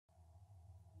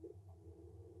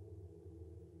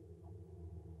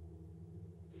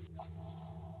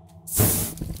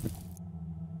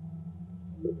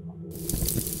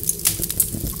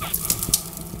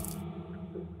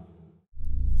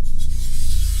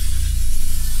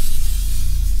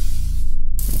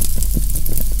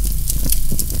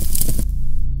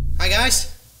Hi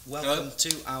guys, welcome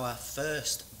to our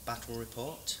first battle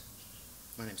report.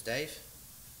 My name's Dave.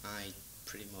 I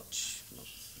pretty much, well,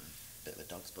 a bit of a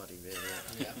dog's body really.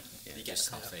 Yeah. You get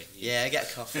a coffee. Yeah, I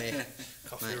get a coffee.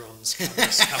 Coffee runs,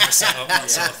 camera set up, that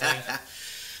sort of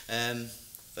thing.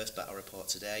 First battle report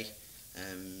today.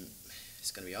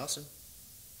 It's going to be awesome.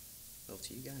 Over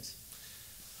to you guys.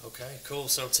 Okay, cool.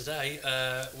 So today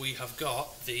we have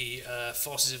got the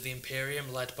forces of the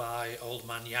Imperium led by Old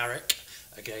Man Yarrick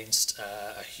against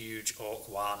a huge Ork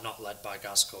war not led by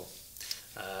Gazkul.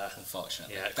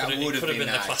 Unfortunately. Yeah, that would have been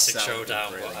nice. the classic That would be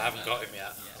showdown, but brilliant, I haven't man. got him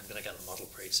yet. Yeah. I'm going to get the model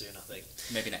pretty soon, I think.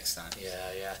 Maybe next time.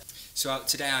 Yeah. So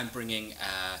today I'm bringing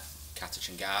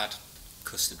Catachan Guard,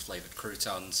 custard flavoured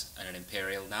croutons, and an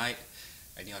Imperial Knight.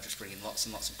 And you're just bringing lots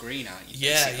and lots of green, aren't you?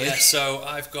 Yeah. So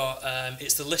I've got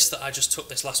it's the list that I just took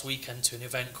this last weekend to an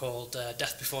event called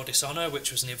Death Before Dishonour,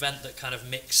 which was an event that kind of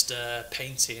mixed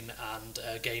painting and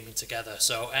gaming together.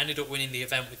 So I ended up winning the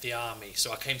event with the army.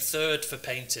 So I came third for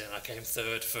painting, and I came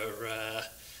third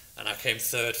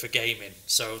for gaming.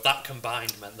 So that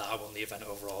combined meant that I won the event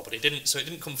overall. But it didn't. So it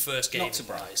didn't come first gaming. Not to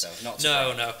brag, wise. though. Not to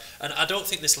brag. No. And I don't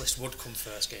think this list would come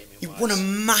first gaming. You wise. won a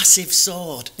massive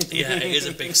sword. Yeah, it is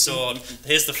a big sword.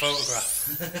 Here's the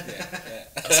photograph. Yeah.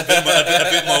 That's a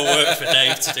bit more work for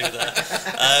Dave to do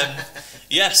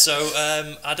there. So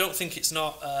I don't think it's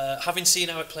not... having seen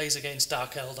how it plays against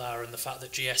Dark Eldar and the fact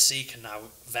that GSC can now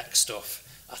vex stuff,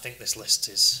 I think this list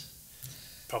is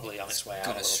probably on its way out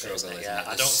a little bit, isn't it? Yeah,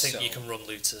 I don't think you can run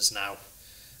looters now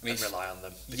and rely on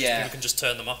them, because people can just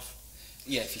turn them off.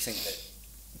 Yeah, if you think that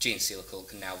Gene Celical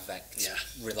can now vex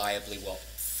reliably,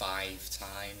 5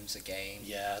 times a game?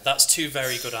 Yeah, that's 2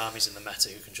 very good armies in the meta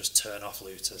who can just turn off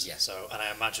looters. Yeah. So, and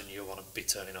I imagine you'll want to be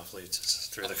turning off looters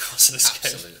through the course of this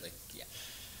game. Absolutely, yeah.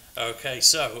 Okay,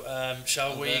 so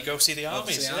shall we go see the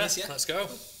armies? Yeah, Let's go.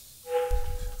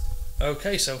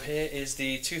 Okay, so here is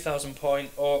the 2,000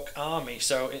 point Ork army.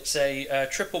 So it's a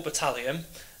triple battalion.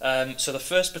 So the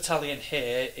first battalion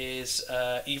here is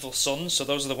Evil Sons. So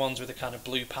those are the ones with the kind of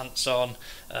blue pants on,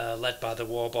 led by the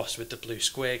war boss with the blue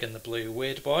squig and the blue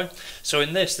weird boy. So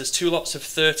in this, there's 2 lots of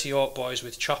 30 Ork boys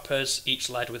with choppers, each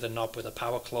led with a knob with a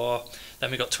power claw.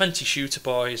 Then we've got 20 shooter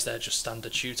boys. They're just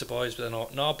standard shooter boys with an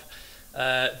Ork knob.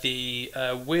 The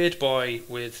weird boy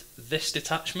with this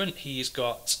detachment, he's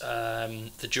got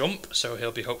the jump, so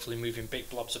he'll be hopefully moving big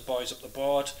blobs of boys up the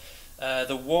board.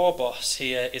 The war boss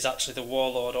here is actually the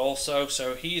warlord also,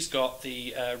 so he's got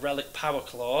the relic power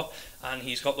claw, and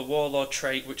he's got the warlord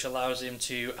trait which allows him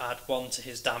to add 1 to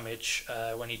his damage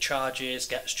when he charges,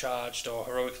 gets charged, or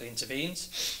heroically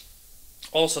intervenes.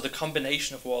 Also, the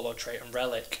combination of warlord trait and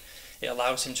relic, it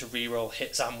allows him to reroll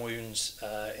hits and wounds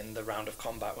in the round of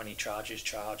combat when he charges,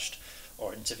 charged,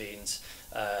 or intervenes.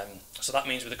 So that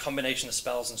means with a combination of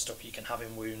spells and stuff, you can have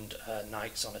him wound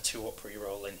knights on a 2-up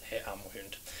reroll in hit and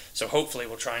wound. So hopefully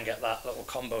we'll try and get that little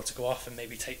combo to go off and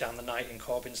maybe take down the knight in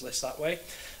Corbin's list that way.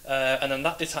 And then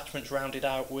that detachment's rounded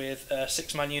out with a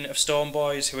 6-man unit of Storm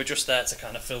Boys who are just there to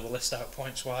kind of fill the list out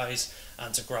points-wise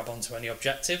and to grab onto any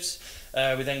objectives.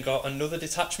 We then got another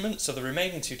detachment, so the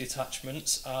remaining 2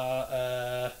 detachments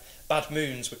are Bad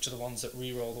Moons, which are the ones that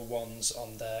reroll the 1s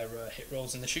on their hit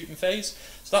rolls in the shooting phase.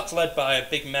 So that's led by a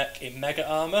big mech in mega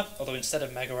armour, although instead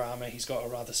of mega armour he's got a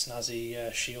rather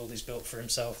snazzy shield he's built for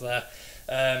himself there.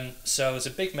 So there's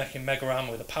a big mech in mega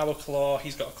armour with a power claw.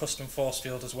 He's got a custom force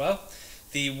field as well.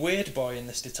 The weird boy in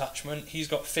this detachment, he's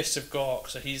got Fists of Gork,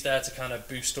 so he's there to kind of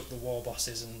boost up the war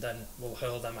bosses and then we'll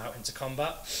hurl them out into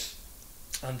combat.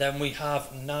 And then we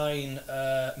have 9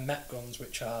 Met guns,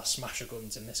 which are smasher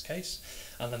guns in this case.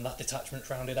 And then that detachment's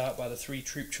rounded out by the 3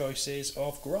 troop choices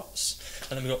of Grots.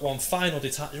 And then we've got 1 final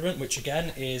detachment, which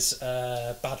again is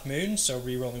Bad Moons, so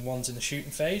re-rolling 1s in the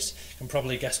shooting phase. You can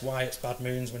probably guess why it's Bad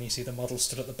Moons when you see the model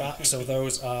stood at the back. So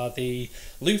those are the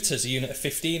Looters, a unit of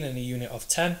 15 and a unit of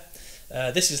 10.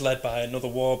 This is led by another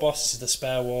war boss. This is the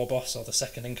spare war boss, or the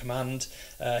second in command.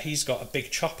 He's got a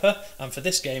big chopper, and for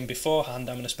this game beforehand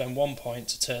I'm going to spend 1 point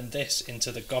to turn this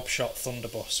into the Gobshot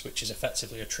Thunderbuss, which is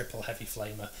effectively a triple heavy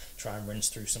flamer. Try and rinse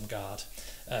through some guard.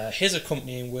 His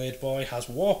accompanying weird boy has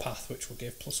Warpath, which will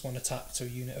give +1 attack to a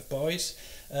unit of boys.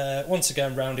 Once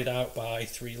again rounded out by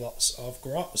 3 lots of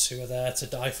Grots who are there to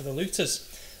die for the looters.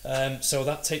 So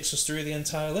that takes us through the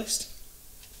entire list.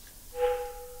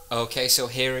 Okay, so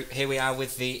here we are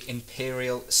with the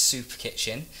Imperial Soup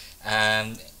Kitchen.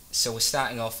 So we're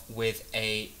starting off with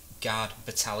a Guard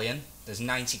Battalion. There's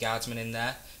 90 guardsmen in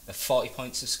there. They're 40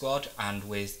 points a squad, and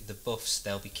with the buffs,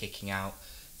 they'll be kicking out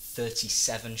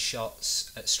 37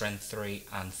 shots at strength 3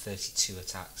 and 32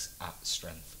 attacks at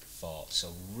strength 4.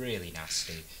 So really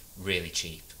nasty, really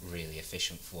cheap, really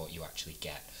efficient for what you actually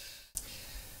get.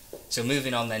 So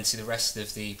moving on then to the rest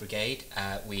of the brigade,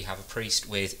 we have a priest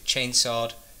with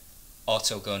chainsword,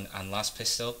 autogun and las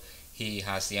pistol. He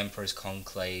has the Emperor's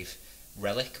Conclave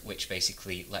relic, which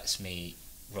basically lets me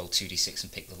roll 2d6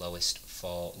 and pick the lowest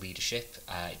for leadership.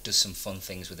 It does some fun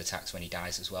things with attacks when he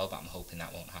dies as well, but I'm hoping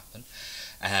that won't happen.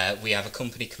 We have a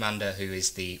company commander who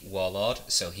is the warlord,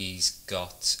 so he's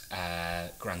got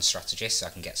grand strategist, so I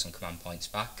can get some command points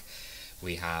back.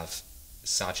 We have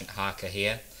Sergeant Harker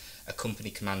here, a company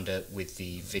commander with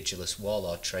the Vigilus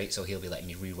warlord trait, so he'll be letting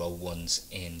me reroll ones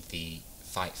in the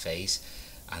fight phase.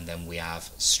 And then we have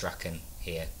Strachan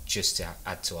here, just to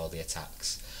add to all the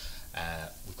attacks.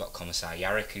 We've got Commissar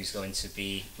Yarrick, who's going to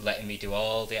be letting me do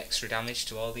all the extra damage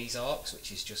to all these orcs,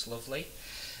 which is just lovely.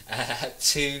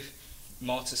 2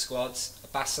 mortar squads, a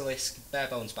basilisk, bare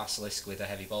bones basilisk with a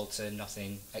heavy bolter,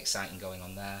 nothing exciting going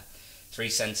on there. 3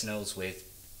 sentinels with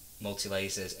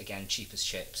multi-lasers, again cheap as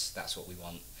chips, that's what we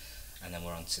want. And then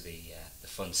we're on to the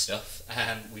fun stuff.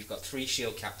 We've got 3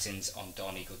 shield captains on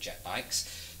Dawn Eagle jet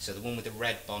bikes. So the one with the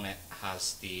red bonnet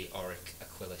has the Auric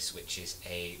Aquilus, which is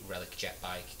a relic jet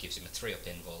bike, gives him a 3-up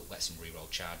invul, lets him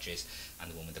reroll charges,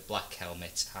 and the one with the black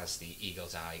helmet has the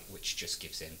Eagle's Eye, which just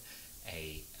gives him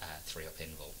a 3-up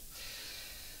invul.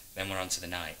 Then we're on to the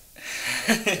knight.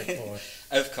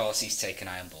 Of course, he's taken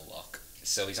Iron Bulwark.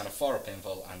 So he's on a 4-up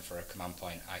invul, and for a command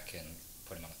point, I can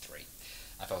put him on a 3.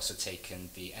 I've also taken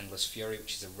the Endless Fury,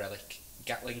 which is a relic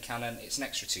Gatling cannon. It's an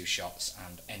extra 2 shots,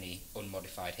 and any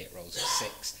unmodified hit rolls of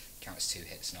 6 counts 2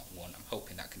 hits, not 1. I'm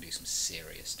hoping that can do some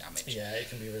serious damage. Yeah, it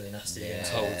can be really nasty. Yeah,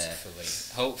 hopefully.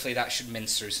 Hopefully that should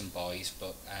mince through some boys,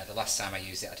 but the last time I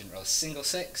used it I didn't roll a single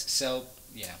 6, so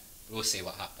yeah, we'll see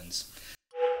what happens.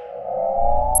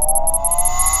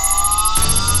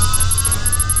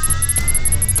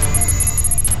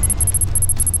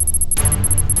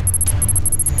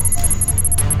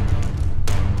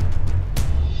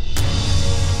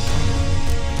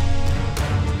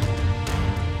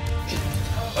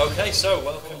 Okay, so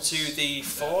welcome to the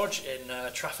Forge in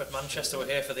Trafford, Manchester. We're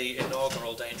here for the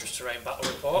inaugural Dangerous Terrain Battle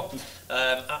Report.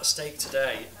 At stake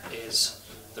today is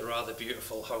the rather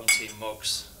beautiful home team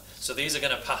mugs. So these are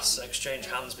going to exchange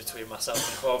hands between myself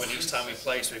and Corbin each time we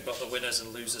play, so we've got the winners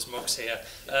and losers mugs here.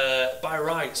 By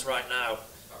rights, right now,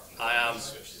 I am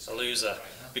a loser,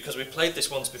 because we played this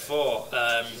once before,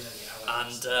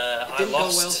 and I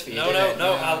lost.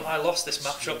 I lost this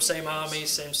matchup. Same armies,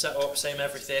 same setup, same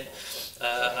everything,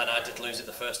 and I did lose it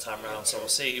the first time round. So we'll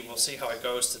see how it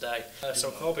goes today.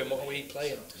 So Corbin, what are we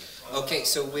playing? Okay,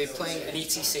 so we're playing an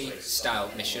ETC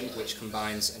style mission, which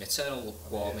combines an Eternal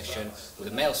War mission with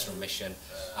a Maelstrom mission,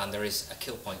 and there is a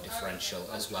kill point differential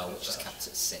as well, which is capped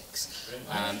at 6.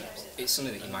 It's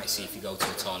something that you might see if you go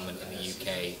to a tournament in the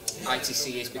UK.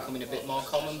 ITC is becoming a bit more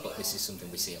common, but this is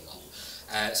something we see a lot.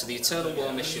 So the Eternal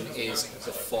War mission is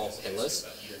the 4 pillars.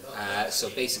 So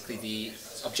basically the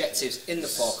objectives in the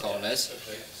 4 corners,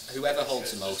 whoever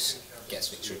holds the most gets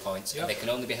victory points, and they can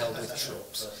only be held with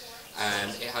troops.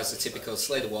 It has the typical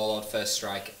Slay the Warlord, First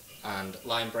Strike and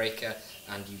Line Breaker,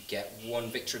 and you get 1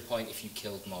 victory point if you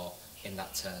killed more in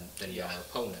that turn than your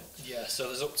opponent. Yeah, so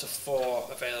there's up to 4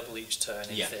 available each turn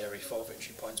in theory, 4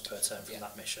 victory points per turn from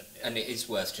that mission. Yeah. And it is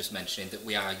worth just mentioning that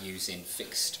we are using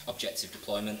fixed objective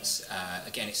deployments.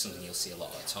 Again, it's something you'll see a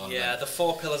lot at tournament. Yeah, the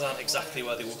 4 pillars aren't exactly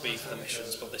where they would be for the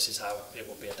missions, but this is how it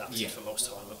will be adapted for most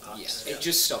tournament packs. It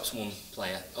just stops one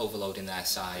player overloading their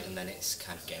side, and then it's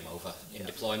kind of game over in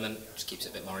deployment. Just keeps it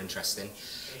a bit more interesting.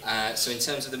 So in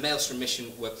terms of the Maelstrom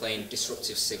mission, we're playing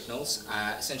Disruptive Signals.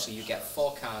 Essentially, you get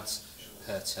 4 cards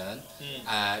per turn.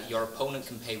 Your opponent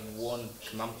can pay 1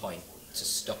 command point to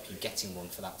stop you getting 1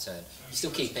 for that turn. You still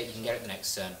keep it, you can get it the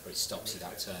next turn, but it stops you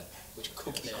that turn, which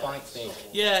could be quite big.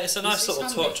 Yeah, it's a nice little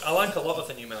touch. I like a lot of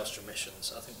the new Maelstrom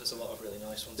missions. I think there's a lot of really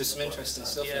nice ones. There's some interesting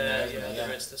stuff in there. Yeah,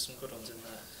 there's some good ones in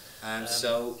there.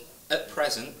 So at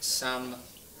present, Sam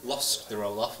lost the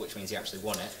roll-off, which means he actually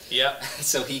won it. Yeah.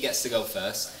 So he gets to go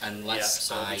first, unless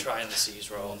so we'll be trying the siege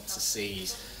roll. Want to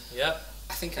seize. Yeah.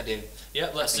 I think I do. Yeah,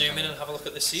 let's zoom in and have a look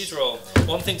at the siege roll.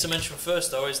 One thing to mention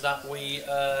first, though, is that we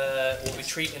will be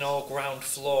treating all ground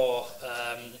floor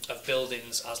of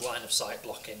buildings as line of sight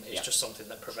blocking. It's just something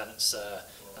that prevents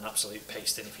an absolute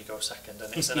pasting if you go second,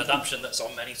 and it's an adaptation that's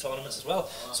on many tournaments as well.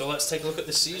 So let's take a look at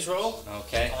the siege roll.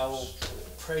 Okay. I will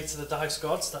pray to the dice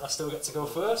gods that I still get to go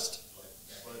first.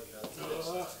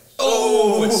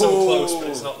 Oh, it's so close, but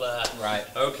it's not there. Right.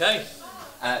 Okay.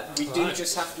 We do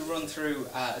just have to run through,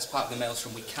 as part of the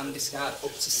maelstrom, we can discard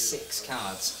up to 6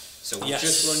 cards. So we'll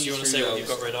just run you through what you've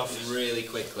got rid of really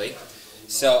quickly.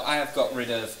 So I have got rid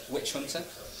of Witch Hunter,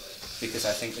 because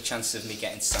I think the chances of me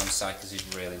getting Sound Psychers is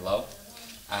really low.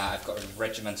 I've got rid of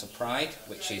Regimental Pride,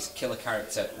 which is kill a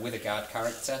character with a guard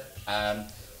character.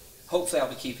 Hopefully I'll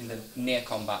be keeping them near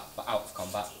combat, but out of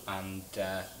combat, and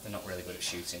they're not really good at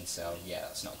shooting, so yeah,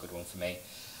 that's not a good one for me.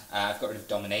 I've got rid of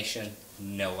Domination.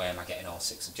 No way am I getting all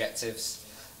 6 objectives.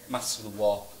 Masters of the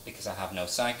War, because I have no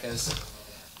Psychers.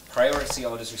 Priority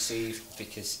Orders Received,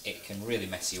 because it can really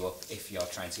mess you up if you're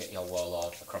trying to get your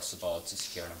Warlord across the board to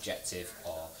secure an objective,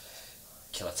 or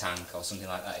kill a tank, or something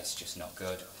like that. It's just not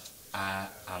good.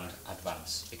 And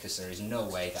Advance, because there is no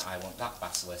way that I want that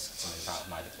Basilisk to move out of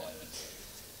my deployment.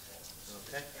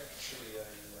 Okay.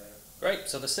 Great,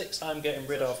 so the 6 I'm getting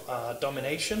rid of are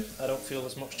Domination. I don't feel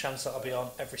there's much chance that I'll be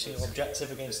on every single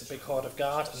objective against the big horde of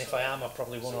guard, and if I am, I've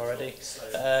probably won already.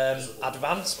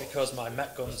 Advance, because my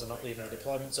mech guns are not leaving the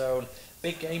deployment zone.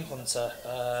 Big Game Hunter,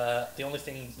 the only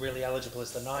thing really eligible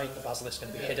is the Knight. The Basilisk is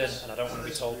going to be hidden, and I don't want to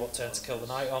be told what turn to kill the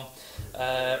Knight on.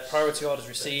 Priority Orders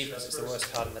Received, because it's the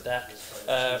worst card in the deck.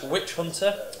 Witch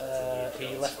Hunter,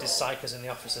 he left his Psychers in the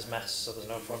officer's mess, so there's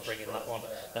no point bringing that one.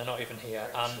 They're not even here.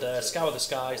 And Scour the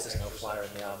Skies, there's no flyer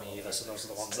in the army either, so those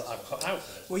are the ones that I've cut out.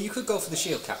 Well, you could go for the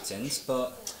Shield Captains,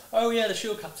 but... Oh yeah, the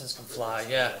Shield Captains can fly,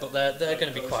 yeah, but they're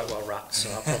going to be quite well wrapped, so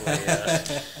I'll probably...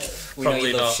 we know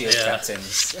you love Shield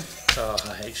Captains. Oh,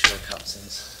 I hate Shield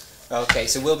Captains. Okay,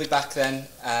 so we'll be back then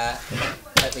at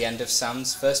the end of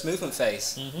Sam's first movement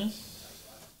phase.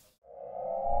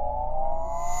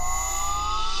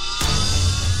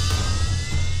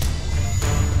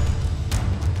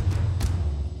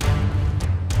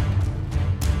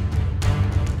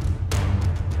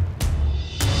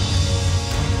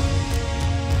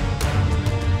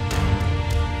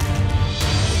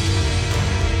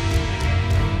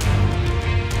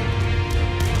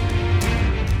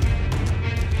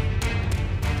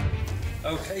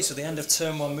 Okay, so the end of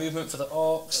turn 1 movement for the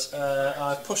Orks.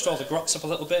 I've pushed all the Grots up a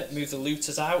little bit, moved the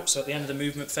Looters out, so at the end of the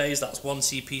movement phase that's 1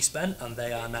 CP spent, and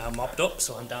they are now mobbed up,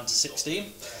 so I'm down to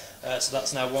 16. So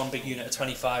that's now one big unit of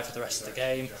 25 for the rest of the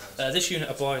game. This unit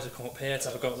of boys have come up here to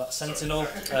have a go at that Sentinel.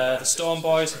 The Storm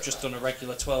boys have just done a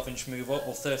regular 12-inch move up,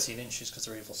 or 13 inches because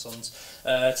they're Evil Sons,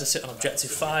 to sit on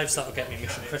objective 5, so that'll get me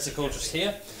mission critical just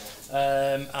here.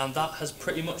 And that has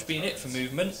pretty much been it for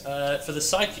movement. For the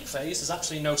Psychic phase, there's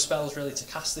actually no spells really to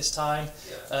cast this time.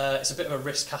 It's a bit of a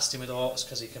risk casting with Orks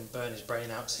because he can burn his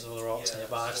brain out to other Orks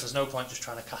nearby, so there's no point just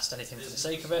trying to cast anything for the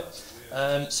sake of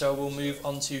it. So we'll move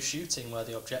on to shooting, where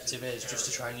the objective is just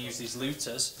to try and use these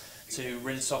Looters to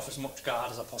rinse off as much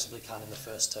guard as I possibly can in the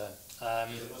first turn.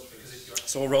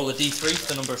 So we'll roll a d3 for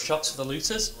the number of shots for the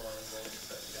Looters.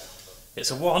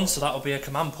 It's a 1, so that'll be a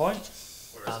command point,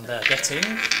 and they're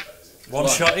getting... One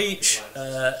shot each,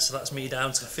 so that's me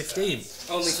down to 15.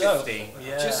 Only 15?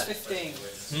 Yeah. Just 15?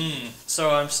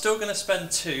 So I'm still going to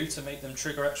spend 2 to make them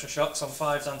trigger extra shots on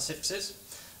 5s and 6s.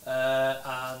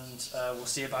 And we'll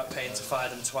see about paying to fire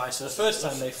them twice. So the first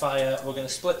time they fire, we're going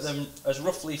to split them as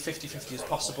roughly 50-50 as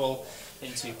possible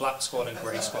into Black Squad and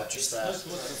Grey Squad just there.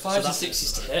 5s and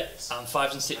 6s to hit, and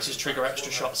 5s and 6s trigger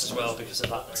extra shots as well because of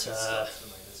that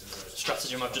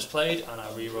stratagem I've just played, and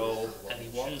I re-roll any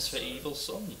 1s for Evil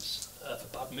Sons.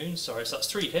 For Bad Moon, sorry, so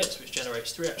that's 3 hits, which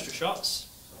generates 3 extra shots,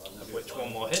 of which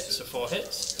 1 more hit, so 4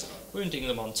 hits. Wounding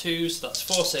them on 2s, so that's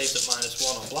 4 saves at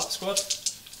 -1 on Black Squad.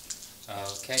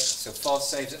 Okay, so 4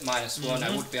 saves at -1,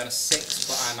 I would be on a 6,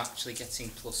 but I'm actually getting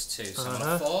 +2, so I'm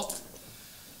on a 4.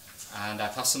 And I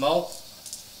pass them all.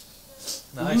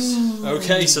 Nice.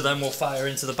 Okay, so then we'll fire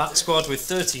into the Bat Squad with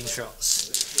 13 shots.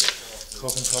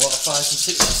 Hoping for a lot of 5s and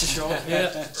 6s to show up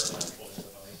here.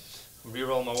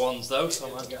 Reroll my 1s though, so I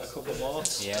might get a couple more.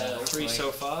 Yeah, 3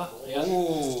 so far. Yeah.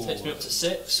 Ooh. Takes me up to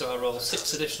 6, so I roll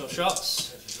 6 additional shots.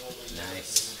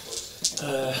 Nice.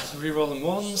 Rerolling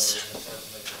 1s.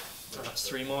 And that's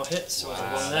 3 more hits, so I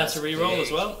have 1 there to reroll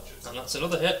as well. And that's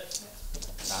another hit.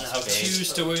 That's now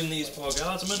 2s to wound these poor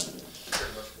guardsmen.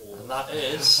 And that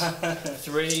is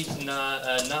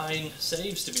 9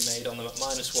 saves to be made on them at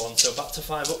 -1. So back to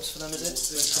 5 ups for them, is it?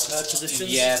 Prepared positions?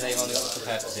 Yeah, they've only got the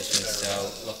prepared positions,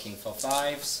 so looking for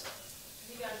 5s.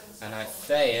 And I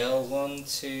fail 1,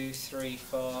 2, 3,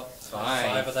 4, 5.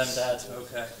 5 of them dead,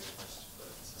 okay.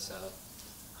 So,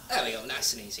 there we go,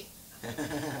 nice and easy.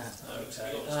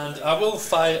 Okay. And I will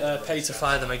pay to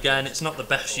fire them again. It's not the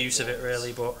best use of it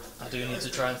really, but I do need to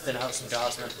try and thin out some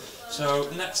guardsmen. So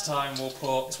next time we'll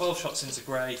put 12 shots into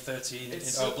grey, 13 in,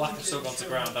 black have still gone to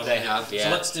ground, haven't They have, yeah. So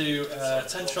let's do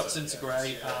 10 shots into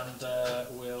grey, and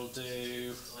we'll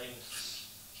do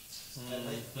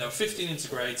No, 15 into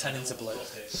grey, 10 into blue.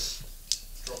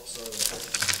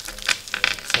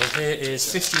 So here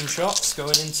is 15 shots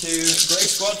going into grey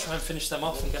squad. Try and finish them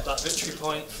off and get that victory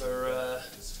point for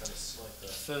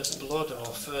first blood or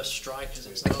first strike, as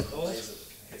it's now called.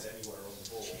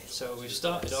 So we've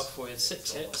started off with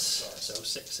 6 hits, so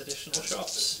 6 additional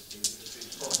shots. With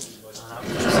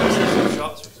 6 additional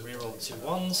shots, we can reroll 2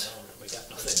 1s, we get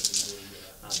nothing.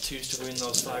 And 2s to wound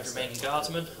those 5 remaining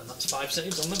guardsmen, and that's 5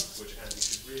 saves on them.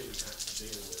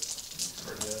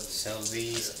 So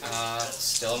these are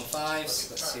stone 5s.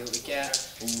 Let's see what we get.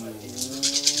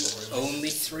 Ooh, only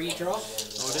 3 drop.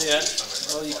 Oh dear.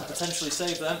 Well, you can potentially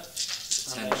save them.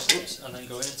 And then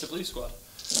going into blue squad.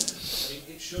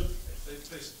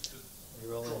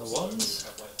 Rerolling the 1s.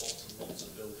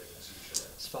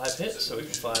 It's 5 hits, so we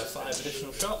can fire 5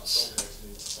 additional shots.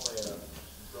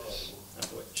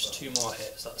 Of which 2 more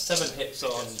hits. That's 7 hits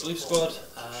on blue squad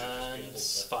and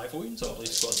 5 wounds on blue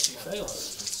squad, 2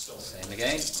 fails. Same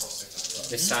again.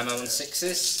 This time I'm on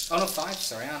 6s. Oh no, 5,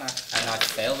 sorry, aren't I? And I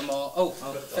fail them all. Oh,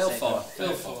 fail 4.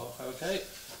 Fail 4, okay.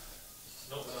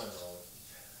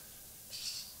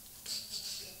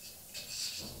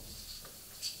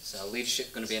 So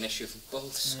leadership going to be an issue for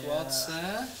both squads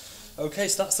there. Okay,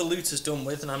 so that's the looters done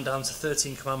with, and I'm down to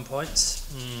 13 command points.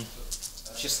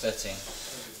 Just 13.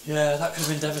 Yeah, that could have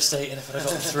been devastating if I'd have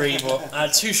got 3, but I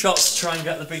had 2 shots to try and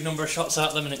get the big number of shots out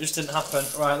of them, and it just didn't happen.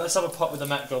 Right, let's have a pop with the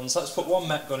mech guns. Let's put 1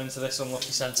 mech gun into this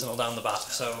unlucky sentinel down the back.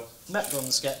 So mech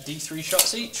guns get D3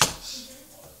 shots each.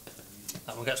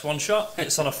 That one gets 1 shot.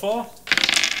 Hits on a 4.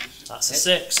 That's a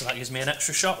 6, and that gives me an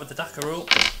extra shot with the DACA rule.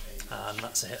 And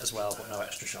that's a hit as well, but no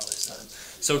extra shot this time.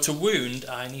 So to wound,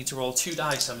 I need to roll 2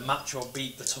 dice and match or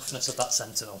beat the toughness of that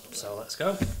sentinel. So let's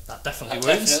go. That definitely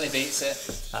wounds. Definitely beats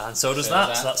it. And so does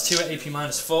that. So that's 2 at AP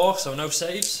 -4, so no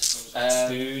saves. 2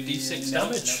 d6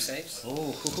 damage. No saves.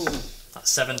 Ooh. That's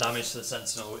 7 damage to the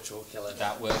sentinel, which will kill it.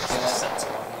 That will kill it.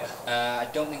 Sentinel, yeah. I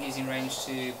don't think he's in range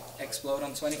to explode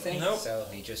onto anything. Nope. So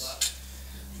he just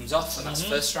comes off, and that's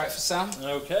first strike for Sam.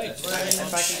 Okay. If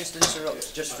I can just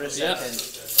interrupt just for a second,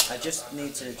 I just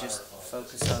need to just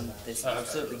focus on this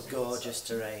absolutely gorgeous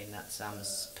terrain that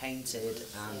Sam's painted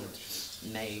and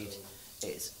made.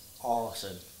 It's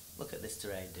awesome. Look at this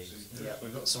terrain, dude. Yeah,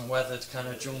 we've got some weathered, kind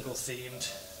of jungle themed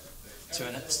to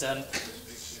an extent.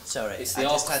 Sorry, It's the I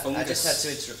orc just fungus. had to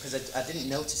interrupt because I didn't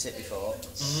notice it before.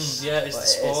 Yeah, it's the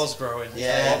spores growing.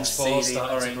 Yeah, The spores see the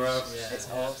starting to orange. grow. It's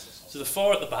awesome. So the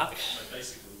 4 at the back,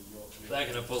 they're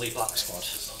going to bully black squad.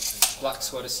 Black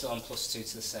squad is still on +2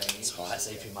 to the save. Oh, that's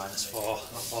AP -4,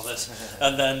 not bothered.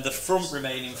 And then the front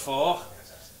remaining 4,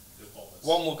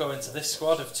 1 will go into this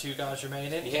squad of 2 guys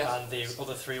remaining, and the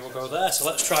other 3 will go there. So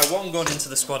let's try 1 gun into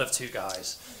the squad of 2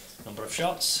 guys. Number of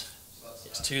shots,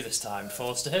 it's 2 this time.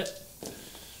 4's to hit.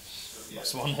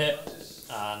 That's 1 hit.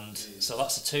 And so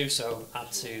that's a 2, so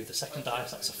add to the second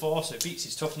dice, that's a 4, so it beats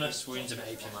his toughness, wounds him at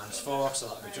AP -4, so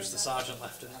that'll be just the sergeant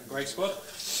left in that grey squad.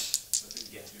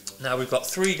 Now we've got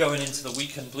 3 going into the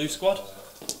weakened blue squad.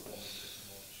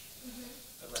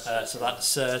 So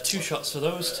that's 2 shots for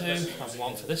those 2, and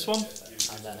 1 for this one.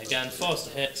 And then again, 4's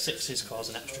to hit, 6's cause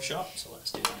an extra shot, so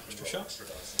let's do an extra shot.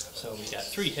 So we get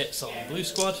 3 hits on the blue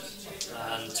squad,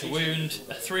 and to wound,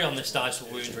 a 3 on this dice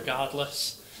will wound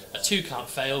regardless. A 2 can't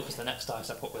fail because the next dice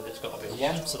I put with it's got to be a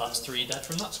 1, so that's 3 dead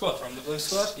from that squad. From the blue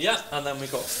squad? Yeah, and then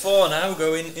we've got 4 now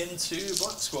going into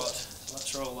black squad.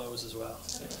 Let's roll those as well.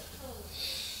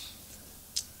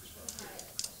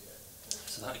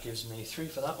 So that gives me 3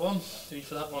 for that one, 3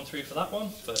 for that one, 3 for that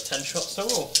one, for 10 shots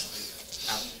total.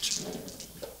 Ouch.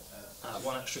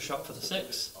 1 extra shot for the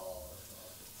 6.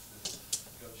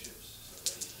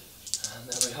 And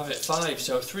there we have it, 5.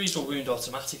 So 3's will wound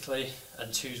automatically,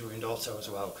 and 2's wound auto as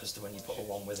well, because when you put a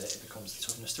 1 with it, it becomes the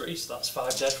toughness 3. So that's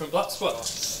 5 dead from black squad.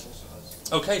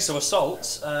 Okay, so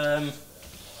assault. I'm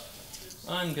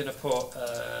going to put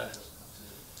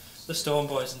the Storm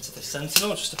Boys into the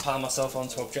Sentinel, just to pile myself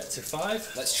onto objective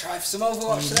 5. Let's try for some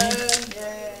Overwatch then!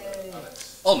 Yay!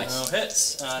 All miss. No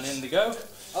hits, and in they go.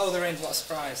 Oh, the range, what a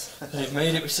surprise. They've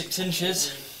made it with 6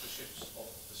 inches.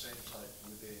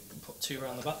 Put 2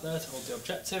 around the back there to hold the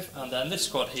objective, and then this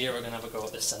squad here are going to have a go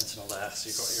at this Sentinel there, so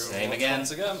you've got your Same own again.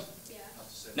 ones again.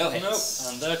 No hits.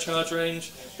 Nope, and their charge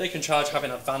range, they can charge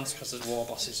having advanced because there's war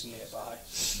bosses nearby.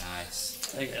 Nice.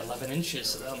 They get 11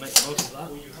 inches, so they'll make the most of that.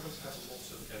 Well, you haven't had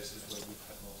lots of cases where we've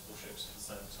had multiple ships at the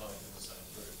same time in the same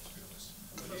group, to be honest.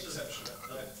 With the exception of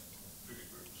frigate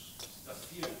groups. A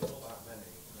few, not that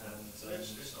many. And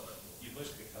you've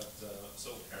mostly had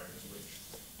assault carriers which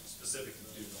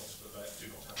specifically do not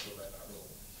have to obey that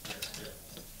rule.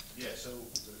 Yeah, so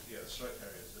the strike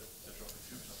carriers that drop a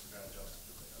few off the ground just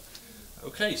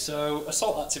Okay, so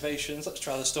assault activations. Let's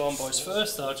try the Storm Boys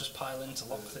first. They'll just pile in to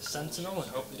lock this sentinel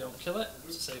and hope they don't kill it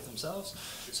to save themselves.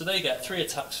 So they get 3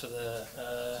 attacks for the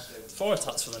 4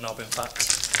 attacks for the knob, in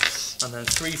fact, and then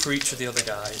 3 for each of the other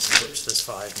guys, which there's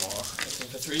 5 more. Looking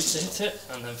for 3s to hit it,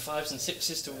 and then 5s and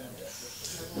 6s to wound it.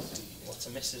 What a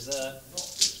miss is there.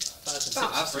 5s and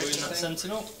 6s to wound that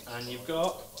sentinel, and you've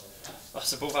got,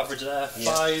 that's above average there,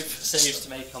 5 saves to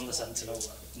make on the sentinel.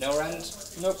 No rend?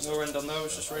 Nope, no rend on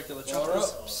those, just regular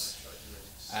choppers.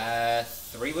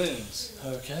 3 wounds.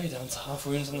 Okay, down to half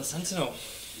wounds on the sentinel.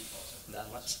 Then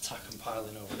let's attack and pile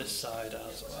in over this side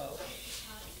as well.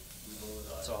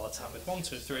 So I'll attack with 1,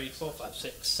 2, 3, 4, 5,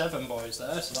 6, 7 boys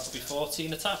there, so that'll be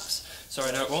 14 attacks.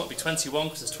 Sorry, no, it won't be 21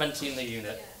 because there's 20 in the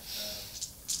unit.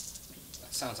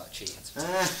 That sounds like cheating.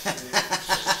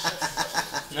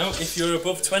 No, if you're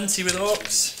above 20 with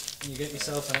orcs, you get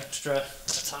yourself an extra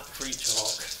attack for each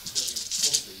orc.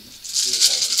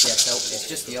 Yeah, so it's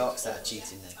just the orcs that are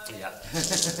cheating then. Yeah.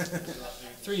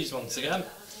 3s once again.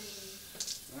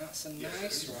 That's a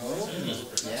nice roll.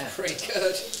 Yeah. Pretty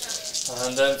good.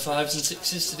 And then 5s and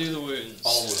 6s to do the wounds.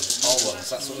 All ones,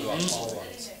 that's what we want, all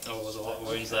ones. Oh, there's a lot of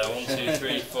wounds there. 1, 2,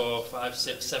 3, 4, 5,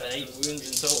 6, 7, 8 wounds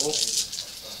in total.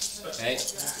 Okay,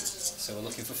 so we're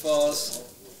looking for 4s.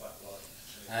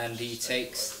 And he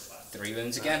takes 3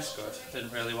 wounds again. Good.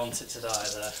 Didn't really want it to die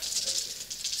there.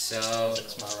 So,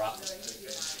 It's my rat.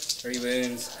 3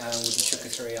 wounds, and would you chuck a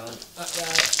 3 on that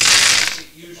guy?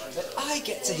 But I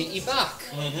get to hit you back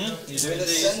with a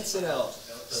sentinel.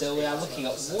 So we are looking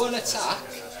at 1 attack,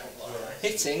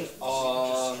 hitting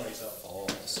on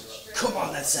 4s. Come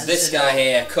on then, sentinel. This guy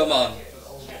here, come on.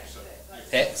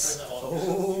 Hits.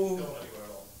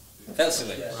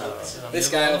 Personally. This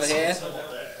guy over here,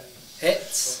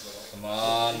 hits. Come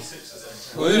on.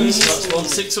 Wounds. That's 1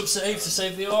 6-up save to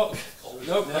save the orc.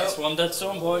 Nope, that's 1 dead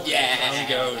storm boy. Yeah. Down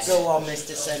he goes. Go on,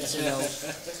 Mr. Sentinel.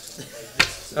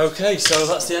 Okay, so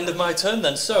that's the end of my turn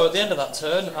then. So at the end of that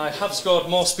turn, I have scored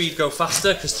more speed go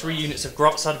faster because 3 units of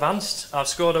grots advanced. I've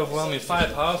scored overwhelming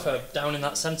firepower for downing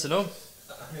that sentinel.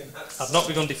 I've not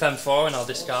begun defend 4 and I'll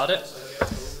discard it.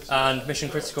 And mission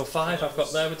critical 5 I've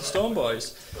got there with the storm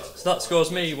boys. So that scores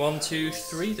me 1, 2,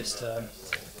 3 this turn.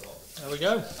 There we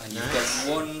go. And you've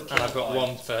got 1. And I've got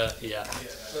 1 for, yeah.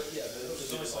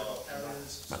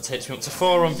 That takes me up to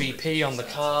 4 on VP on the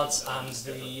cards and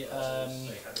the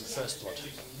first blood.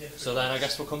 So then I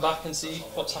guess we'll come back and see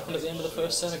what's happened at the end of the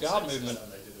first turn of guard movement.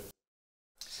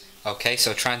 Okay,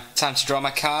 so time to draw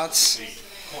my cards.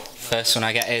 First one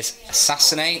I get is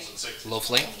Assassinate.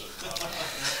 Lovely.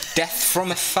 Death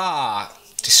from afar.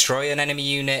 Destroy an enemy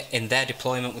unit in their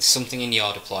deployment with something in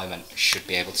your deployment. Should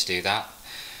be able to do that.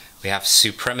 We have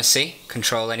Supremacy.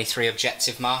 Control any 3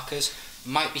 objective markers.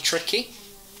 Might be tricky,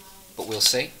 but we'll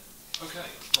see. Okay,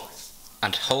 right.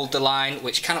 And Hold the Line,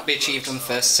 which cannot be achieved on the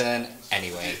first turn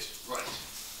anyway.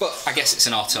 But I guess it's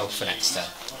an auto for next turn.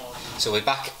 So we're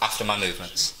back after my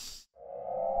movements.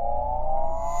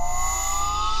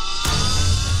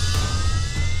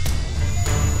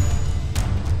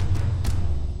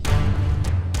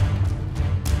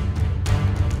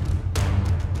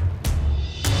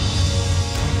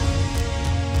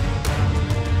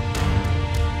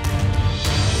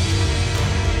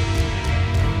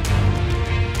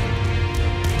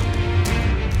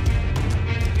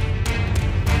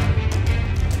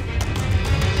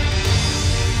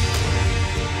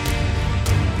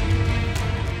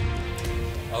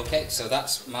 Okay, so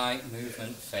that's my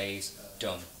movement phase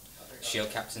done. Shield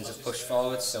captains have pushed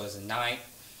forward, so as a knight,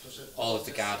 all of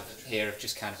the guard here have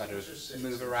just kind of had to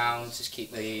move around, just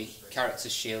keep the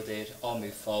characters shielded or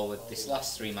move forward. This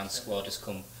last 3-man squad has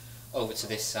come over to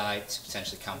this side to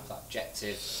potentially camp that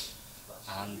objective,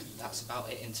 and that's about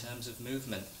it in terms of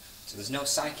movement. So there's no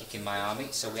psychic in my army,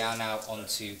 so we are now on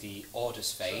to the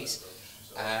orders phase.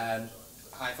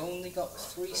 I've only got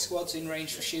 3 squads in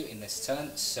range for shooting this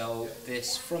turn, so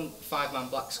this front 5-man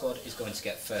black squad is going to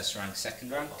get 1st rank,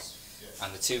 2nd rank,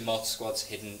 and the 2 mortar squads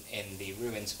hidden in the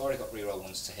ruins have already got reroll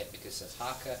 1s to hit because there's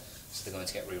Harker, so they're going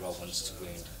to get reroll 1s to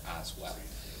wound as well.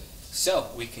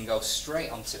 So we can go straight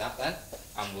onto that then,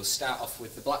 and we'll start off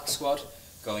with the black squad,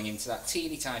 going into that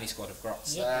teeny tiny squad of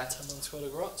grots there. 10-man squad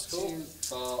of grots, cool. 2,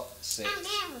 4,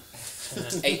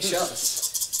 6, 8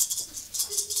 shots.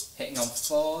 Hitting on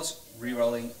 4s,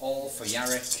 re-rolling all for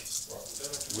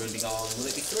Yarrick, wounding on, will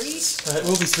it be 3s? It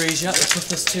will be 3s, yeah, the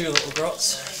toughness 2 little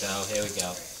grots. So here we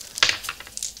go.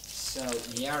 So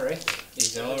Yarrick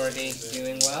is already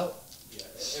doing well.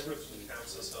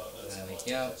 There we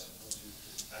go.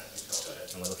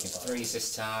 And we're looking for 3s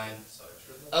this time.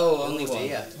 Oh, only one.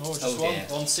 Dear. Oh, just Oh, one. dear.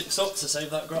 1 6 up to save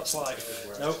that grot's life.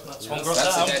 Nope, that's one grot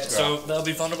That's a down. dead grot. So they'll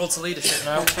be vulnerable to leadership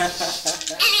now.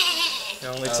 It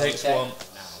only takes Okay. one.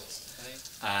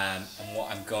 And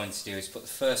what I'm going to do is put the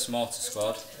first mortar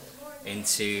squad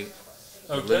into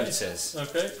the Okay. looters.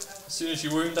 Okay. As soon as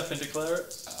you wound, I can declare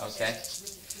it. Okay.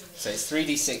 So it's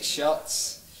 3d6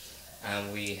 shots,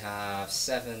 and we have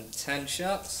 7, 10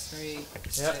 shots. 3,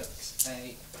 Yep. 6,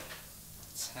 8,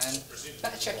 10.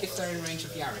 Better check if they're in range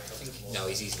of Yarrick. I think. No,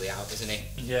 he's easily out, isn't he?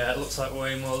 Yeah, it looks like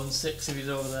way more than 6 if he's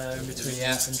over there in between the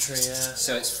Yeah. infantry. Yeah.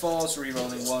 So it's 4s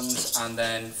re-rolling 1s, and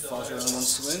then 4s re-rolling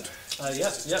 1s to wound.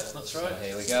 Yep, that's right. So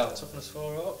here we go. Toughness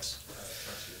 4 orcs.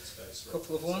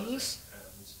 Couple of 1s.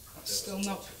 That's still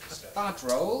not a bad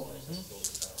roll.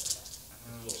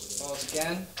 4s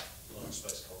again.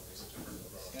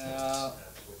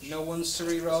 No 1s to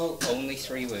re-roll, only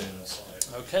 3 wounds.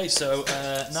 Okay, so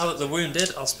now that they're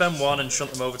wounded, I'll spend 1 and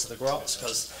shunt them over to the grots,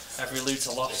 because every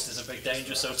looter lost is a big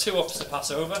danger. So 2 ups to pass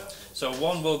over. So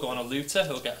 1 will go on a looter,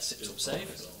 who'll get a 6 up save.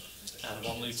 And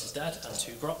 1 looter's dead, and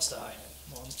 2 grots die.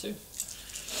 1, 2.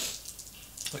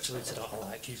 Which looter don't I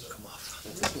like? You can come off.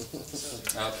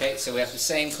 Okay, so we have the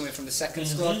same coming from the second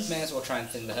squad. May as well try and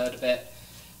thin the herd a bit.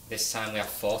 This time we have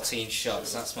 14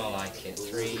 shots, that's more like it.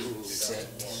 3, 6,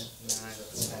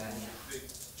 9, 10,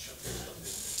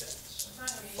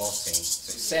 14.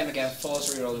 So same again,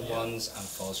 4s re-rolling 1s and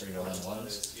 4s re-rolling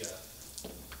 1s.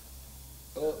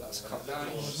 Oh, that's a cop down.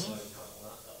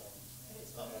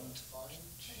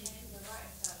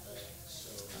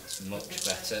 That's much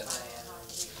better.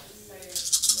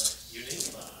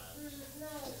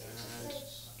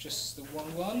 Just the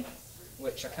 1-1,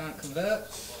 which I can't convert.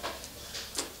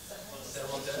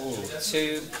 Ooh,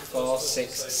 2, 4,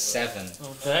 6, 7.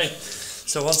 Okay,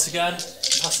 so once again,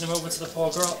 passing him over to the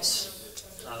poor grots.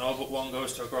 And all but 1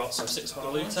 goes to a grot, so 6 for the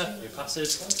looter, who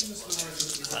passes,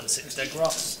 and 6 dead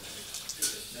grots.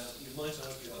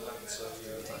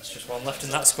 That's just 1 left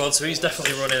in that squad, so he's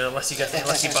definitely running unless he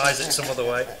buys it some other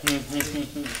way.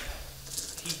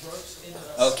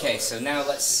 Okay, so now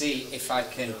let's see if I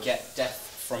can get death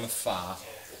from afar.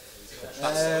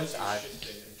 I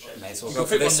may as well You go can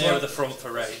for pick one this nearer one. the front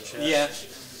for range. Yeah.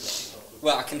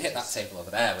 Well, I can hit that table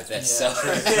over there with this. Yeah,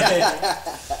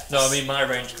 so. No, I mean my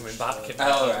range coming back. It might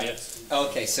Oh, help right. you.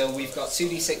 Okay, so we've got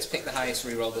 2d6, pick the highest,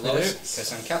 reroll the lowest,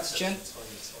 because I'm Catagen.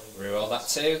 Reroll that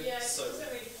 2.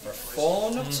 For a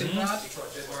 4, not too bad.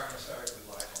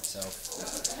 So,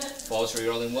 4's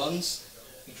rerolling 1s.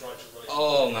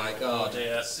 Oh my god.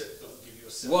 Yeah.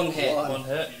 1 hit. 1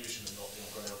 hit.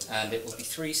 And it will be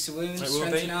 3s to wound, It will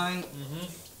strength be. 9.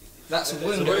 That's a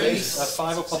wound at least.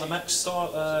 5 up on the mech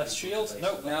shield.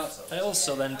 Nope. No. Fails,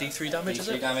 so then D3 damage is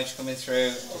D3 it? damage coming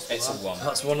through. It's a 1.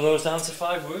 That's one of those down to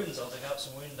 5 wounds. I'll dig out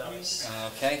some wound dice.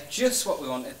 Okay, just what we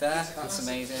wanted there. That's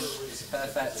amazing.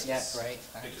 Perfect. Yeah, great.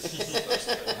 Thanks.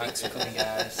 Thanks for coming,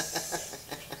 guys.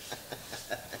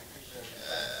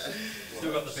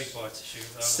 Still got the big boy to shoot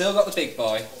though. Still got the big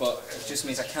boy, but it just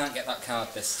means I can't get that card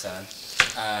this turn.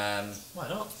 Why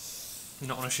not? You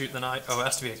not want to shoot the knight? Oh, it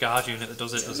has to be a guard unit that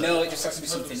does it, does it? No, it just has to be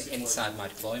something inside my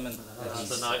deployment.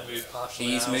 The knight moved partially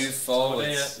He's out. moved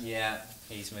forwards. Oh, Yeah,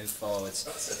 he's moved forwards.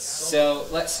 So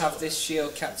let's have this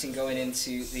shield captain going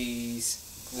into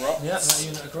these grots. Yeah, that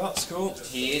unit of grots, cool.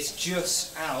 He is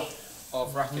just out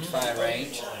of rapid fire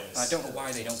range. I don't know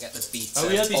why they don't get the beat. Oh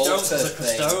yeah, they don't altar for the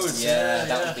thing. custodes. Yeah,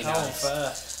 that would be how nice.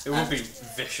 unfair. It would be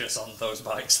vicious on those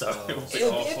bikes though. It would be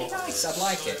It'd awful. be nice. I'd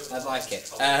like it. I'd like it.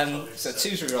 So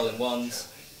 2's rerolling 1s.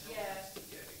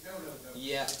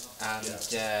 Yeah, and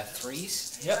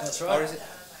 3s. Yeah, that's Or right. is it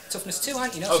toughness 2?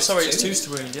 Aren't you? No, Oh, sorry, it's 2. 2's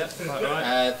to wound. Yeah, quite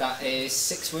right. That is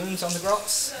 6 wounds on the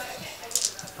grots.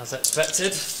 As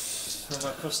expected from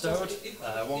a custode.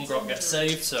 1 grot gets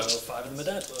saved, so 5 of them are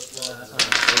dead. And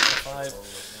 5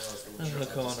 in the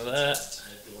corner there.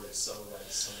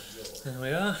 There we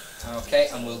are. Okay,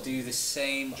 and we'll do the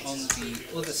same on the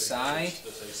other side.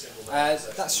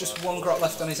 That's just 1 grot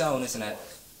left on his own, isn't it?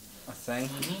 I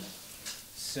think.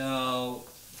 So,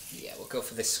 yeah, we'll go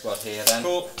for this squad here then.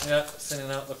 Cool. Yeah, thinning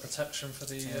out the protection for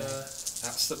the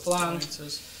That's the plan.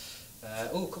 meters.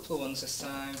 Oh, a couple of 1s this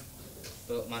time,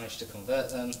 but managed to convert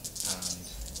them. And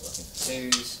looking for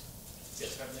 2s.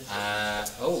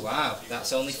 Oh wow,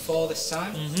 that's only 4 this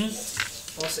time.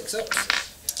 4 6-ups.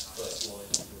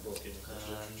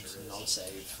 And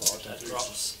non-save for dead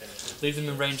drops. Leave them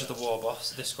in range of the war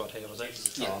boss. This squad here, was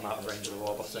it? Yeah. Oh, I'm out of range of the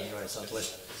war boss anyway, sadly.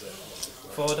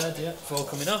 4 dead, yeah. 4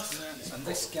 coming off. And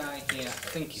this guy here, I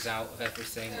think he's out of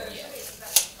everything. Yeah.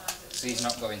 So he's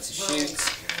not going to shoot.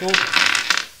 Cool.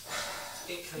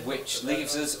 Which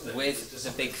leaves us with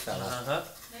the big fella.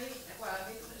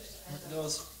 It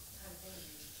does.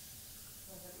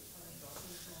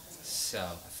 so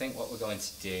I think what we're going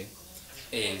to do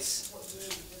is...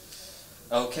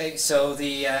 Okay, so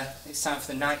it's time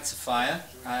for the knight to fire.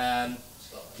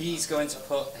 He's going to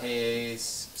put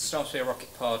his Stormspear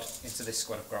rocket pod into this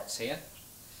squad of grots here.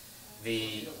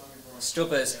 The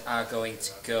stubbers are going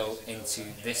to go into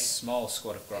this small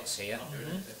squad of grots here.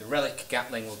 The relic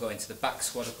gatling will go into the back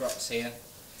squad of grots here.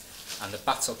 And the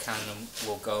battle cannon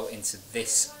will go into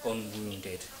this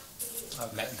unwounded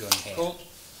mech gun here. Cool.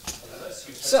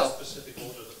 So,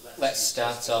 let's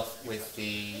start off with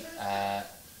the...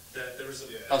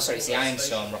 it's the Iron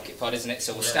Storm rocket pod, isn't it?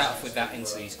 So we'll start off with that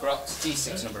into these grots.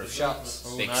 D6 number of shots.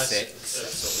 Big nice. 6,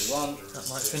 that's what we want. That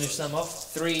might finish them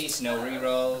off. 3s, no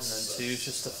rerolls. And 2's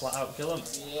just to flat out kill them.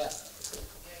 Yeah.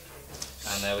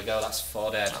 And there we go, that's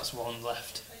 4 dead. That's 1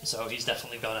 left. So he's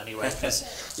definitely gone anyway, because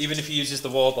even if he uses the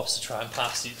war boss to try and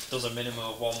pass, he does a minimum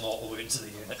of 1 mortal wound to the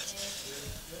unit.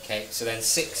 Okay, so then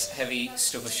 6 heavy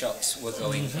stubber shots were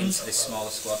going into this smaller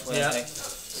squad, weren't they?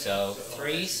 So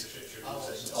 3s,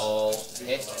 all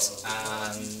hit,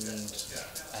 and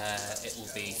it will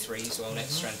be 3s, won't it?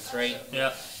 Strength 3.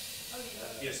 Yeah.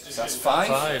 So that's 5.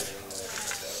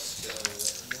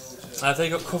 5. Have they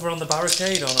got cover on the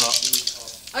barricade or not?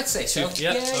 I'd say so.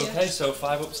 Yeah, okay, so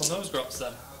 5 ups on those grots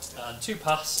then. And 2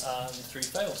 pass and 3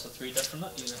 fail, so 3 dead from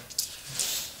that unit.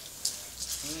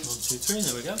 1, 2, 3,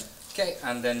 there we go. Okay,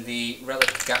 and then the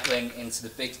relic gatling into the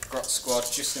big grot squad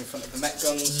just in front of the mech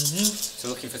guns. So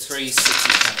looking for 3, 6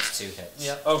 counts, 2 hits.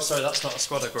 Yeah. Oh, sorry, that's not a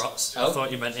squad of grots. Oh. I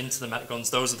thought you meant into the mech guns.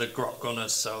 Those are the grot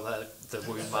gunners, so they're the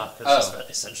wound markers,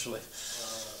 essentially.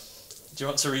 Do you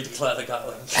want to redeclare the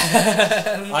gatling?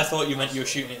 I thought you meant you were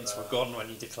shooting it into a gun when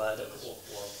you declared it.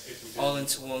 All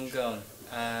into one gun.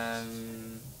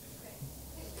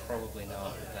 Probably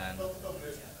not then.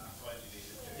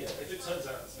 Yeah, if it turns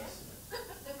out...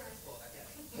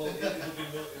 Well, it'll be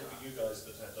you guys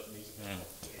that end up needing I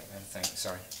think,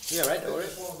 sorry. Yeah, right, don't worry.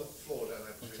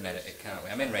 We can edit it, can't we?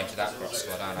 I'm in range of that grot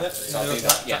squad, aren't I? So I'll do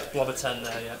that, yeah. Blob of 10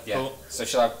 there, yeah. Yeah. Cool. So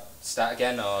shall I start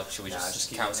again, or should we just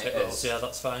keep count those it hit rolls. as... Yeah,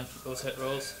 that's fine. Keep those hit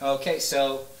rolls. Okay,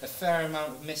 so a fair amount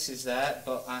of misses there,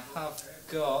 but I have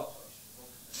got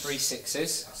 3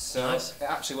 6s, so Nice. it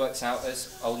actually works out as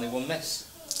only 1 miss.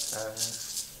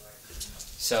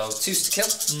 So 2s to kill.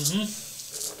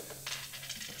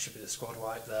 Should be the squad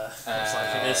wipe there. Looks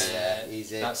like it is. Yeah,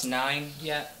 easy. That's 9,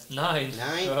 yeah. 9.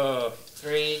 9. Oh,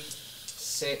 3,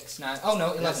 6, 9. Oh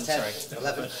no, 11, That's sorry.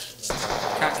 11.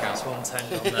 Can't that's count.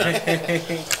 110 on there.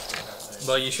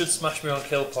 Well, you should smash me on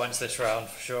kill points this round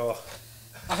for sure.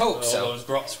 I hope All so. those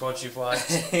grot squads you've wiped.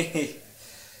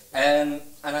 And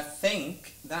I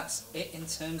think that's it in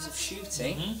terms of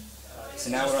shooting. So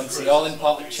now we're on to the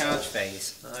all-important charge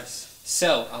phase. Nice.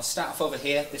 So, I'll start off over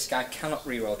here. This guy cannot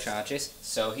reroll charges,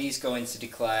 so he's going to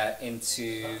declare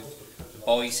into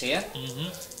boys here.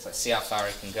 So let's see how far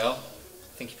he can go.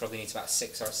 I think he probably needs about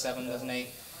 6 or 7, doesn't he?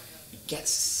 He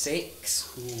gets 6.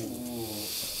 Ooh.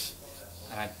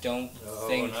 And I don't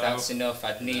think that's enough.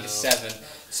 I'd need a 7.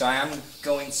 So I am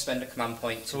going to spend a command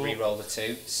point to reroll the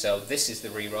 2. So this is the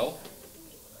reroll.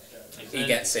 He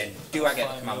gets in. Do I get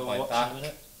the command point back?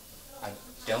 I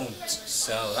don't.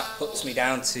 So that puts me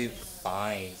down to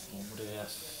 5.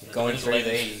 Going through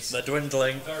these. They're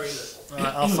dwindling.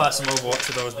 Right, I'll fight some Overwatch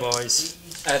with those boys.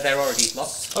 They're already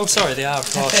locked. Oh, sorry, they are, of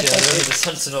course, yeah. They're only the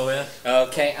Sentinel, yeah.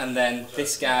 Okay, and then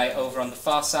this guy over on the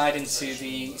far side into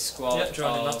the squad. Yep,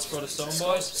 joining of that squad of Storm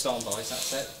Boys. Storm Boys,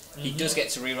 that's it. He does get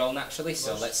to reroll naturally,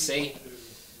 so let's see.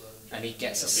 And he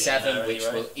gets a 7, which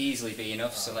will easily be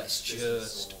enough, so let's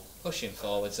just push him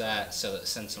forwards there so that the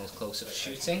Sentinel's closer to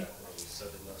shooting.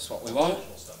 That's what we want.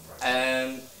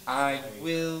 I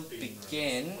will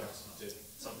begin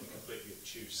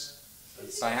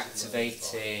by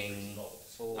activating...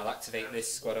 I'll activate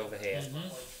this squad over here.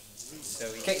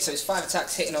 Okay, so it's 5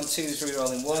 attacks hitting on 2s,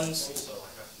 rerolling 1s.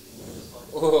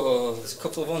 Oh, there's a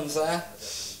couple of 1s there.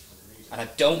 And I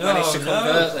don't manage to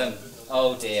convert them.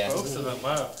 Oh dear. Both of them,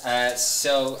 wow.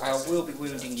 So I will be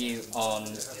wounding you on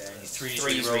 3s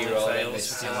rerolling fails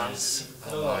this with your time. lance.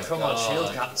 Oh my Come God. on,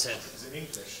 shield captain.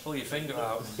 Pull your finger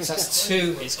out. So that's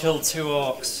 2. He's killed 2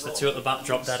 orcs. The 2 at the back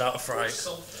dropped dead out of fright.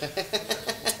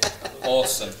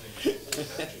 Awesome.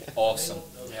 Awesome.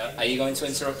 Yeah. Are you going to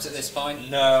interrupt at this point?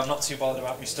 No, I'm not too bothered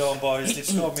about my Storm Boys. They've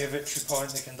scored me a victory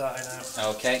point, they can die now.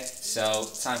 Okay, so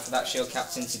time for that shield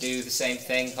captain to do the same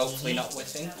thing, hopefully not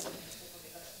whiffing.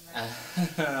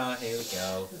 Here we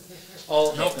go.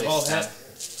 All hit this all time. hit.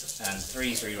 And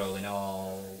 3's rerolling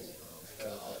all.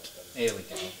 God. Here we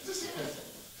go.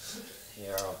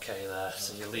 You're okay there,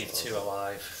 so you leave 2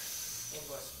 alive.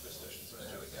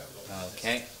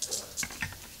 Okay.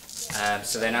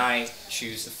 So then I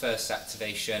choose the first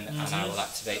activation, and I will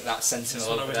activate that sentinel This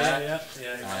one over over there. here,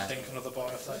 yeah. You might think another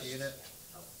board off that unit.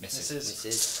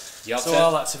 Misses. Your So turn.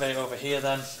 I'll activate over here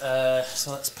then.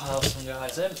 So let's pile some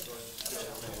guys in. 1,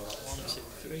 2,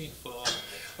 3, 4.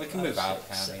 We can move out,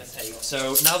 can't we? 7, 8.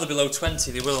 So now they're below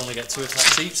 20, they will only get 2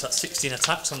 attacks each. That's 16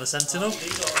 attacks on the sentinel.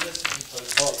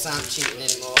 Orcs aren't cheating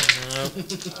anymore. No.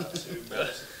 Two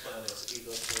relative planets,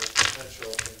 either for potential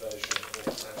invasion or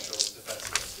potential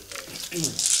defensive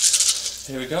activation.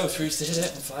 Here we go. 3's to hit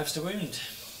it and 5's to wound.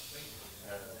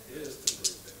 Here's the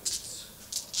groupings.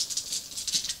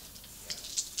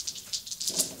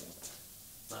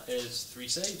 That is 3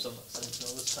 saves on that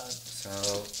sentinel this time. So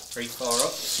 3, 4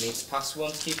 up. Need to pass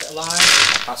 1 to keep it alive.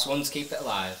 I pass 1 to keep it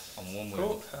alive on 1 wound.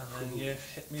 Cool. And then you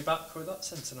hit me back with that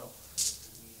sentinel.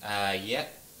 Yeah.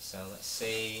 So let's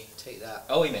see. Take that.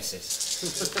 Oh, he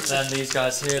misses. Then these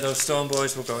guys here, those stone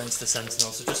boys, will go into the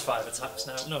sentinel. So just 5 attacks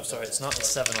now. No, sorry, it's not. It's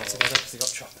 7 altogether because they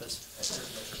got choppers.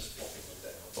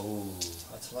 Ooh.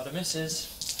 That's a lot of misses.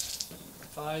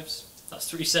 5s. That's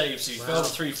 3 saves. So you failed the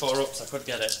 3, 4 ups. I could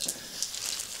get it.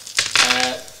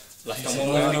 Left Using on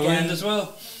 1 one wound again. as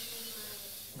well.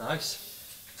 Nice.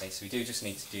 Okay, so we do just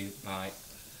need to do my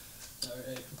You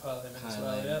can pile them in as pile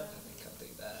well, in. yeah. I think I'll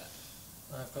do that.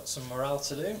 I've got some morale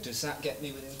to do. Does that get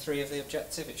me within 3 of the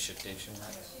objective? It should do, shouldn't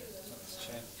it? Let's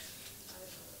check.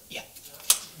 Yeah.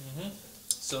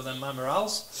 So then my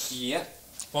morales. Yeah.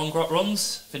 1 grot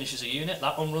runs, finishes a unit.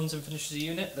 That one runs and finishes a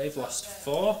unit. They've lost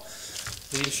 4.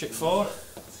 Leadership 4.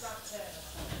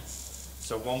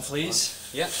 So 1 flees.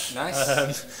 Yeah, nice.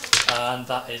 And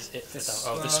that is it for them.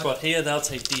 Oh, this squad here, they'll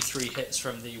take D3 hits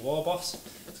from the war boss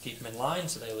to keep them in line,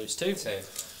 so they lose 2. 2.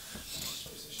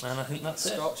 And I think that's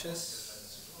it. Scorchers.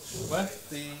 Where?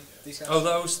 These guys? Oh,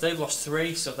 those, they've lost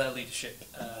 3, so their leadership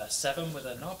 7 with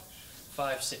their knob.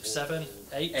 5, 6, 7,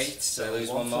 8. 8, so they lose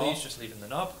 1 1 more. flees, just leaving the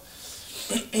knob.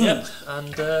 Yep,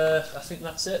 and I think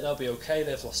that's it. They'll be okay.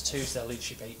 They've lost 2, so their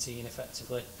leadership 18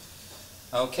 effectively.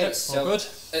 Okay, Yep, so all good.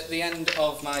 at the end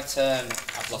of my turn,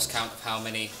 I've lost count of how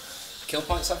many kill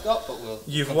points I've got, but we'll...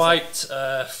 You've wiped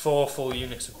 4 full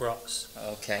units of grots.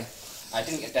 Okay. I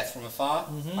didn't get death from afar.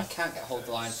 I can't get hold of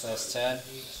the line first turn.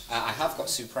 I have got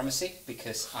supremacy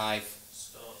because I've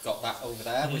got that over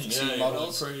there with 2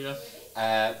 models.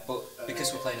 But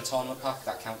because we're playing a tournament pack,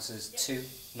 that counts as 2,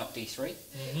 not D3.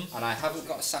 And I haven't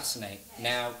got assassinate.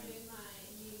 Now,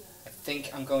 I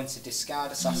think I'm going to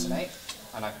discard assassinate,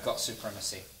 and I've got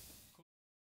supremacy.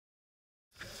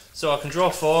 So I can draw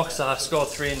 4 because I scored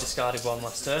 3 and discarded 1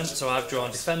 last turn. So I've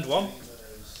drawn defend 1,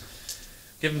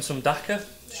 give them some Daka,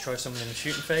 destroy someone in the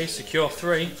shooting phase, secure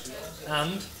 3,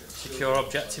 and secure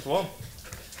objective 1.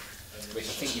 Which I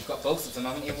think you've got both of them,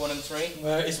 haven't you? 1 and 3?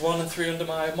 Is 1 and 3 under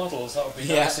my models? That would be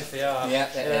nice if they are. Yeah,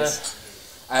 it is.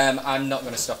 I'm not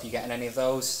going to stop you getting any of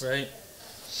those. Right.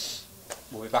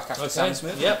 We'll be back after Sam's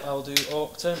movement. Yep, I'll do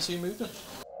Orc turn 2 movement.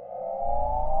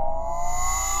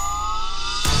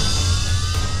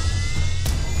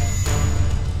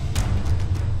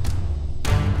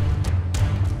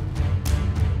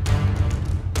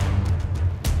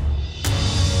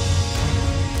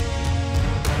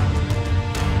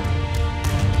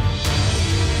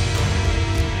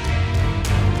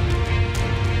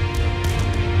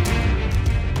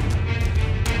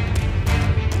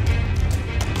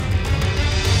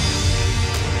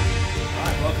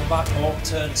 Orc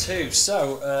turn 2.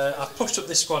 So I've pushed up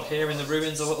this squad here in the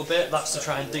ruins a little bit. That's to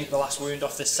try and dink the last wound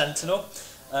off this sentinel.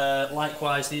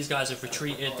 Likewise, these guys have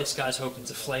retreated. This guy's hoping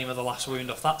to flamer the last wound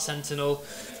off that sentinel.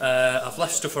 I've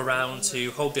left stuff around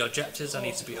to hold the objectives I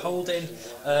need to be holding,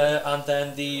 and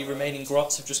then the remaining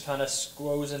grots have just kind of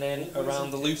squozing in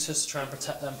around the looters to try and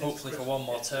protect them, hopefully for 1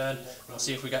 more turn. We'll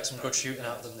see if we get some good shooting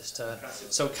out of them this turn.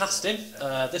 So casting,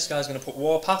 this guy's going to put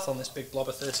Warpath on this big blob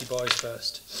of 30 boys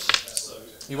first.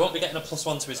 He won't be getting a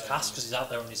 +1 to his cast because he's out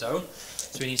there on his own,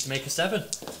 so he needs to make a 7.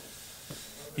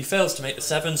 He fails to make the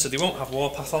 7, so they won't have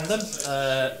Warpath on them.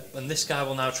 And this guy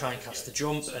will now try and cast the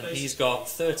jump, and he's got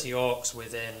 30 orcs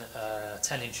within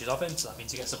 10 inches of him, so that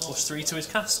means he gets a +3 to his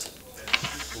cast.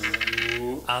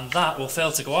 Ooh. And that will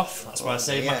fail to go off. That's why I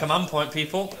saved my command point,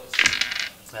 people.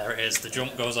 There it is, the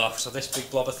jump goes off, so this big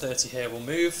blob of 30 here will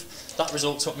move. That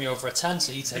result took me over a 10,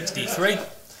 so he takes D3.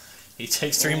 He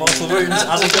takes 3 mortal wounds,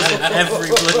 as he does in every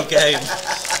bloody game.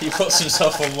 He puts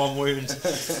himself on 1 wound.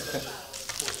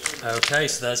 Okay,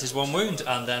 so there's his 1 wound,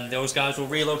 and then those guys will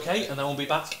relocate, and then we'll be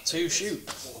back to shoot.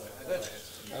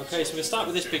 Okay, so we'll start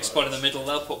with this big squad in the middle.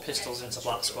 They'll put pistols into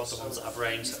black squad, the ones that have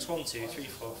range. That's 1, 2, 3,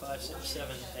 4, 5, 6,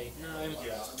 7, 8, 9,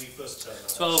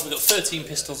 12. We've got 13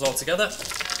 pistols altogether.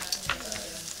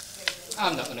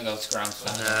 I'm not going to go to ground for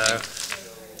that. No.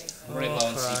 Really low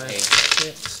on 5,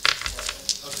 CP.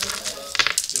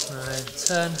 6,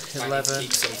 9, 10, 11.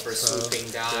 Keep some for a swooping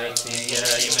die.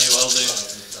 Yeah, you may well do.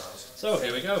 So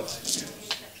here we go.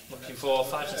 Looking for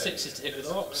 5s and 6s to hit with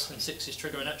Orks, and 6s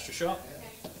trigger an extra shot.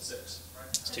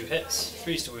 It's 2 hits,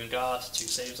 3s to wound guard, 2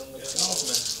 saves on the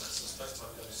guardsman.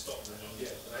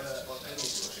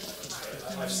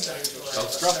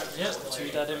 Both drop. Yep, 2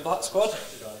 dead in Black Squad.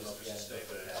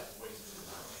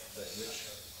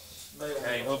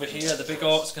 Okay, over here the big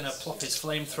Orc's going to plop his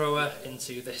flamethrower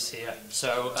into this here.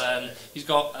 So he's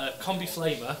got a combi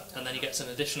flamer, and then he gets an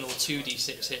additional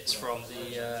 2d6 hits from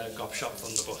the Gobshot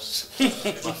Thunderbuss.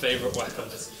 My favourite weapon.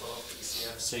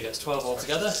 So he gets 12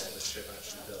 altogether.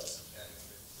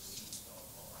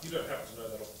 You don't have to know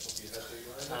that off the top of your head, do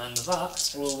you? And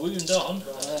that will wound on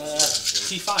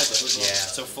T5 as well. Yeah.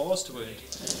 So 4s to wound.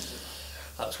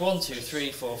 That's 1, 2,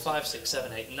 3, 4, 5, 6,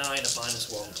 7, 8, 9 at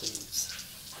 -1, please.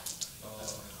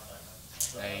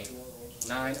 8,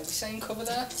 9. Are we saying cover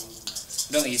there?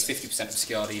 I don't think he's 50%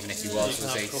 obscured, even if he was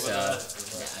he? So, yeah,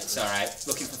 it's alright.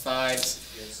 Looking for 5s.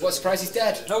 What surprise, he's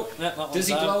dead? Nope, yeah, that one's Does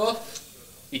he down. blow up?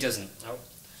 He doesn't. Nope.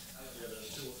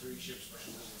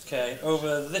 Okay,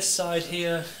 over this side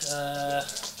here,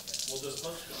 Well, there's a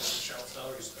bunch of Shout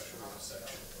Harry special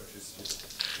section,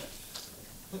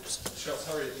 which is Shout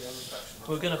Harry at the end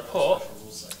faction. we're going to put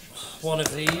one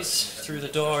of these through the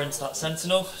door into that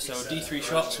sentinel. So D3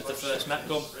 shots with the first mech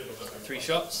gun. 3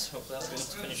 shots, hopefully that's going to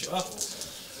finish it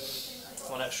off.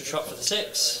 1 extra shot for the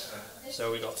 6.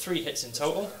 So we got 3 hits in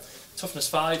total. Toughness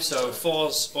 5, so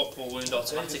 4s up will wound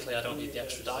automatically, I don't need the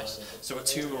extra dice. So a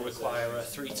 2 will require a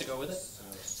 3 to go with it.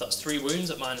 So that's 3 wounds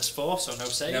at -4, so no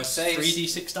saves. No saves.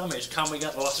 3d6 damage. Can we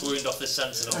get the last wound off this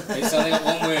sentinel? It's only got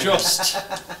 1 wound. Just.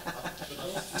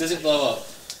 Does it blow up?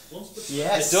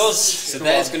 Yes. It does. So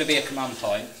there's going to be a command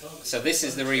point. So this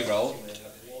is the reroll.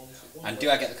 And do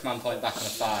I get the command point back on a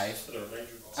 5?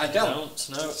 I don't.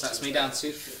 No. So that's me down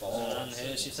to 4. And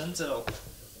here's your sentinel.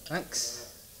 Thanks.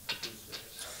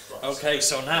 Okay,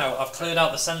 so now I've cleared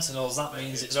out the sentinels. That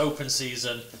means it's open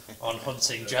season on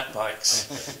hunting jet bikes.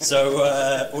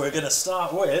 So we're going to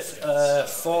start with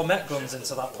 4 mech guns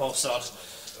into that poor sod.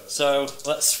 So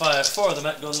let's fire 4 of the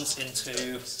mech guns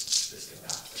into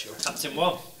Captain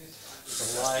 1.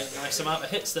 So nice amount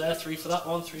of hits there. 3 for that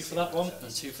one, 3 for that one,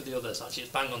 and 2 for the others. Actually,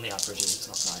 it's bang on the average. It's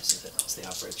not nice, is it? That's the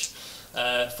average.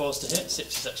 4s to hit,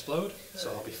 6s explode.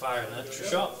 So I'll be firing an extra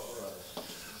shot.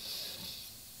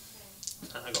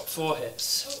 And I got 4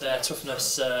 hits. They're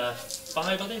toughness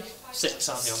 5, I think? 6,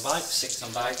 aren't they, on bikes? 6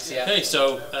 on bikes, yeah. Okay,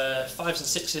 so 5s and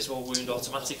 6s will wound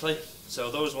automatically. So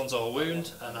those ones all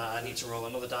wound, and I need to roll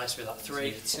another dice with that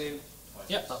 3. 2.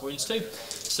 Yep, that wounds 2.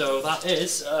 So that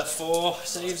is 4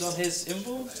 saves on his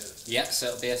invul. Yep, so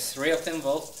it'll be a 3 up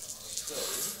invul.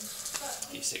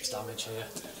 D6 damage here.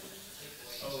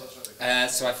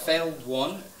 So I failed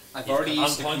 1. I've already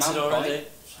used the command already. point.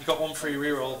 You got 1 free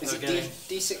reroll Is per it game.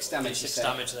 D6 damage? you D6 say?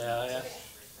 damage they are, yeah.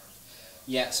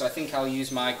 Yeah, so I think I'll use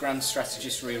my Grand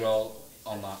Strategist reroll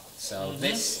on that. So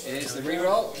this is the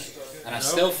reroll, and I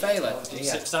still fail it.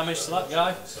 D6 damage to that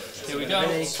guy. Here we go.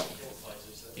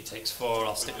 He takes 4,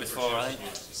 I'll stick with 4, I think.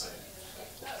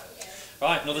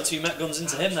 Right, another 2 mech guns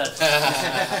into him then.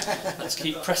 Let's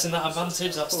keep pressing that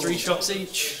advantage, that's 3 shots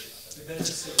each.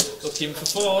 Looking for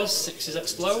 4s, 6s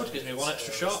explode, gives me 1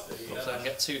 extra shot. Hopefully I can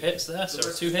get 2 hits there, so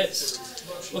 2 hits.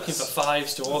 Looking for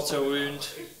 5s to auto wound.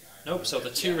 Nope, so the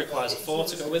 2 requires a 4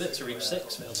 to go with it to reach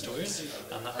 6, fails to wound,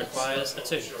 and that requires a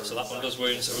 2. So that one does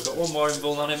wound, so we've got 1 more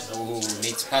invul on him. Ooh,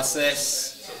 need to pass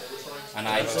this. And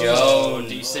I don't.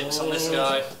 D6 on this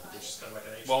guy.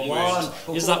 1 wound.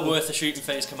 Is that worth a shooting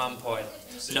phase command point?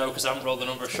 No, because I haven't rolled the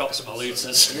number of shots at my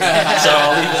looters. So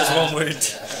I'll leave it as 1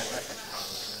 wound.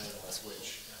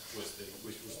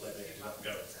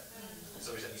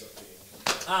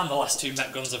 And the last 2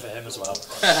 mech guns are for him as well.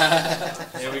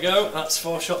 Here we go, that's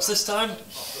 4 shots this time.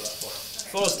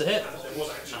 4s to hit.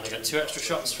 And I get 2 extra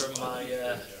shots from my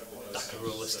Daka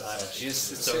rule this time. Just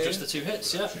the So 2? just the 2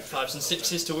 hits, yeah. 5s and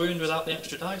 6s to wound without the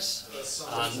extra dice.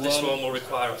 And this one will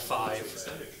require a 5.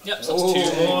 Yep, so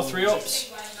that's 2 more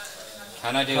 3-ups.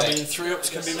 Can I do I mean, it? 3-ups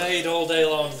can be made all day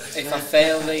long. If I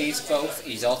fail these both,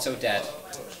 he's auto dead.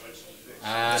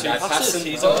 And 2 I pass passes, them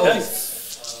he's both. okay.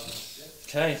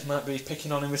 Okay, might be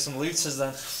picking on him with some looters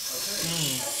then.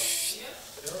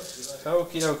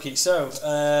 Okie dokie, so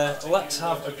let's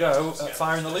have a go at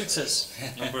firing the looters.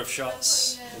 Number of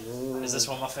shots. Is this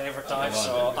one my favourite dice?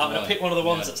 Or I'm going to pick one of the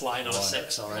ones that's lying on a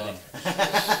 6 already.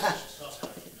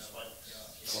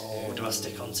 Oh, do I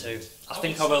stick on 2? I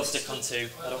think I will stick on 2.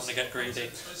 I don't want to get greedy.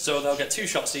 So they'll get 2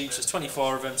 shots each, there's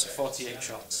 24 of them, so 48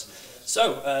 shots.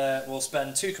 So we'll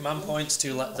spend 2 command points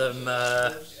to let them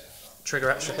trigger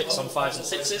extra hits on 5s and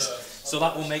 6s. So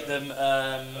that will make them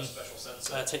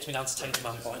takes me down to 10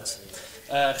 command points.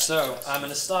 So I'm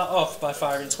going to start off by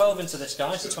firing 12 into this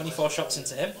guy, so 24 shots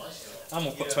into him. And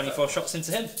we'll put 24 shots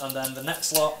into him, and then the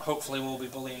next lot hopefully will be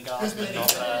bullying guardsmen,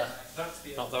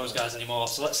 not those guys anymore.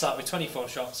 So let's start with 24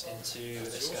 shots into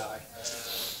this guy.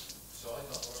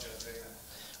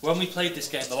 When we played this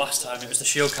game the last time, it was the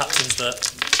shield captains that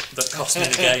cost me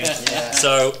the game. Yeah.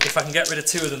 So if I can get rid of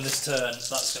 2 of them this turn,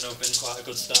 that's going to have been quite a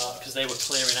good start, because they were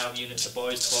clearing out units of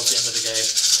boys towards the end of the game,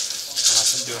 and I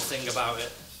couldn't do a thing about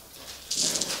it.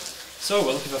 So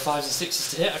we're looking for 5s and 6s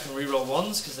to hit. I can reroll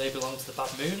 1s because they belong to the bad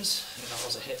moons. I think that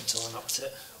was a hit until I knocked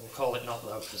it. We'll call it not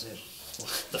though, because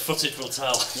the footage will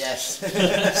tell. Yes.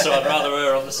 So I'd rather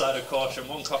err on the side of caution.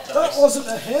 1 cock dice. That wasn't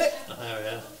a hit. Oh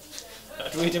yeah.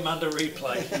 We demand a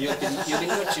replay. You've been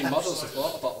nudging models of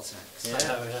water bottles next.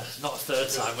 Yeah. Oh yeah. Not a third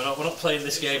time. We're not playing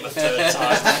this game a third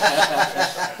time.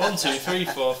 1, 2, 3,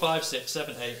 4, 5, 6,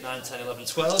 7, 8, 9, 10, 11,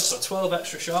 12. So 12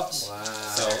 extra shots. Wow.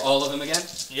 So all of them again?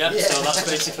 Yep, yeah. So that's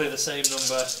basically the same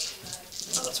number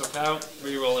that I took out.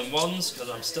 Rerolling 1s because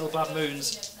I'm still bad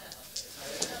moons.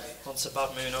 Once a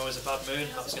bad moon, always a bad moon.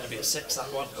 That was going to be a 6,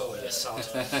 that one. Oh yes, solid.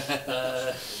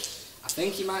 I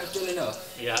think you might have done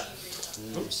enough. Yeah.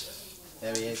 Oops.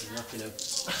 There he is, he's knocking him.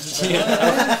 We are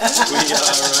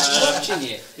Watching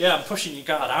you. yeah, I'm pushing your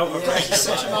guard out of You're range.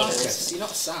 such a Marcus. You're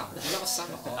not Sam. You're not Sam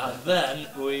at all. And then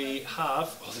we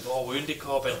have they've all wounded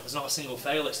Corbin. There's not a single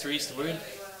fail. It's 3s to wound.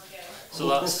 So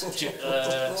that's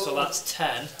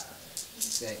 10,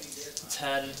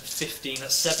 10, 15.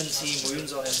 That's 17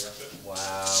 wounds on him.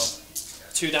 Wow.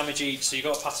 2 damage each. So you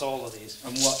got to pass all of these.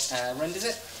 And what rend is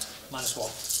it? -1.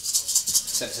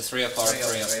 So it's a 3 up or a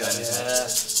 3 up then, isn't it? Yeah.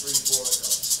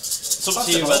 It's up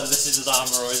to you whether this is his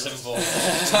armour or his involved. I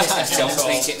don't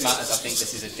think it matters. I think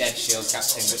this is a dead shield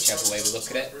captain, whichever way we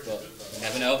look at it, but you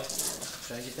never know.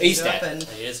 He's dead.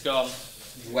 He is gone.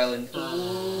 Well and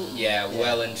yeah,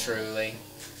 well and truly.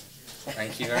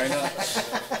 Thank you very much.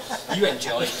 You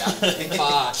enjoyed that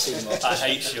far too much. I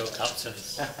hate shield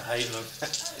captains. I hate them.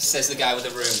 Says the guy with a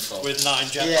room full. With 9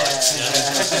 jet bikes.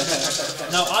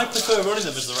 Yeah. Now I prefer running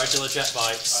them as the regular jet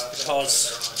bikes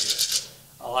because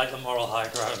I like the moral high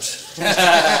ground.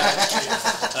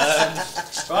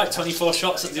 Right, 24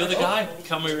 shots at the other guy.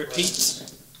 Can we repeat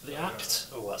the act?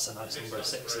 Oh, that's a nice number of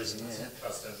 6s. Yeah.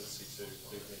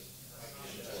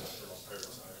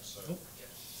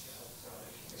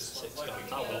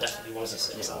 That one definitely was a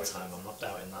 6 that time, I'm not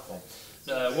doubting that one.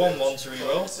 1-1 to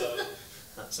reroll.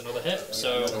 That's another hit.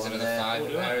 So There's another 5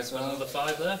 we'll there as well. Another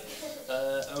 5 there.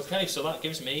 Okay, so that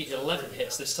gives me 11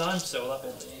 hits this time, so that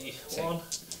will be 1.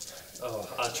 Oh,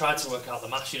 I tried to work out the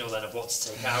math, you know, then of what to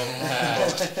take out. It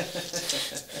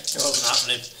wasn't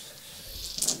happening.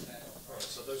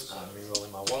 I'm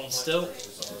rerolling my 1 still.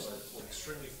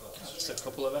 Just a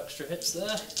couple of extra hits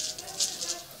there.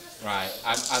 Right,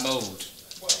 I'm old.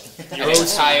 You're An old.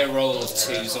 entire roll of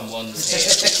 2s and 1s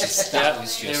here. Because that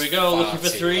was just Here we go, far looking for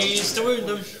too 3s to wound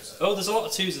them. Oh, there's a lot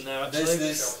of 2s in there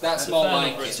actually. That's more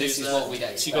like it. This is what we'd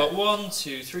expect. So you got 1,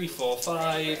 2, 3, 4,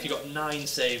 5. You got 9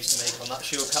 saves to make on that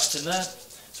shield captain there.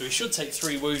 So he should take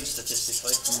 3 wounds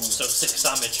statistically. So 6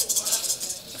 damage.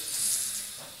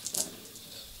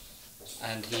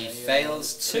 And he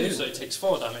fails 2. So he takes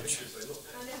 4 damage.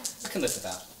 I can live with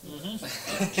that.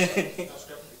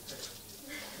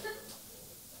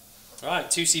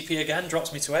 Right, 2 CP again,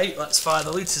 drops me to 8. Let's fire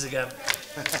the looters again.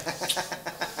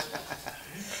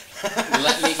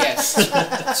 Let me guess.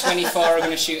 24 are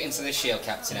going to shoot into the shield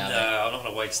captain, are No, they? I'm not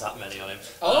going to waste that many on him.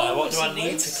 Oh, what do it's I a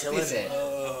need waste, to kill him? is it?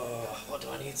 What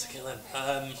do I need to kill him?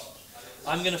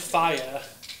 I'm going to fire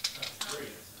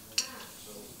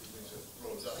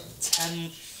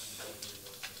 10.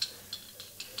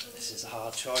 This is a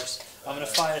hard choice. I'm going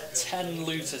to fire 10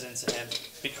 looters into him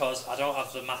because I don't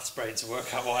have the maths brain to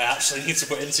work out what I actually need to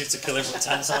put into to kill him, but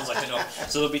 10 sounds like enough.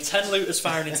 So there'll be 10 looters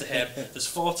firing into him, there's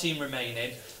 14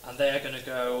 remaining, and they are going to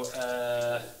go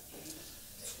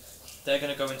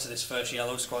into this first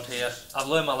yellow squad here. I've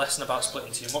learned my lesson about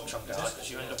splitting too much on guard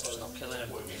because you end up just not killing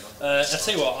him. I'll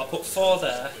tell you what, I'll put 4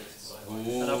 there,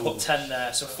 and I'll put 10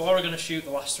 there. So 4 are going to shoot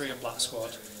the last 3 of black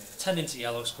squad, 10 into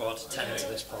yellow squad, 10 into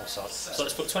this pole sod. So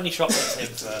let's put 20 shots into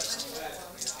him first,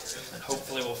 and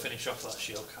hopefully we'll finish off that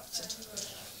shield captain.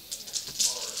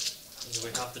 Here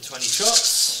we have the 20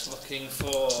 shots, looking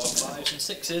for 5s and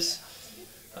 6s.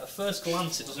 At first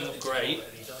glance it doesn't look great,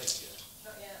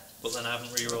 but then I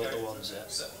haven't re-rolled the 1s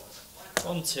yet.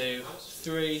 1, 2,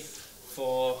 3,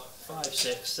 4, 5,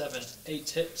 6, 7, 8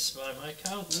 hits by my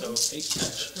count, so 8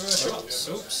 extra shots.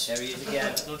 Oops. There he is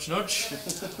again. Nudge, nudge.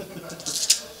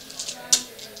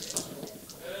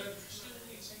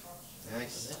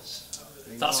 Nice.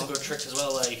 That's a good trick as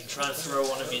well, you can try and throw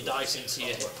one of your dice into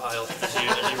your hit pile as you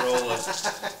roll them.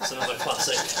 It's another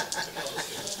classic.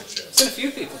 Seen a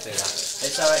few people do that.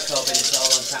 It's alright, Corbin, it's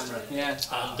all on camera. Yeah.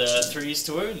 And 3s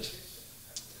to wound.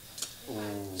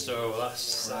 Ooh. So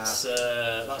that's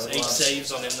 8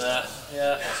 saves on him there.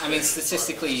 Yeah. I mean,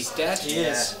 statistically he's dead. He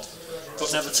is.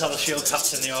 But never tell a shield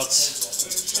captain the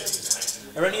odds.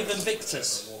 Are any of them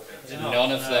victors?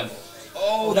 None of them.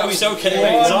 Oh, that was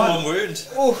okay. He's on 1 wound.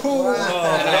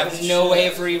 And I have no way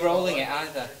of re-rolling it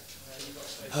either.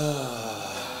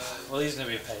 Well, he's going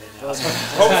to be a pain in the ass.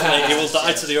 Hopefully he will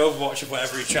die to the Overwatch of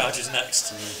whatever he charges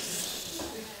next.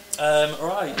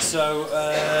 Right, so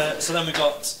then we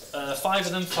got 5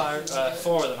 of them,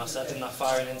 4 of them I said, didn't I,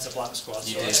 firing into Black Squad.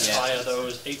 So let's fire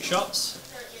those 8 shots.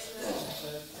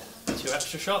 2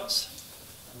 extra shots.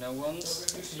 No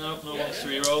ones? No ones to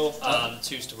reroll, and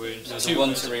 2s to wound. There's 2 a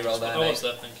 1 to reroll there, mate. Was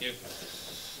there, thank you.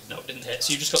 No, didn't hit.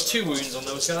 So you just got 2 wounds on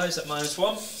those guys at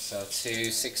 -1. So 2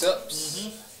 6-ups.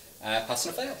 Pass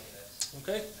and a fail.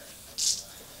 Okay. I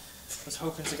was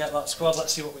hoping to get that squad.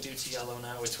 Let's see what we do to yellow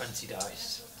now with 20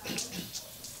 dice.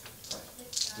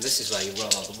 This is where you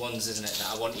roll all the ones, isn't it, that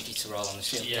I wanted you to roll on the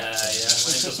shield. Yeah,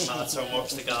 when it doesn't matter so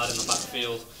much the guard in the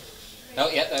backfield. Oh,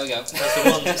 yeah, there we go. That's the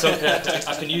one. It's okay.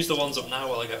 I can use the ones up now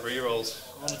while I get rerolls.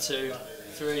 1, 2,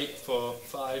 3, 4,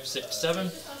 5, 6,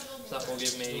 7. So that will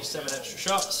give me 7 extra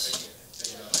shots.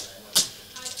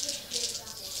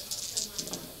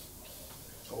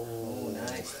 Oh,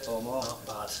 nice. 4 more. Not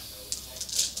bad.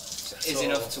 Is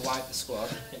enough to wipe the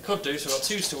squad. It could do. So I've got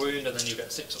 2s to wound, and then you get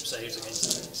 6-up saves against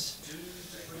enemies.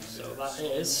 So that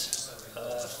is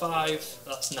 5.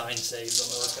 That's 9 saves on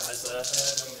those guys there.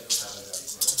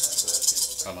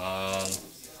 Come on.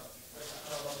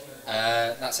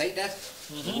 That's 8 dead.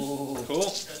 Cool.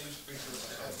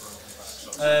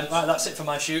 Right, that's it for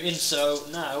my shooting. So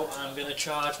now I'm going to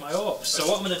charge my orcs. So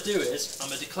what I'm going to do is I'm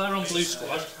going to declare on blue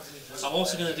squad. I'm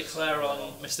also going to declare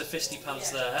on Mr. Fisty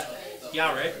Pants there,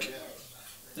 Yarrick,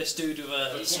 this dude with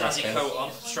a snazzy coat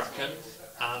on, Strachan,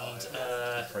 and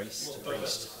Priest.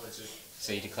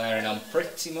 So you're declaring on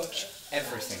pretty much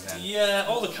everything then? Yeah,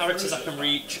 all the characters I can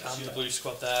reach and the blue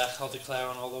squad there, I'll declare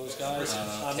on all those guys.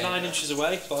 I'm 9 inches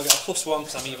away, but I'll get a +1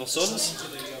 because I'm Evil Sons.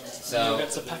 So you'll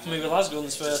get to pack me with las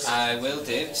guns first. I will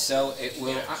do, so it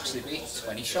will actually be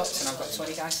 20 shots and I've got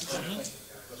 20 dice exactly.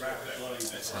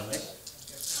 That's handy.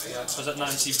 Was that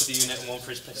 90 for the unit and 1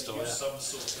 for his pistol, yeah?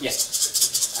 Yeah.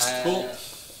 Cool.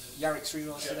 Yarrick's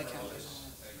rerolls, do they count?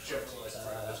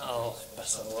 I'll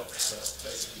best have a look. I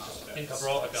think I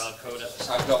brought a guard code up.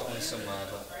 I've got one somewhere,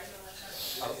 but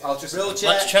I'll just...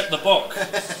 Let's check the book.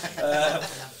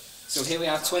 So here we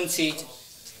have 20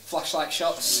 flashlight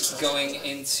shots going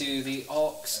into the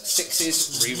Orks,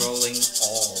 6s, re-rolling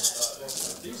all.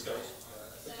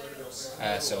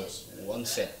 So 1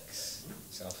 6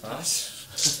 so far.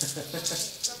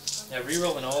 Yeah,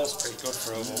 re-rolling all is pretty good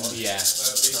for Overwatch. Yeah.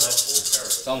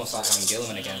 It's almost like having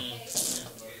Gilliman again.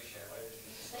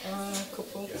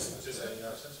 Couple.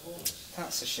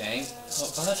 That's a shame.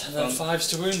 Not bad. And then 5s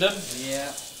to wound him.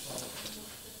 Yeah.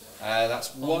 That's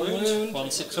 1 wound. 1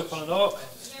 6-up on an orc.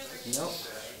 Nope.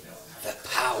 The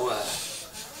power.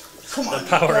 Come on. The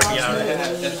power of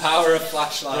Yarrick. The power of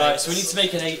flashlight. Right, so we need to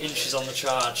make an 8 inches on the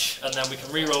charge, and then we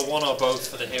can re-roll 1 or both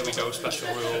for the here we go special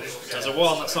rule. There's a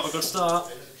 1, that's not a good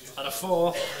start, and a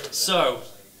 4. So,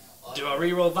 do I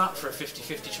re-roll that for a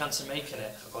 50-50 chance of making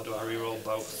it, or do I re-roll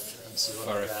both?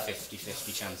 For a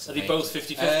 50-50 chance. Are they both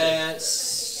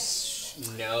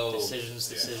 50-50? No. Decisions.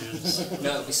 No,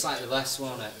 it'll be slightly less,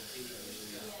 won't it?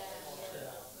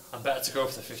 I'm better to go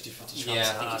for the 50-50 chance. Yeah,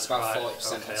 I think it's about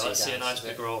 40%. Okay, let's see a nice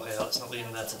big roll here. Let's not leave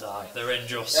them there to die. They're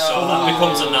injust. So that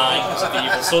becomes a 9 because of the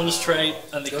Evil Sons trait,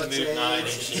 and they can move 9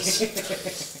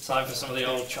 inches. Time for some of the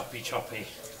old choppy.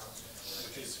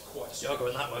 You're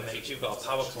going that way, mate. You've got a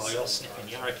power claw. You're snipping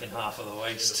Yarrick in half of the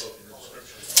waist.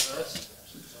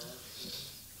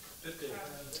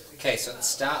 Okay, so at the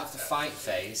start of the fight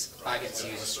phase, I get to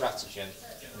use a stratagem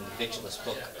in the Vigilus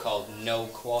book called No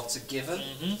Quarter Given.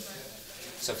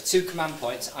 So for 2 command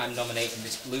points, I'm nominating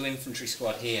this blue infantry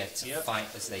squad here to fight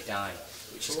as they die,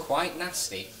 which is quite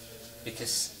nasty,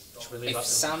 because if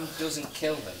Sam doesn't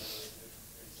kill them,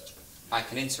 I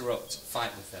can interrupt,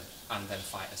 fight with them, and then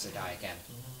fight as they die again.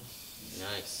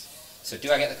 Nice. So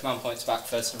do I get the command points back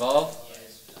first of all?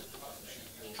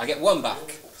 I get 1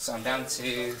 back, so I'm down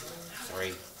to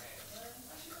 3.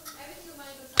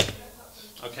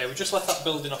 Okay, we just left that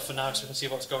building off for now so we can see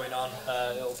what's going on.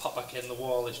 It'll pop back in. The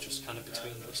wall is just kind of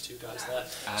between those two guys there.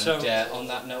 And so, on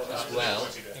that note as well,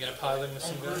 you're going to pile in with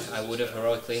some guys? I would have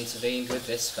heroically intervened with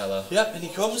this fellow. Yep, in he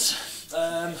comes.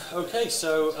 Okay,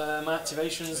 so my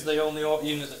activations, the only Ork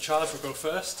unit that charge will go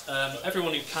first.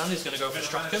 Everyone who can is going to go for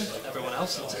Strachan, everyone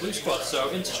else into Blue Squad. So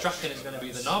into Strachan is going to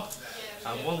be the knob.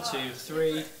 And 1, 2,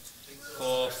 3,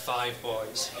 4, 5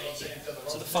 boys.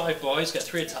 So the 5 boys get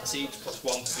 3 attacks each, plus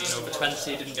 1 for being over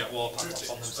 20. Didn't get warpant off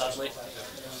on them, sadly.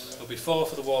 There'll be 4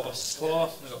 for the Warbuster's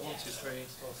Claw. We've got 1, 2, 3,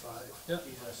 4, 5. Yep.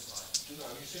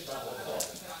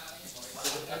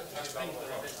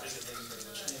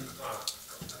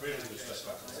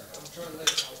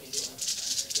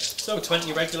 So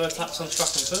 20 regular attacks on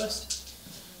Strachan first.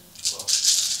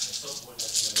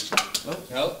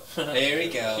 Oh, here he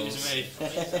goes. Excuse me.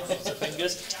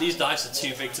 Fingers. These dice are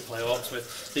too big to play Orks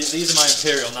with. These are my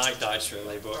Imperial Knight dice,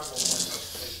 really, but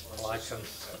I like them.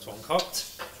 That's one cocked.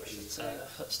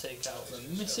 Let's take out the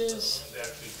misses.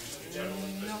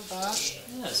 Not bad.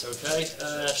 Yeah, it's okay.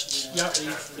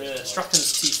 The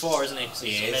Strachan's T4, isn't he? Because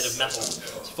he's made of metal.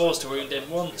 T4's to wound him.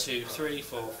 1, 2, 3,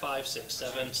 4, 5, 6,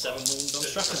 7. 7 wounds on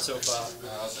Strachan so far.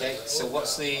 Okay, so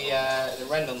what's the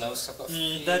Rendell nose? I've got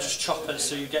they're just choppers,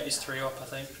 so you get his 3 up, I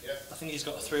think. I think he's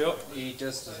got a 3 up. He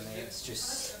does, doesn't he? It's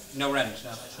just no Rend,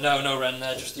 no. No Ren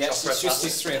there, just the Yeah, chopper it's just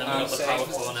his 3 and then we've got the power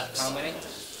claw next. How many?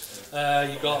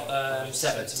 You got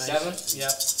 7 to make. 7? Yeah.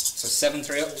 So 7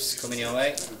 3-ups coming your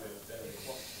way.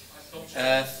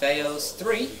 Fails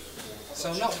 3,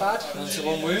 so not bad. Down to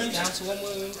 1 wound. Down to 1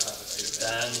 wound.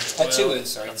 Then 2 wounds,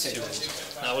 sorry. that's 2 2 wounds.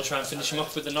 wounds. Now we'll try and finish him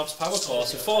off with the knob's power claw.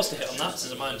 So 4's to hit on that, so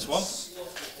there's a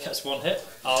 -1. Gets 1 hit.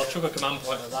 I'll chuck a command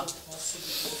point at that.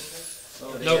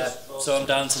 Nope. So I'm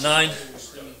down to 9.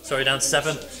 Sorry, down to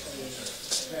 7.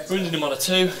 Wounding him on a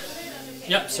 2.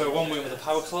 Yep, so 1 wound with a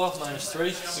power claw,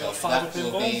 -3. We got 5 up That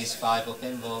in will be his 5 up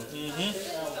involved.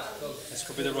 This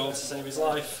could be the roll to save his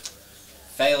life.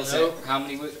 Fails Nope. it. How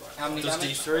many Does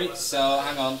damage? D3. So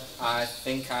hang on, I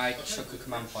think I chuck a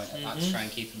command point at that to try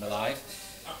and keep him alive.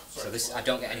 So this, I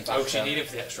don't get any back. Oh, 'cause you need him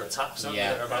for the extra attacks, don't you?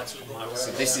 Yeah. They're about to come my way.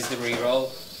 So this is the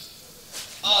reroll.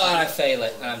 Oh, and I fail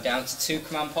it, and I'm down to 2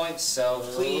 command points. So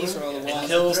please roll a 1. It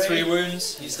kills 3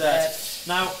 wounds. He's dead.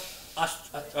 Now,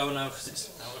 oh no, because it's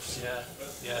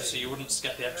yeah. So you wouldn't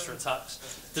get the extra attacks.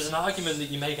 There's an argument that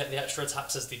you may get the extra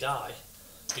attacks as they die,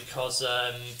 because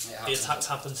the attacks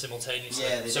happen simultaneously.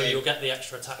 Yeah, they so do. you'll get the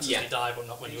extra attacks as they die, but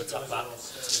not when you attack back.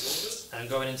 And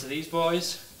going into these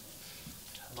boys,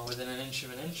 am I within an inch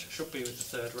of an inch? Should be with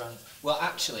the 3rd rank. Well,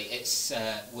 actually, it's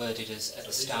worded as at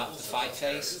the start of the fight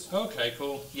phase. Okay,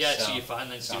 cool. Yeah, so So- you're fine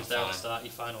then. so So I'm there at the fine. start,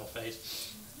 your final phase.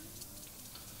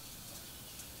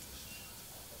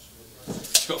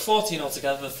 You've got 14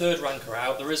 altogether, the 3rd rank are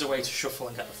out. There is a way to shuffle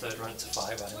and get the 3rd rank to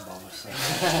 5 adding bonus.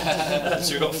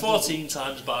 So we've got 14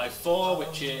 times by 4,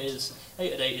 which is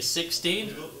 8 and 8 is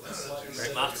 16.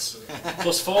 Great maths.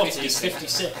 Plus 40 is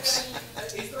 56.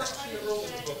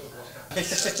 I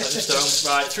just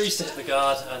don't. Right, 3 to hit the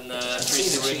guard and 3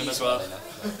 to ring them as well.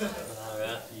 Oh,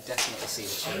 yeah. You definitely see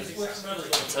the cheese.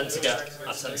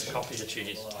 I tend to copy the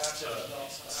cheese.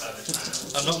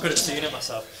 I'm not good at seeing it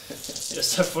myself. It's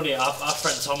so funny, our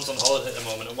friend Tom's on holiday at the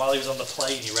moment, and while he was on the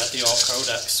plane he read the Ork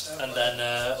Codex, and then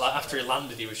like after he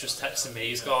landed he was just texting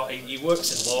me. He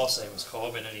works in law, same as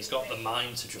Corbin, and he's got the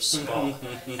mind to just spot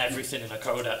everything in a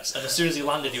codex, and as soon as he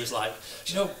landed he was like,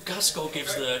 do you know, Gaskell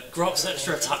gives the Grots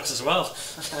extra attacks as well.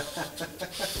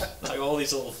 Like all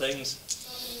these little things.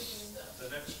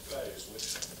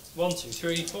 1, 2,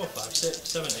 3, 4, 5, 6,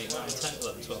 7, 8, 9, 10,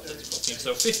 11, 12, 13, 14.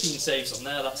 So 15 saves on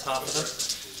there, that's half of them.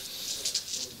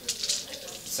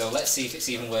 So let's see if it's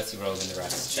even worth you rolling the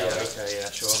rest. Yeah, Shall we? okay, yeah,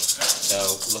 sure.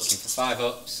 So looking for 5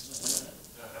 ups,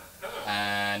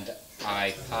 and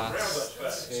I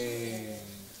pass 2,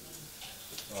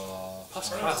 4. That's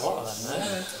quite a lot of them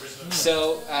there.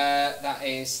 So that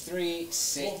is 3,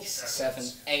 6,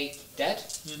 7, 8 dead.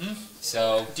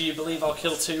 So Do you believe I'll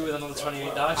kill 2 with another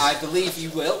 28 dice? I believe you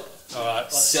will.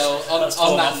 Alright, So let's on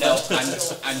call that off note, then.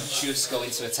 I'm just going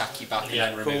to attack you back and Yeah,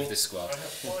 then remove cool. the squad.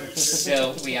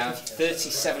 So we have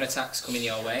 37 attacks coming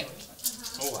your way.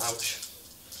 Oh, ouch.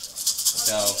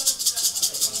 So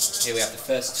here we have the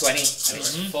first 20, and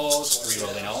it's 4s,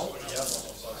 re-rolling all.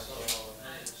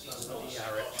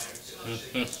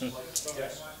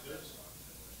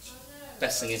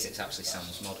 Best thing is it's actually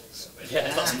Sam's models.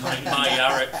 Yeah, that's my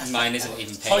Yarrick. Mine isn't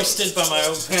even painted. Hoisted by my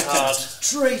own card.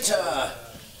 Traitor!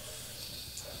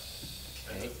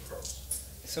 Okay.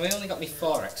 So he only got me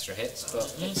 4 extra hits,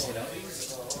 but it's, you know.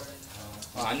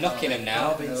 Oh, I'm knocking him now.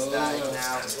 Corbin's dying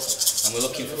now. And we're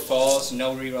looking for 4s,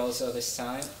 no rerolls though this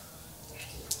time.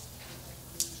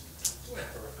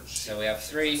 So we have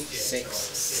 3, 6,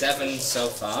 7 so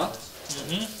far.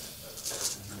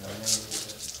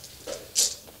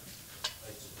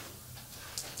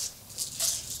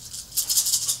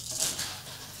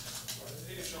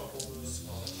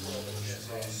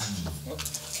 Oh,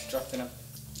 dropping them.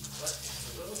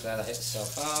 There the hits so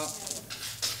far.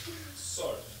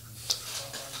 So,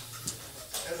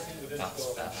 anything within That's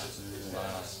 12 better. inches.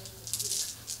 Wow.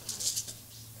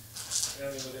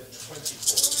 Anything within 24 inches.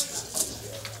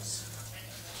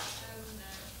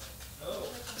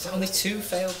 Is it only 2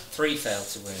 failed? 3 failed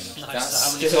to win. Nice. That's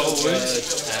How many still total good.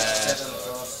 wounds?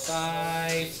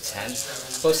 5, 10,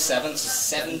 plus 7, so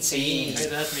 17. Hey,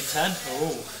 there's me 10.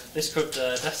 Oh, this could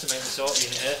decimate the sword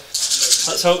unit here.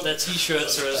 Let's hope their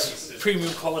t-shirts are as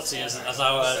premium quality as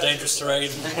our dangerous terrain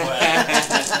wear.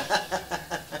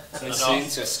 Coming soon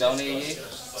to a stone near you.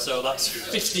 So that's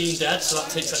 15 dead, so that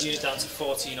takes that unit down to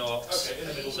 14 orcs.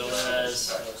 So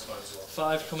there's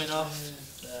 5 coming off,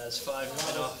 there's 5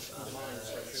 coming off, and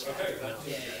there's 5 coming off.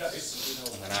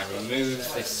 And I remove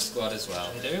this squad as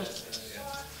well. You do.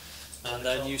 And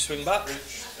then you swing back.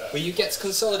 Will you get to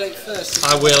consolidate first?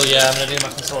 I will, yeah, I'm going to do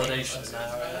my consolidations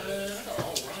now.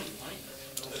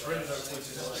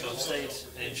 So I've stayed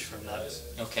an inch from them.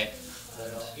 Okay.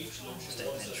 Stayed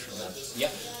an inch from them.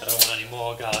 Yep. I don't want any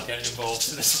more guard getting involved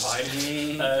in this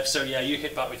fight. So yeah, you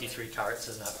hit back with your 3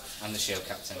 characters now. And the shield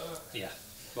captain. Yeah.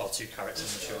 Well, 2 characters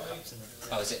and the shield captain.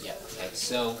 Oh, is it? Yeah. Okay.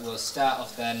 So we'll start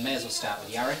off then. May as well start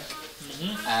with Yarick.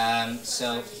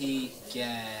 So he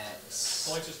gets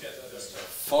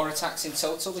 4 attacks in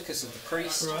total because of the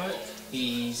priest. Right.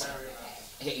 He's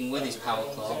hitting with his power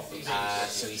claw.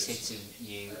 So he's hitting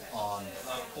you on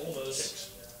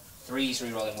 3s,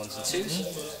 rerolling 1s and 2s.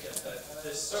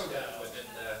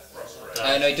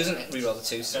 No, he doesn't reroll the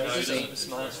 2s. Sorry, No, does he? it's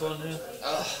 -1 here.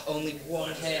 Oh, only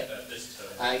 1 hit.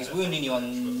 He's wounding you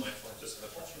on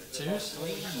 2s?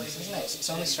 3s, isn't it? It's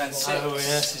only strength 6. Oh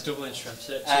yes, he's doubling strength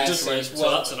 6. So So it's so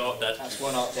that's an orc dead. That's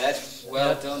 1 orc dead.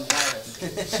 Well done, Darren.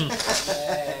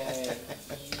 Yay.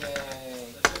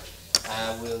 Yay.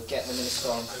 We'll get the Minister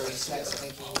on priest next. I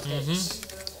think he gets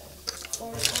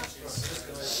 4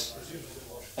 attacks.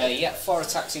 Yeah, 4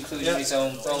 attacks including his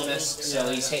own bonus. So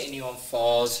he's hitting you on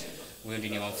 4s,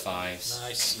 wounding you on 5s.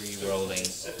 Nice. Re-rolling.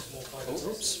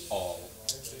 Oops. All.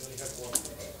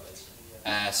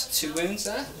 So 2 wounds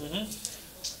there.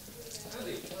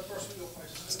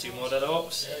 There's 2 more dead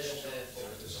orcs.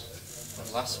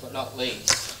 And last but not least,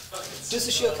 does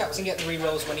the shield captain get the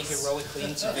re-rolls when he heroically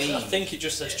intervenes? I think it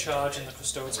just says charge in the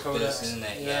Custodes Codex. Isn't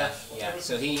it? Yeah.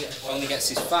 So he only gets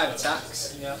his 5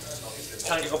 attacks. Yeah.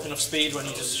 Can't get up enough speed when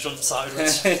you just shunt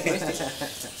sideways.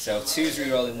 So 2s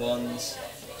re-rolling 1s.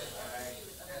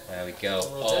 There we go.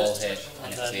 All hit.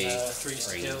 And And then it's 3's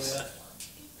to kill,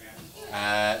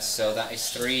 so that is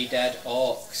 3 dead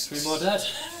orcs. 3 more dead.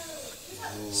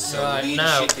 So Right,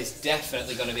 leadership now- is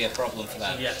definitely going to be a problem for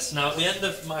them. Yes. Now at the end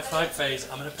of my fight phase,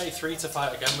 I'm going to pay 3 to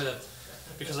fight again with him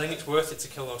because I think it's worth it to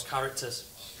kill those characters.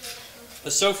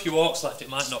 There's so few orcs left, it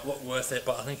might not look worth it,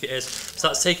 but I think it is. So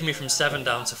that's taking me from 7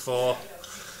 down to 4.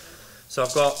 So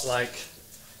I've got like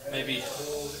maybe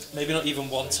not even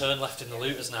 1 turn left in the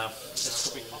looters now. This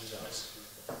could be.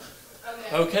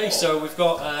 Okay, so we've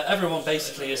got everyone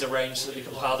basically is arranged so that we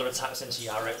can pile their attacks into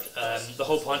Yarick. The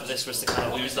whole point of this was to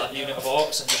kind of lose that unit of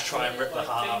orcs and just try and rip the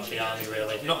heart out of the army,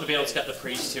 really. Not to be able to get the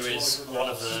priest, who is one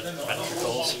of the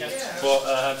ventricles, but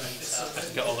I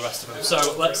can get all the rest of them.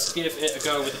 So let's give it a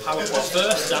go with the power claw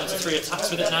first. Down to 3 attacks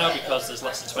with it now because there's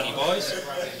less than 20 boys.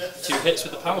 2 hits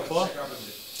with the power claw.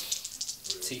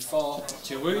 T4.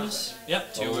 2 wounds.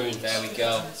 Yep, 2 wounds. There we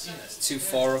go. 2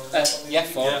 4 4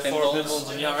 pinballs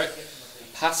on Yarick.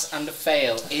 Pass and a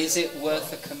fail. Is it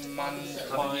worth a command Haven't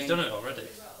you point? done it already?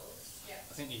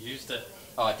 I think you used it.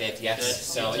 Oh, I did, yes.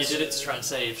 So You did it to try and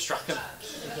save Strachan.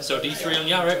 So D3 on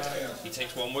Yarick, he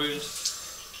takes 1 wound.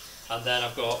 And then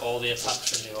I've got all the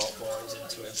attacks from the Orc boys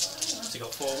into him. So he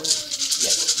got 4 wounds. yeah,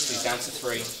 so he's down to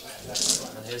 3.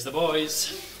 And here's the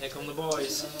boys. Here come the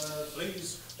boys.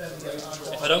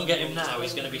 If I don't get him now,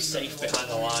 he's going to be safe behind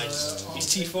the lines. He's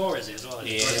T4, is he, as well?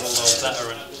 He's a low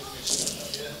veteran.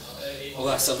 Oh,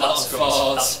 that's a lot of good.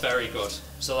 4s. That's very good.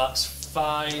 So that's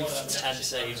 5, 10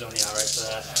 saves on Yarick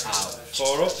there. Ouch.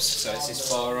 4 ups. So it's his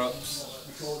 4 ups.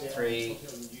 3,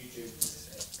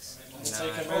 6,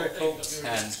 9, Take a miracle.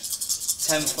 10.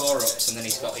 10 4 ups, and then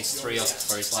he's got his 3 up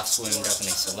for his last wound, hasn't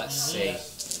he? So let's see.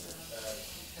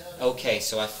 Okay,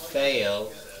 so I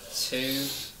fail 2,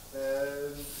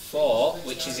 4,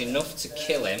 which is enough to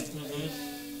kill him.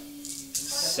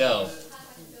 So,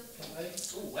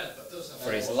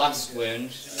 for his last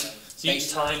wound, So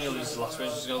each time you lose the last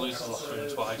wound, you're going to lose the last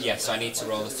wound twice. Yeah, so I need to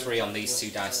roll a 3 on these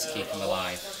 2 dice to keep him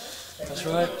alive. That's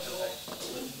right.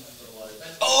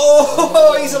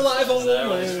 Oh, he's alive on There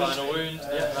one on his wound. final wound.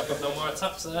 Yeah, I've got no more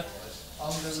attacks there.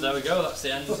 So there we go, that's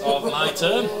the end of my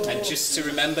turn. And just to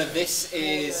remember, this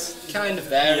is kind of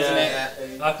there, isn't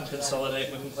it? I can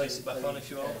consolidate, we can place it back on if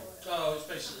you want. Oh, it's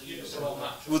basically used all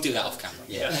match. We'll do that off camera.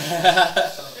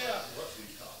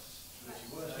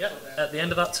 Yeah, at the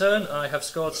end of that turn, I have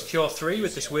scored secure 3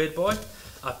 with this weird boy.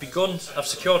 I've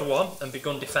secured 1 and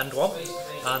begun defend 1,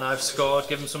 and I've scored,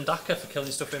 given some DACA for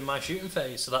killing stuff in my shooting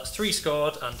phase. So that's 3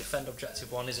 scored, and defend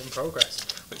objective 1 is in progress,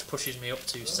 which pushes me up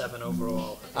to 7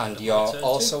 overall. And you're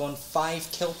also on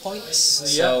 5 kill points,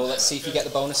 so let's see if you get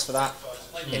the bonus for that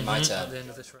in my turn. At the end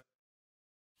of this round.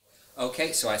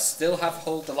 Okay, so I still have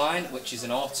hold the line, which is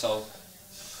an auto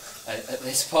at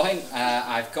this point.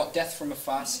 I've got death from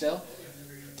afar still.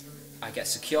 I get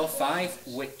secure 5,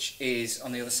 which is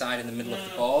on the other side in the middle of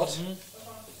the board,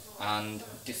 and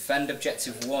defend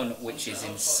objective 1, which is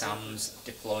in Sam's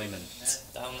deployment.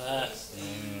 Down there.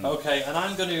 Okay, and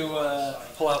I'm going to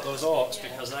pull out those orcs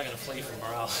because they're going to flee from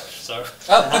morale. So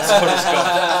that's what it's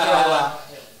got.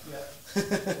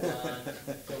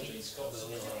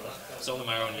 It's only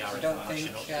my own Yarrick. I don't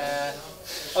think.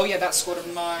 Oh yeah, that squad of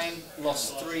mine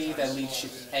lost 3. Their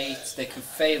leadership 8. They can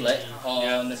fail it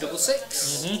on a double 6.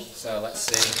 So let's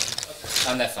see,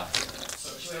 and they're fine.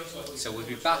 So we'll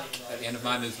be back at the end of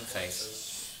my movement phase.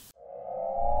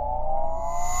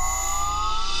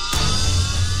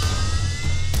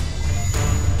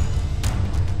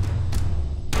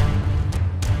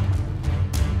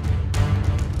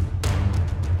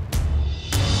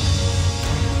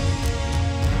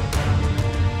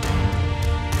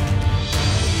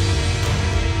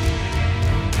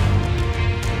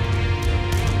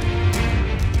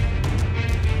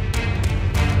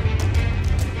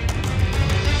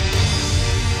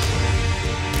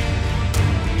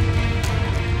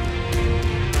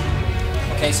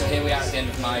 Okay, so here we are at the end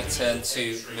of my turn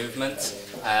 2 movement.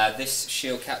 This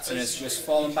shield captain has just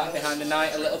fallen back behind the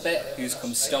knight a little bit, who's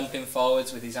come stomping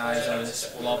forwards with his eyes on this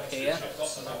blob here.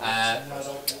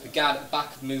 The guard at the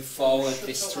back have moved forward.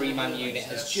 This 3-man unit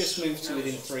has just moved to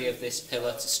within 3 of this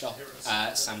pillar to stop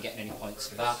Sam getting any points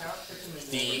for that.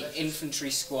 The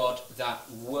infantry squad that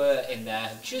were in there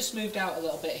have just moved out a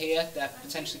little bit here. They're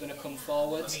potentially going to come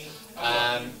forwards.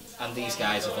 And these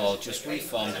guys have all just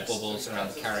reformed bubbles around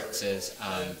the characters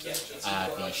and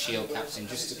the shield captain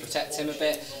just to protect him a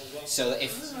bit, so that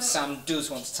if Sam does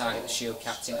want to target the shield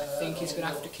captain, I think he's going to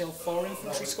have to kill 4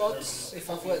 infantry squads, if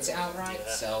I've worked it out right,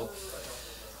 so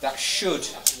that should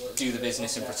do the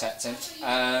business and protect him.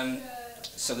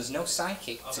 So there's no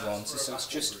psychic to go on to, so it's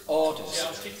just orders.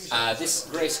 This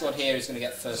grey squad here is going to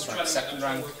get 1st rank, 2nd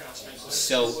rank,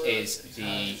 so is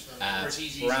the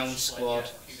brown squad.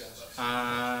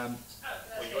 And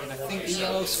I think the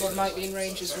yellow squad might be in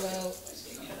range as well.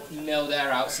 No,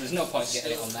 they're out, so there's no point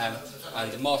getting it on them. And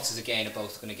the mortars again are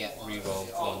both going to get reroll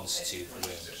 1s to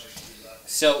wound.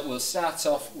 So we'll start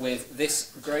off with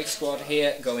this grey squad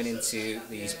here going into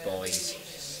these boys.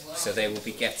 So they will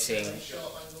be getting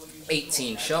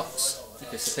 18 shots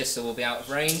because the pistol will be out of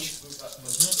range.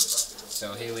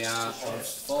 So here we are on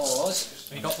 4s.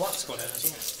 Have you got black squad in as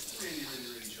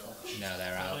well? No,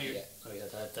 they're out. Oh yeah,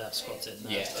 they're squads in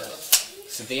there. Yeah.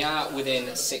 So they are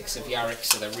within 6 of Yarrick,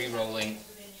 so they're re-rolling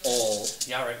all.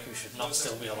 Yarrick, who should not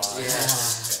still be alive.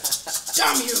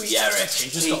 Damn you, Yarrick! He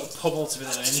just got pummeled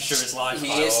within an inch of his life.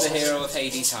 He is the hero of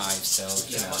Hades Hive, so,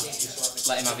 you know,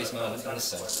 let him have his moment in the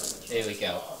sun. Here we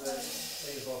go.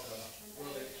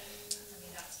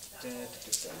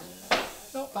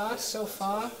 Not bad so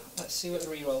far. Let's see what the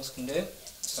re-rolls can do.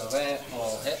 So they're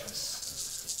all hits.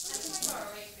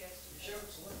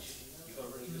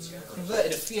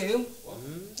 Converted a few.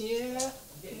 Yeah,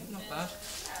 not bad.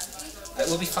 It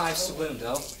will be 5s to wound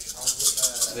though.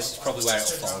 So this is probably where it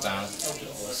will fall down.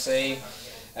 We'll see.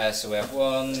 So we have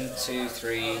 1, 2,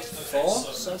 3, 4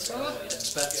 so far.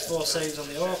 Expect 4 saves on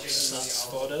the orcs. That's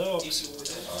 4 dead orcs.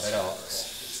 4 dead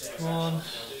orcs. 1,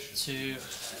 2.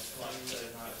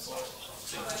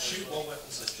 Shoot 1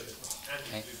 weapon system and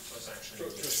Okay. do plus action.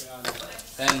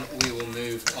 Then we will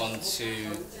move on to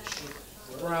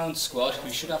brown squad, who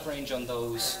should have range on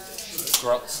those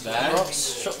grots there.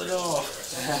 Orcs, shut the door.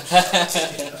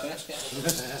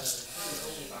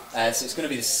 So it's going to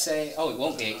be the same. Oh, it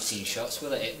won't be 18 shots,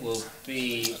 will it? It will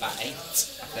be about 8, I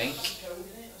think.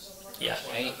 Yeah.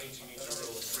 8,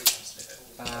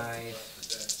 5,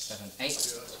 7, 8.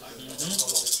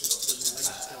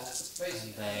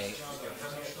 And they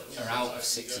are out of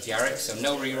 6 of Yarrick, so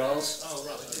no rerolls.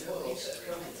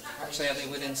 Actually, are they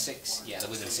within 6? Yeah, they're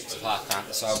within 6 of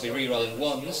Harkant, so I'll be rerolling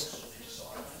 1s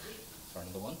for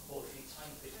another 1.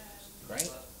 Great.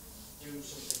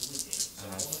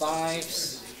 And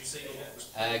 5s.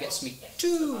 Gets me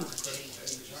 2.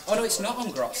 Oh no, it's not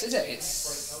on Grots, is it?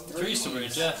 It's 3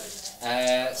 submarines, yeah.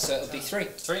 so it'll be 3.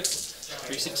 3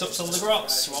 6-ups on the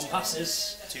Grots, 1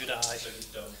 passes, 2 die.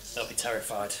 They'll be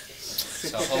terrified.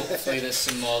 So hopefully there's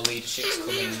some more leaderships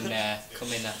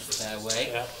coming up their way.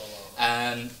 Yeah.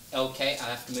 Okay, I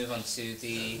have to move on to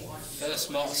the first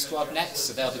mortar squad next,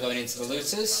 so they'll be going into the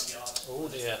looters. Oh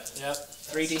dear, yeah.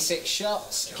 3d6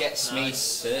 shots gets me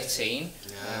 13.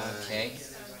 Okay.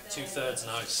 2/3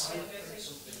 nice.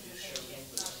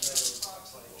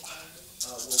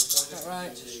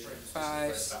 Alright,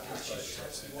 5.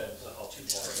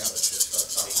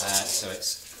 So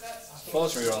it's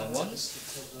 4s rerolling 1s.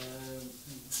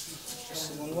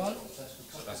 Just 1-1.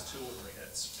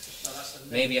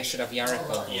 Maybe I should have Yarrick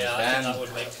over Yeah, I them. think that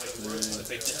would make a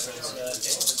big difference.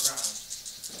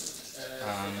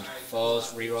 And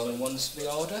 4s rerolling 1s for the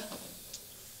order.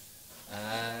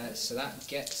 So that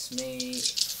gets me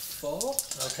 4.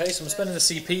 Okay, so I'm spending the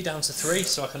CP down to 3,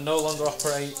 so I can no longer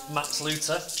operate max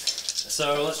looter.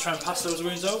 So let's try and pass those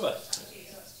wounds over.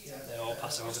 They're all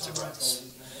passing over to Grots.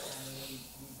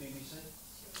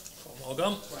 4 more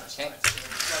gone. Okay.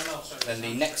 Then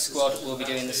the next squad will be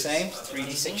doing the same,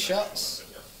 3d6 shots.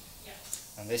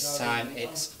 And this time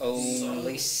it's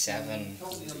only 7.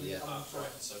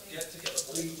 So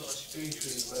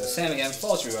same again,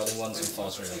 4s rerolling 1s and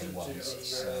 4s rerolling 1s.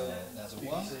 So there's a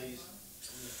 1.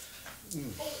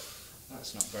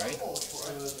 That's not great.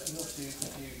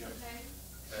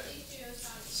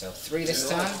 So 3 this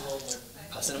time.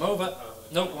 Passing them over.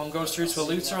 Nope, 1 goes through to a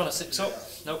looter on a 6-up.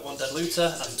 Nope, 1 dead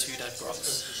looter and 2 dead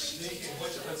Grots.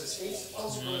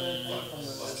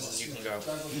 You can go.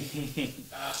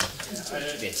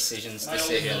 Decisions.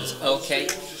 Okay,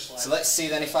 so let's see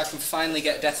then if I can finally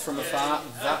get death from afar.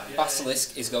 That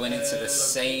basilisk is going into the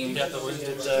same. Get the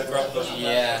wounded Grot.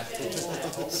 Yeah.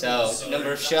 So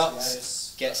number of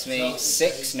shots gets me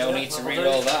 6. No need to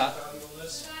reroll that.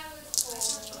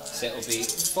 So it'll be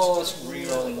 4s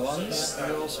rerolling 1s.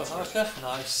 Rerolls for Harker.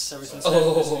 Nice. Everything's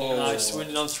nice.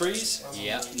 Winning on 3s.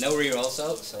 Yeah. No rerolls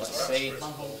though. So let's see.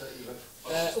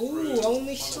 Ooh,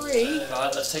 only 3.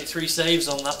 Right, let's take 3 saves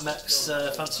on that mech's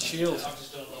fancy shield.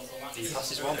 D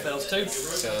passes 1, fails 2.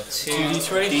 So 2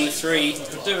 D3.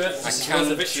 Could do it. I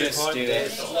can just do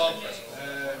it.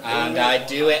 And I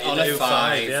do it on a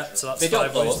 5. Yeah, so that's they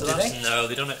 5 don't wounds blow to up, that. do they? No,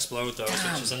 they don't explode those,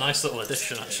 which is a nice little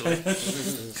addition actually.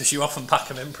 Because you often pack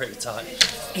them in pretty tight.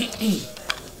 You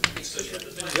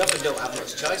often don't have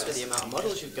much choice with the amount of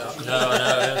models you've got. No,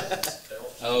 yeah.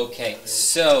 Okay,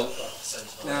 so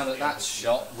now that that's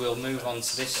shot, we'll move on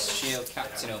to this shield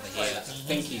captain over here. I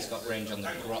think he's got range on the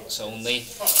Grots only.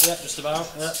 Yeah, just about.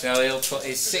 Yeah. So he'll put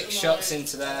his 6 shots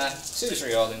into there, 2s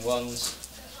rerolling 1s.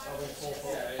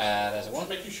 There's a 1.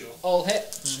 All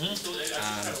hit.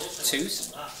 And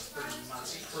 2s.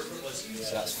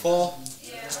 So that's 4. I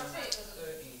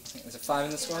think there's a 5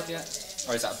 in the squad yet.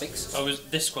 Or is that a big squad? Oh,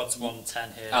 this squad's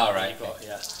 110 here. Oh, right. Got,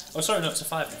 yeah. Oh, sorry, no, it's a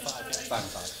 5 and 5. Yeah. 5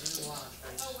 and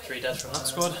 5. 3 deaths from that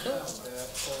squad.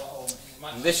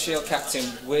 And this shield captain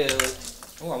will.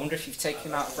 Oh, I wonder if you've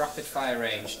taken him out of rapid fire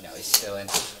range. No, he's still in.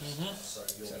 So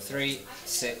 3,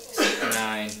 6,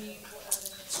 9,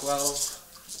 12.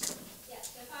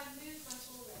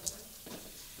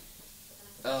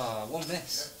 Oh, 1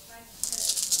 miss.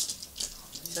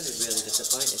 You sounded really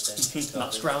disappointed then.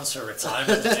 That's grounds for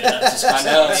retirement. Yeah, I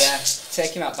know, yeah.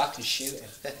 Take him out back and shoot him.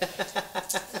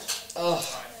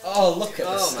 Oh, look at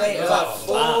the state of that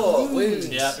 4 wounds.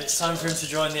 Yeah, it's time for him to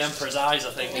join the Emperor's eyes,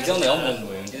 I think. He's only on 1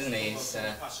 wound, isn't he? He's,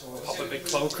 pop a big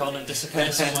cloak on and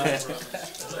disappear somewhere.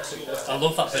 I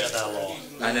love that bit of their lore.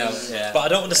 I know, yeah. But I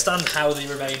don't understand how they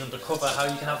remain undercover, how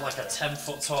you can have like a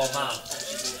 10-foot tall man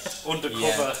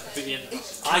undercover being...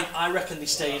 I reckon they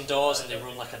stay indoors and they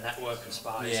run like a network of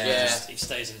spies. Yeah. He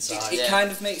stays inside. It kind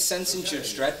of makes sense in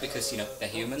Judge Dredd because, you know, they're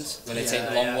humans when they take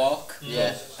the long walk.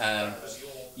 Yeah.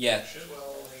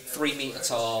 3 metre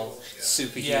tall,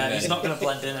 superhuman. Yeah, he's not going to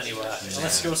blend in anywhere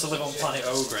unless he goes to live on planet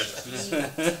Ogren.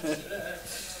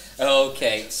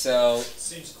 Okay, so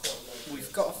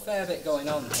we've got a fair bit going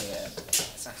on here.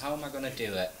 So how am I going to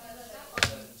do it?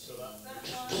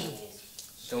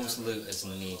 Those looters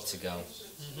need to go.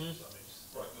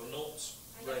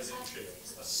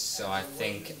 So I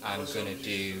think I'm going to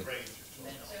do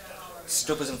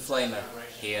Stubbers and Flamer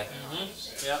here.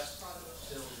 Yep.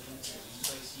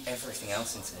 Everything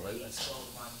else into the looters.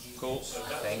 Cool.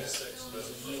 I think.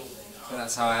 And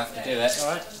that's how I have to do it.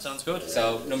 Alright, sounds good.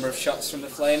 So, number of shots from the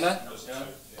flamer.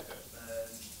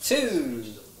 2!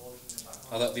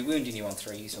 Oh, that'll be wounding you on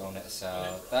 3s, won't it?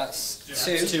 So, that's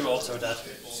 2. 2 auto dead.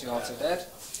 2 auto dead.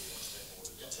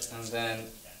 And then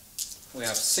we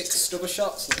have 6 stubber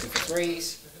shots, looking for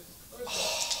 3s.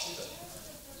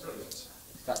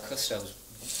 That custo's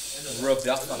rubbed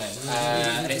off on him.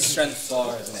 And it's strength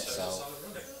 4, isn't it? So,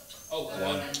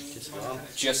 1.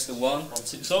 Just the 1. 1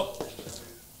 6 up.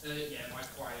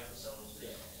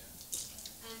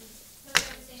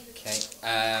 Okay.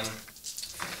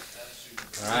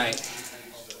 Right.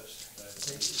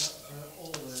 In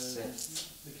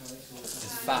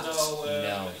fact,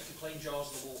 no.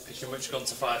 Picking which gun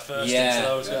to fire first Yeah. into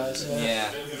those guys.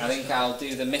 Yeah. I think I'll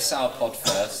do the missile pod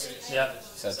first. Yeah.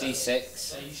 So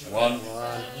D6, 1,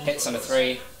 hits on a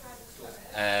 3,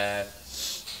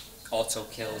 auto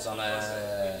kills on a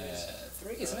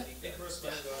 3, isn't it?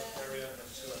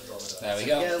 There we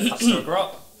go. That's to a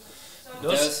grot.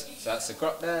 Does. So that's the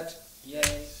grot dead.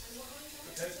 Yay.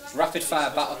 Rapid fire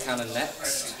battle cannon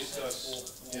next.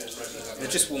 They're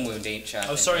just 1 wound each.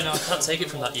 Oh, sorry, no, I can't take it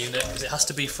from that unit because it has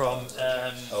to be from. It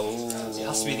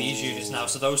has to be these units now.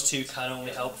 So those 2 can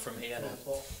only help from here now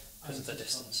because of the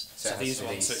distance. So these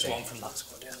ones, so it's 1 from that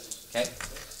squad. Yeah. Okay.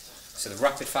 So the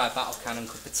rapid fire battle cannon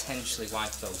could potentially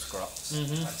wipe those grots.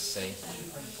 Let's see.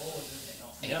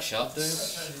 8 shots.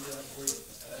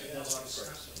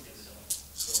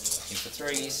 Looking for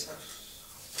 3s.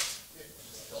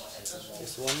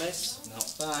 Just 1 miss.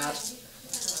 Not bad.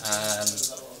 And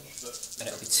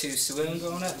it'll be 2 to wound,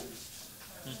 won't it?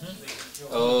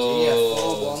 Oh, Yeah,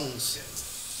 4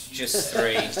 ones. just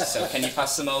 3. So can you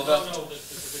pass them over?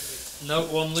 No,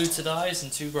 1 looter dies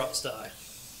and 2 grots die.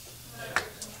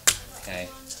 Okay.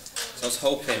 So I was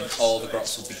hoping all the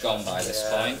grots would be gone by this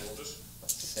point.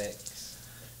 6,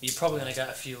 You're probably going to get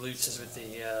a few looters with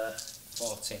the.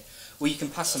 14. Well, you can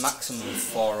pass a maximum of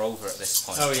 4 over at this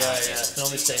point. Oh yeah, can't yeah. you? It can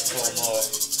only stay 4 more.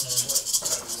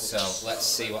 So let's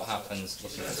see what happens.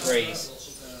 Looking for 3s.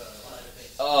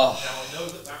 Oh,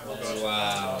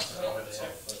 wow.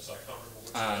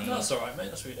 And That's alright, mate.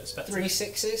 That's what you'd expect. 3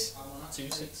 6s. 2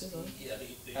 6s. 1,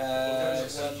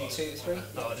 2, 3.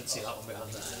 Oh, I didn't see that one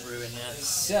behind the ruin. Yeah.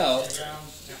 So,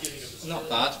 not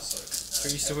bad.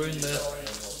 3s to wound the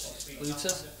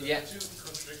looters. Yeah.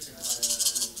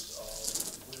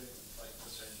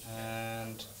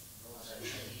 And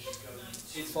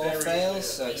 4 fails,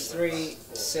 so it's 3,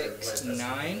 6,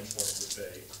 9.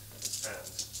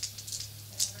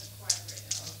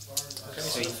 Okay,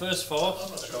 so the first 4 are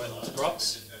going to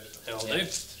grots. They all do.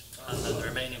 And then the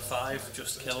remaining 5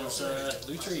 just kills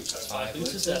looter each. That's 5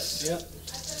 looters dead. Yeah.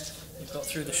 You've got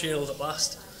through the shield at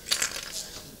last.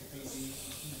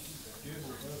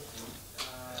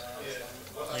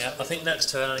 Yeah, I think next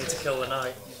turn I need to kill the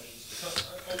knight.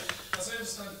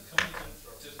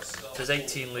 There's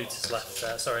 18 looters left.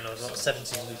 Sorry, no, there's not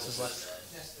 17 looters left.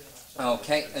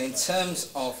 Okay, and in terms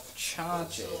of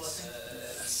charges,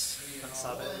 Let's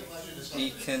have it.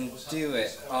 you can do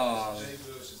it on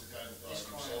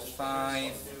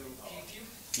 5.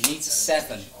 You need a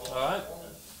 7. Alright.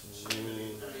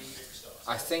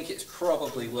 I think it's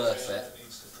probably worth it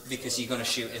because you're going to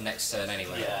shoot him next turn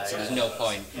anyway. Yeah, so yeah. there's no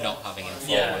point not having him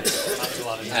forward. Yeah, that's a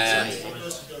lot of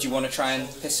Do you want to try and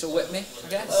pistol whip me, I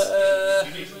guess?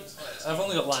 I've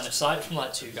only got line of sight from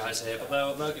like 2 guys here, but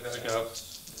they'll give it a go.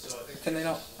 Can they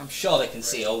not? I'm sure they can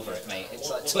see over it, mate. It's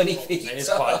like 20 feet. It is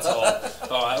quite tall.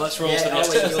 Alright, let's roll for Yeah,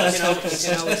 this. you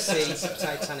can always see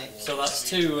Titanic. So that's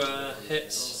 2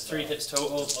 hits, 3 hits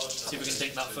total. See if we can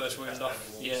take that first wound off.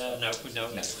 Yeah, no, we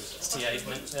don't. No. It's TA,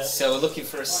 isn't it? Yeah. So we're looking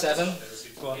for a 7.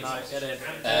 Go on, 9, get in.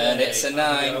 And it's a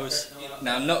 9. Goes.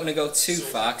 Now I'm not going to go too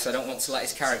far because I don't want to let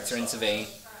his character intervene.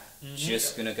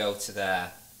 Just going to go to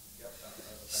there.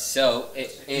 So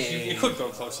it is. You could go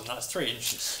closer than that, it's 3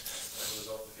 inches.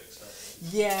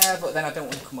 Yeah, but then I don't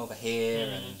want to come over here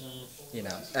and you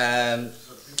know.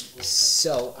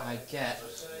 So I get.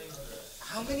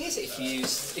 How many is it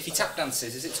if you tap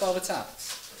dances? Is it 12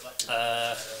 attacks?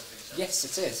 Yes,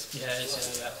 it is. Yeah, it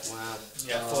is, yeah. Wow.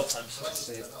 Yeah, 4 times.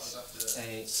 6,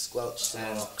 8, Squelch some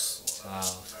 10, Orks.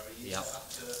 12. Yep.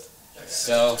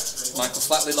 So Michael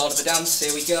Flatley, Lord of the Dance.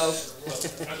 Here we go.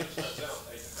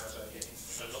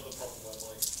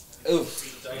 Ooh.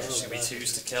 Should be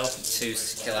 2s to kill.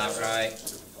 2s to kill outright.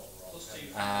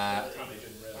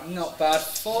 Not bad.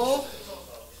 4.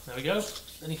 There we go.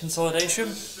 Any consolidation?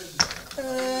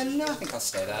 No, I think I'll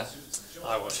stay there.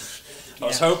 I would. I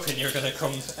was hoping you were going to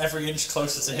come every inch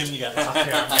closer to him to get the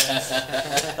happier.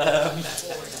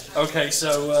 Okay,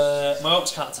 so my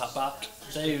Orks can't tap back.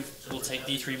 they will take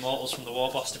D3 mortals from the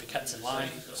war boss to be kept in line,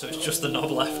 so it's just the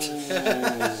knob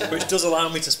left. Which does allow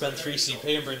me to spend 3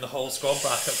 CP and bring the whole squad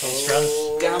back at full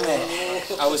strength. Damn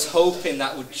it! I was hoping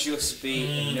that would just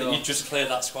be enough. You'd just clear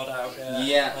that squad out, yeah.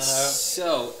 Yeah,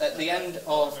 so at the end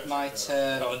of my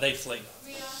turn... Oh, and they flee.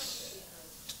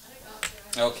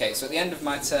 Okay, so at the end of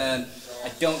my turn, I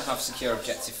don't have secure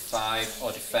objective 5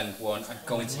 or defend 1. I'm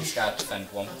going to discard defend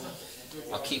 1.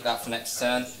 I'll keep that for next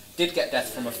turn. Did get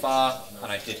death from afar,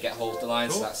 and I did get hold the line,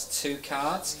 so that's 2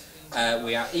 cards.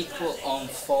 We are equal on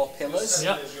 4 pillars.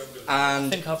 Yep. And I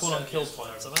think I've won on kill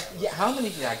points, haven't I? yeah, how many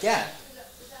did I get?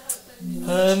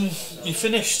 You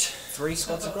finished 3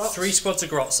 squads of grots? 3 squads of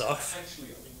grots off.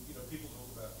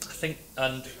 I think,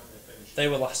 and they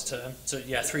were last turn, so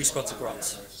yeah, 3 squads of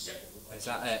grots. Is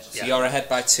that it? So Yeah. you're ahead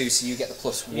by 2, so you get the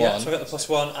 +1. Yeah, so I got the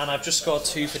 +1, and I've just scored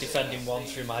 2 for defending 1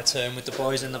 through my turn with the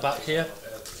boys in the back here.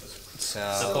 So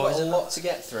The boys a in lot to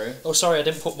get through. Oh, sorry, I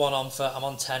didn't put 1 on for. I'm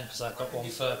on 10 because I got 1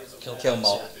 for kill points,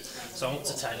 mob. yeah. So I'm up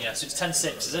to 10, yeah. So it's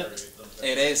 10-6, is it?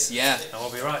 It is, yeah. And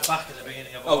we'll be right back at the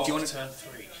beginning of Oh, do you want turn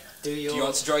 3. Do you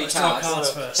want to draw your Let's draw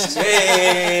cards? cards first.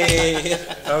 Yay!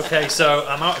 Okay, so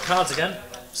I'm out of cards again.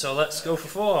 So let's go for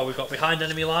 4. We've got behind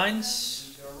enemy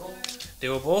lines.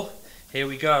 Doable. Here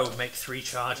we go. Make 3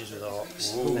 charges with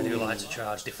Orks. They do like to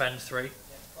charge. Defend 3.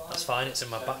 That's fine, it's in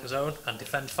my back zone. And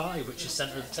defend 5, which is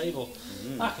centre of the table.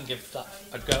 I can give that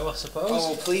a go, I suppose.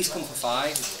 Oh, please come for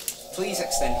 5. Please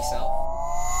extend yourself.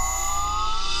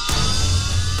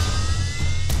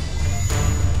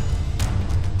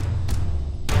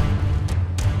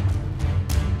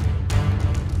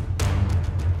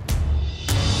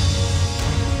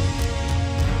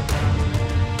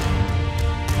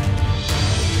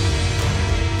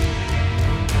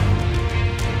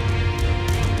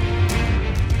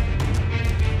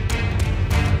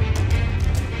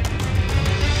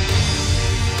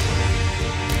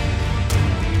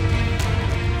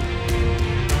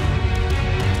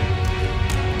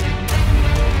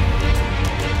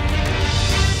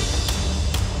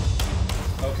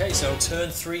 So turn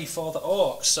 3 for the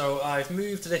Orcs. So I've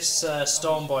moved this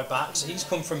Storm Boy back, so he's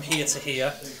come from here to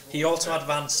here. He also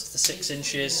advanced the 6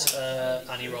 inches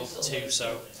and he rolled a 2,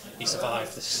 so he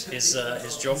survived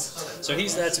his jump. So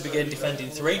he's there to begin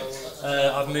defending 3.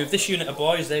 I've moved this unit of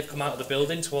boys, they've come out of the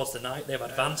building towards the knight, they've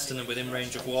advanced and are within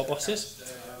range of war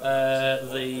bosses.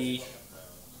 The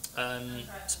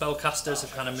spellcasters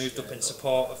have kind of moved up in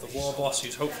support of the war boss,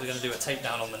 who's hopefully going to do a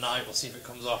takedown on the knight. We'll see if it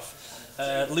comes off.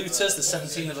 Looters, there's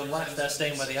 17 of them left, they're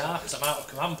staying where they are because I'm out of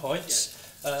command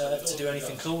points to do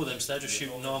anything cool with them, so they're just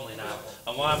shooting normally now.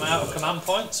 And why am I out of command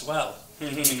points? Well,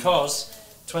 because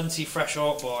 20 fresh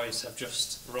Orc boys have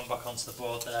just run back onto the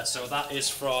board there, so that is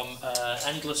from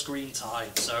Endless Green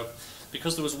Tide. So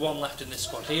because there was 1 left in this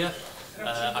squad here,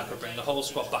 I could bring the whole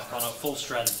squad back on at full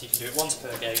strength. You can do it once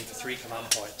per game for 3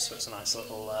 command points, so it's a nice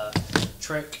little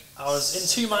trick. I was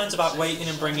in 2 minds about waiting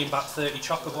and bringing back 30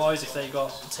 Chocker Boys if they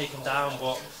got taken down,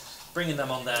 but bringing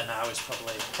them on there now is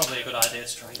probably a good idea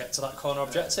to try and get to that corner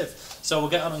objective. So we'll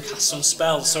get on and cast some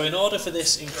spells. So in order for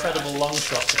this incredible long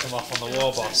shot to come off on the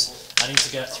war boss, I need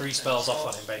to get 3 spells off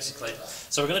on him basically.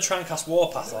 So we're going to try and cast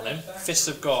Warpath on him, Fists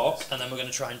of Gork, and then we're going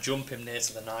to try and jump him near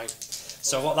to the knight.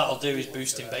 So what that'll do is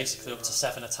boost him basically up to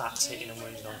 7 attacks, hitting and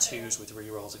wounding on 2s with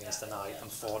rerolls against the knight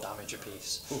and 4 damage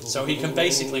apiece. So he can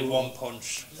basically 1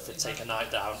 punch to take a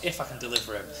knight down if I can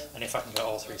deliver him and if I can get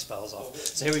all 3 spells off.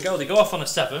 So here we go, they go off on a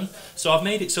 7. So I've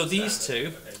made it so these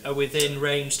 2 are within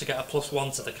range to get a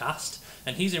 +1 to the cast,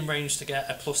 and he's in range to get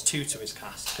a +2 to his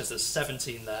cast because there's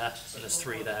 17 there and there's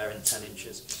 3 there in 10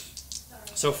 inches.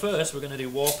 So first we're going to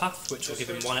do Warpath, which will give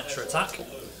him 1 extra attack.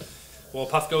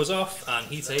 Warpath goes off and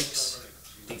he takes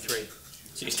D3.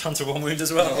 So he's down to 1 wound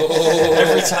as well.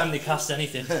 Every time they cast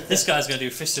anything. This guy's going to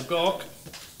do Fist of Gork,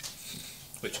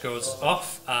 which goes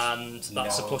off, and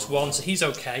that's a +1, so he's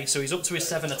okay. So he's up to his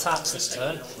 7 attacks this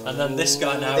turn. And then this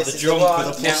guy now, the jump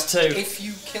with a +2. If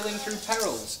you kill him through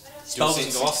perils, spells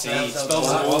doesn't go off now. Spells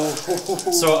doesn't go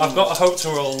off. So I've got a hope to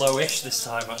roll lowish this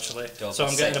time actually. So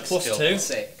I'm getting a +2.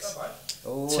 6.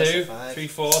 Oh, 2, 3,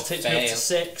 4, takes me up to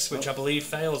 6, which I believe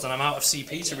fails, and I'm out of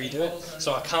CP to redo it,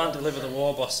 so I can't deliver the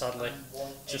war boss sadly.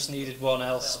 Just needed one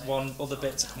other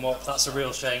bit to come up. That's a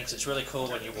real shame because it's really cool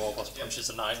when your war boss punches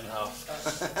a knight in half.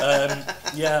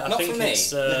 Yeah, I think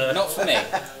it's not for me.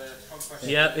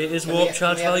 Yeah, it is warp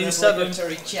charge value 7.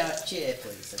 Cheer,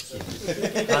 please.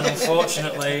 And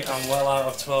unfortunately, I'm well out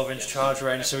of 12-inch charge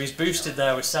range, so he's boosted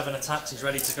there with 7 attacks, he's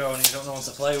ready to go, and he's got no one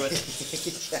to play with.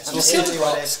 So we'll kill the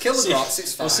rocks,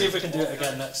 it's fine. We'll see if we can do it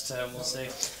again next turn, we'll see.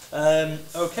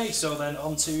 Okay, so then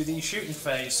on to the shooting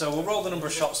phase. So we'll roll the number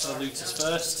of shots for the looters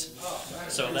first.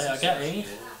 So they are getting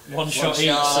One shot each,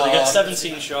 so they get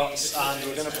 17 shots, and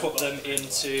we're going to put them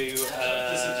into.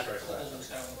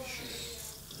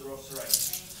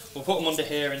 We'll put them under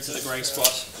here into the grey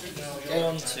squad.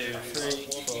 1, 2, 3,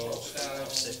 4, 5,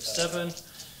 6, 7,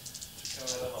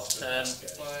 10.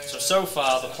 So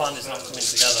far the plan is not coming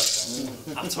together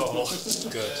at all.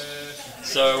 Good.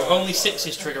 So only 6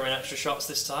 is triggering extra shots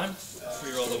this time.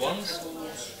 Reroll the ones.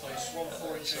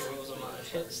 So those are my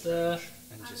hits there.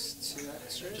 And just 2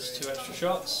 extra. Just 2 extra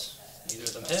shots. Neither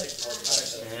of them hit.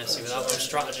 Yeah, see, without those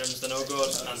stratagems, they're no good.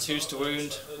 And 2's to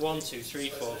wound. 1, 2, 3,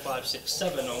 4, 5, 6,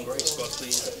 7 on grey squad,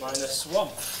 please, at -1.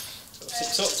 So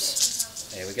 6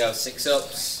 ups. There we go, 6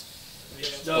 ups.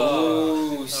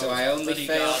 Oh, So I only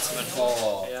failed for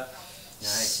 4. Yeah.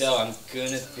 Nice. So I'm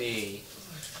gonna be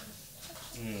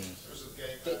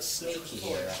a bit sneaky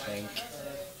here, I think.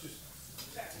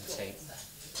 And take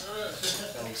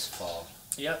those 4.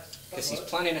 Yep. Because he's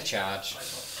planning a charge.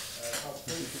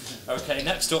 Okay,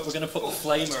 next up we're going to put the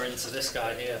flamer into this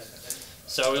guy here.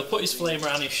 So we'll put his flamer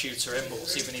and his shooter in, but we'll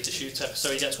see if we need a shooter.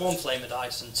 So he gets 1 flamer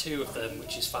dice and 2 of them,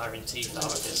 which is firing teeth out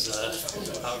of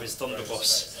his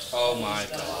thunderbus. Oh my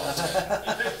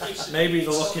god. Maybe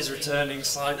the luck is returning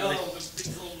slightly.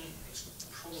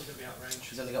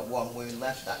 He's only got 1 wound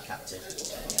left, that captain.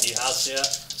 He has, yeah.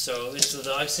 So this is the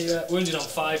dice here. Wounded on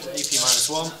 5 to AP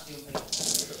 -1.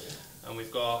 And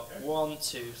we've got 1,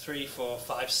 2, 3, 4,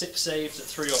 5, 6 saves at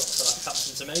 3 up for that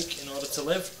captain to make in order to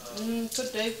live.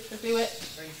 Could do it.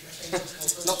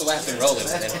 Not the way I've been rolling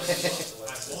with him.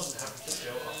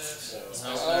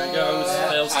 Oh, there he goes.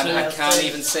 Fails And 2. I can't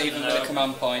even save him with a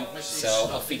command point, so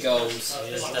off he goes.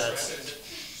 He is dead.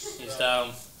 He's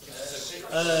down.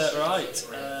 Right.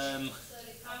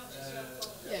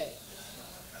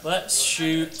 Let's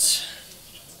shoot.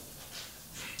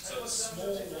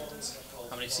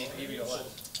 How many CP have you got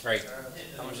left? 3.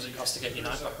 How much does it cost to get your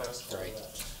knight back up? 3.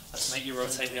 Let's make you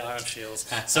rotate the iron shields.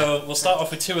 So we'll start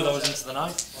off with 2 of those into the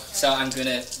knight. So I'm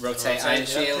gonna rotate Iron yeah.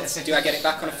 Shields. Do I get it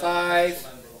back on a 5?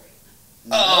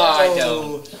 Oh, I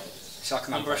don't. So I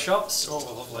come Number of shots. Oh,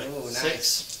 lovely. Oh, nice.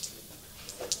 6.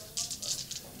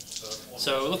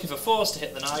 So we're looking for 4s to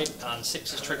hit the knight, and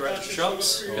 6 is trigger extra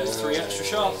shots. We get 3 extra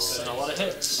shots and a lot of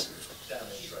hits.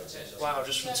 Wow,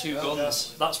 just from 2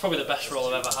 guns. That's probably the best roll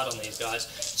I've ever had on these guys.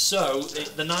 So,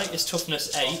 the knight is toughness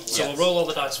 8, so we'll roll all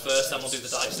the dice first, then we'll do the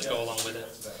dice that go along with it.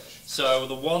 So,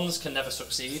 the 1s can never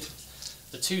succeed.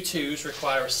 The 2 2s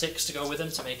require a 6 to go with them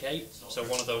to make 8, so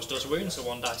one of those does wound, so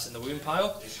 1 dice in the wound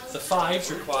pile. The 5s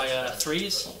require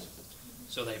 3s,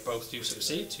 so they both do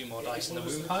succeed, 2 more dice in the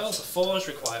wound pile. The 4s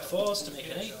require 4s to make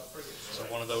an 8, so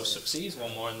one of those succeeds,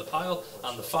 1 more in the pile.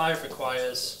 And the 5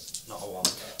 requires not a 1.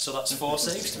 So that's 4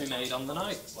 saves to be made on the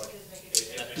knight.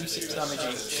 D6 damage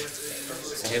each.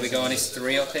 So here we go on his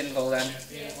 3 up invul then.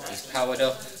 He's powered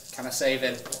up. Can I save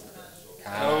him?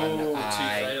 Can 2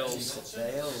 I? fails.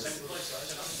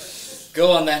 Fails.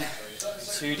 Go on then.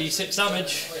 2d6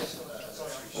 damage.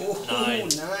 Oh, 9.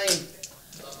 9.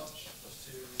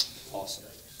 Awesome.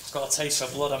 Got a taste for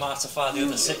blood. I might have to fire the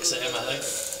other 6 at him, I think.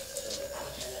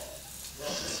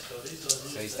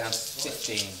 So he's down to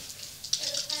 15.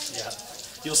 Yeah.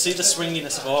 You'll see the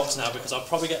swinginess of Orks now, because I'll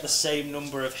probably get the same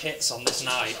number of hits on this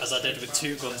knight as I did with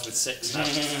 2 guns with 6 now.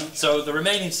 So the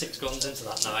remaining 6 guns into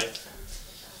that knight.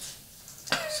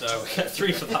 So we get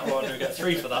 3 for that one, we get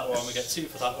 3 for that one, we get 2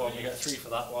 for that one, we get 3 for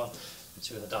that one. And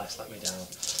 2 of the dice let me down.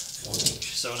 1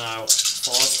 each. So now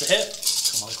 4s to hit.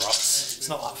 Come on, Grots. It's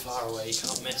not that far away, you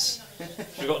can't miss.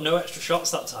 We've got no extra shots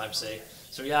that time, see?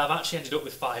 So yeah, I've actually ended up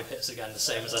with 5 hits again, the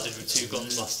same as I did with 2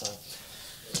 guns last time.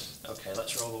 Okay,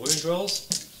 let's roll the wound rolls.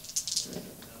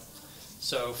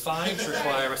 So 5s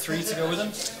require a 3 to go with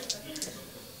them.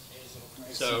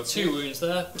 So 2 wounds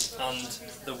there, and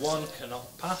the 1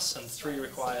 cannot pass, and 3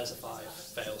 requires a 5.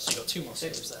 Fails, so you've got 2 more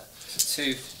saves there.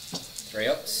 2, 3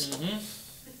 ups.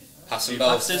 Pass them 2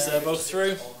 both. passes, they're both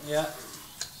through. Yeah.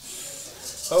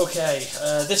 Okay,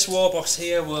 this warboss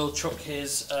here will chuck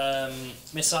his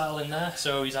missile in there,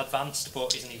 so he's advanced,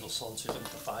 but he's an evil son, so he's looking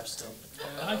for 5 still.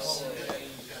 Nice.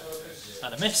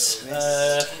 And a miss.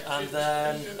 And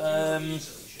then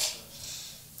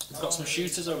we've got some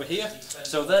shooters over here.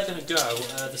 So they're going to go,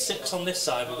 the 6 on this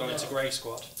side will go into grey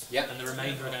squad. Yep. And the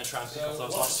remainder are going to try and pick up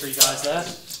those last 3 guys there.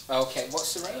 Okay,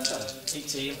 what's the range on?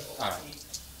 18. Alright.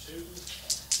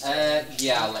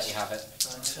 Yeah, I'll let you have it.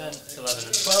 9, 10, 11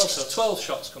 and 12. So 12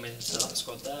 shots come into that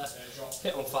squad there.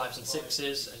 Hit on 5s and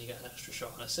 6s, and you get an extra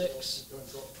shot on a 6.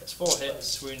 That's 4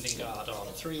 hits, wounding guard on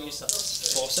 3s.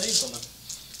 That's 4 saves on them.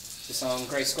 This on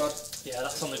grey squad? Yeah,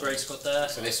 that's on the grey squad there.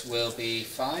 So this will be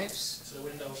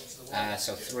 5s.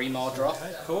 So 3 more drop.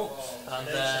 Okay, cool. And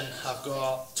then I've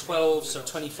got 12, so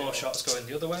 24 shots going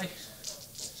the other way.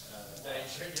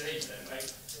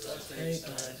 8,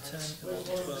 9, 10, 11,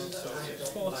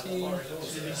 12, 14,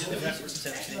 15, 16,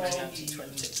 17, 18, 19,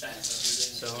 20.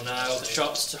 So now the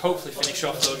shots to hopefully finish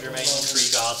off those remaining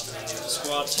 3 guards in the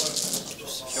squad.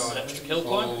 Just secure an extra kill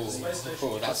point.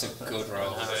 Oh, that's a good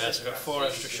roll. Oh yeah, so I've got 4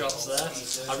 extra shots there.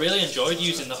 I really enjoyed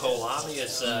using the whole army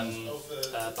as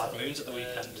bad moons at the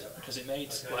weekend, because it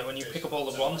made, like, when you pick up all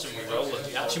the ones and we roll them,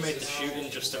 it actually made the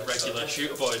shooting just a regular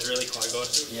shooter boys really quite good.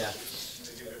 Yeah.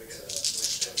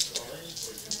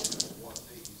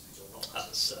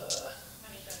 That's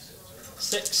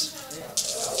 6.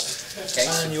 Okay,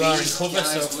 And so you are in these cover,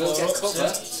 guys so will 4 get ups, cover.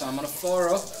 yeah. So I'm on a 4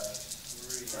 up.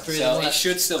 3 So of them it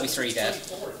should still be 3 dead,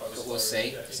 but we'll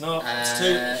see. It's not, it's 2.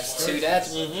 It's 2 dead.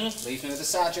 Mm-hmm. Leave me with the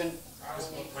sergeant.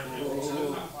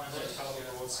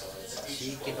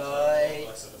 Cheeky boy.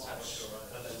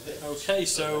 Okay,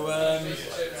 so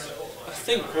I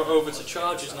think we're over to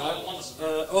charges now.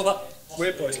 Oh, that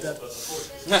weird boy's dead.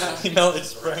 He melted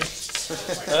his brain.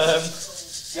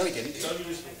 No, he didn't.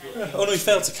 Oh no, he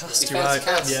failed to cast. He You're failed right. to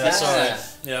cast, Yeah, yeah. sorry.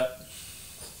 Yeah.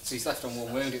 So he's left on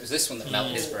 1 wound. It was this one that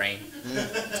melted his brain.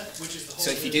 So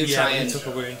if you do Yeah, try he and took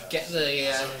a wound. get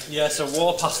the... Yeah, so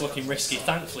Warpath's looking risky.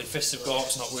 Thankfully, Fist of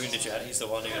Gork's not wounded yet. He's the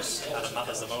one who's kind of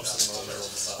matters the most at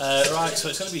the moment. Right, so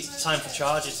it's going to be time for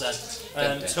charges then.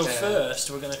 So first,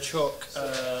 we're going to chuck...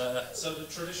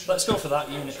 let's go for that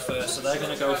unit first. So they're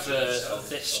going to go for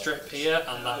this strip here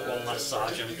and that one last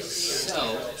sergeant.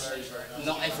 So,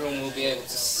 not everyone will be able to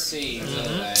see,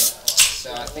 will they?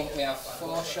 So I think we have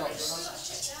 4 shots.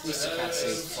 At least you can't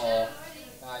see. 4,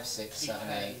 5, 6, 7,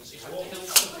 8,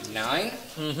 9.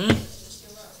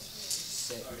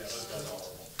 6,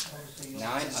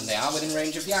 9, and they are within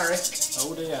range of Yarrick.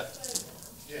 Oh dear.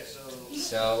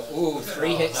 So, ooh,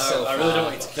 3 hits so far. I really don't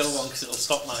want you to kill one because it'll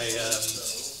stop my...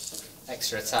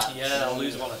 Extra attack. yeah, I'll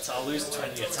lose 1 attack. I'll lose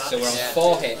 20 attacks. So we're on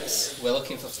 4 hits. We're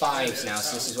looking for 5s now,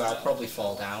 so this is where I'll probably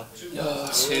fall down. 2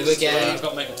 again. I've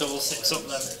got to make a double 6 up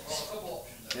then.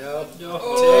 Yep. No.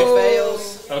 2 fails.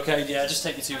 Okay, yeah, just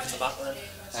take your 2 from the back then.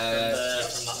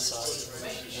 From that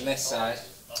side. On this side.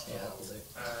 Yeah,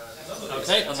 that'll do.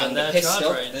 Okay, and then And the their pistol.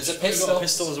 charge range. There's a We've got pistol. a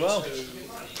pistol as well.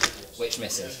 Which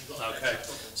misses. Okay,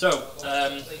 so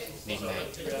Need an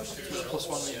 8.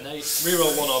 +1 need an 8.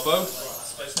 Reroll 1 or both.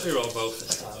 Reroll both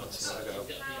this time. Let's see how we go.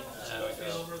 There we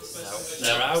go. No,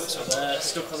 they're out, so they're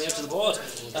stuck on the edge of the board.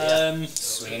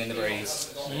 Swinging in the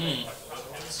breeze.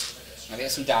 Maybe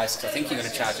get some dice, because I think you're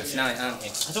going to charge us tonight, aren't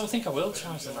you? I don't think I will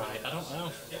charge the knight. I don't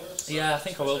know. Yeah, I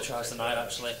think I will charge the knight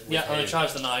actually. Yeah, I'm going to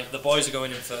charge the knight. The boys are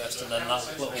going in first, and then that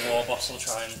little war boss will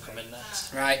try and come in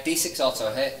next. Right, D6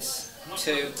 auto hits.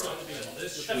 2.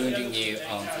 Wounding you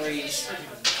on 3s.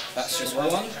 That's just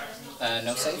 1.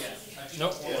 No save.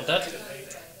 Nope, 1 dead.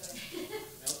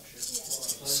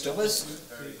 Stubbers.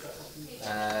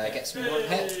 Gets me 1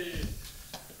 hit.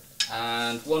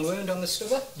 And 1 wound on the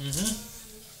stubber.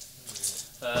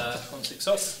 1 6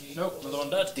 up. Nope, another 1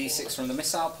 dead. D6 from the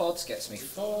missile pods gets me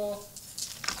 4.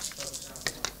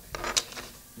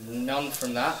 None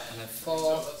from that. And then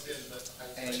 4,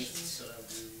 8,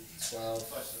 12,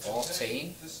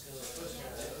 14.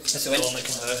 It's So the any, one that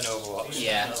can hurt in Overwatch.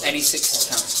 yeah, any 6s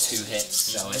counts 2 hits,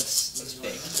 so it's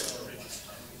big.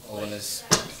 Oh, and there's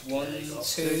 1,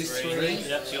 2, 3.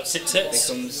 Yeah, so you got 6 hits.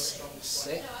 Becomes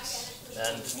 6.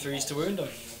 And 3's to wound them.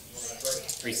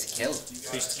 3's to kill.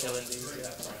 3's to kill indeed,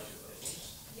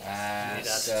 yeah.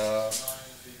 So,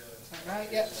 right,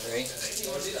 yeah, 3.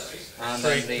 And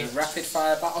then the rapid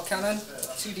fire battle cannon,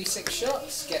 2d6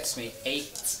 shots, gets me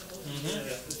 8.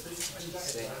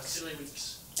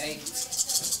 6, 8.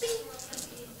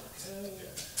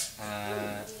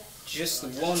 Just the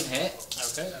 1 hit,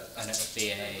 Okay. and it'll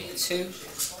be a 2,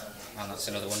 and that's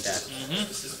another 1 dead.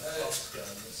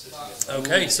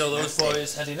 Okay, so those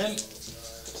boys heading in.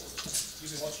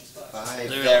 5.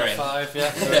 They're in. 5,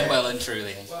 yeah. They're well and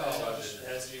truly in.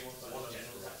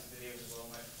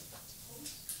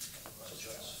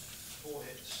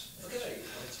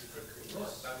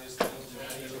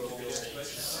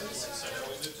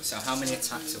 So how many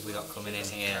attacks have we got coming in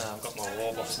here? I've got my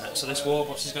war boss next. So this war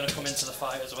boss is going to come into the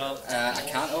fight as well. I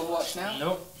can't Overwatch now.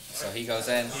 Nope. So he goes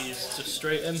in. He's just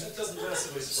straight in.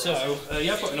 So,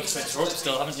 you've got enough to interrupt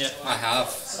still, haven't you? I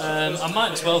have. I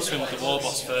might as well swing with the war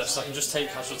boss first, so I can just take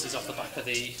casualties off the back of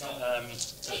the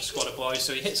squad of boys.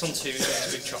 So he hits on 2, he's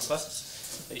a big chopper.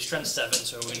 He's strength 7,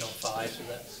 so a wound on 5 with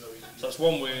it. So that's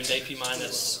 1 wound, AP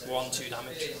minus 1, 2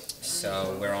 damage.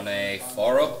 So we're on a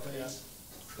 4 up.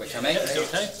 Which I make.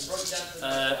 Okay.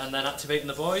 And then activating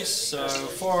the boys. So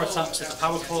 4 attacks with the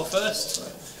power claw first.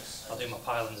 I'll do my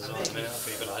pylons as well in a minute, that'll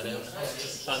be a good idea.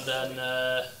 And then,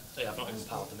 yeah, I've not even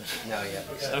powered them in. No, yeah.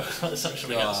 So let's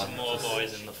actually get some more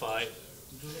boys in the fight.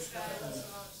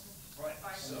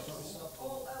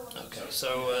 Okay, so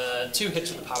 2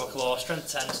 hits with the power claw,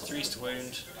 strength 10, so 3's to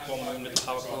wound, 1 wound with the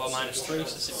power claw, -3,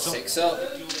 so 6 up. 6 up.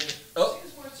 Oh!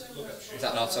 Is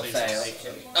that an auto fail?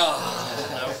 Oh!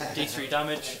 No, D3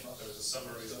 damage.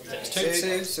 Takes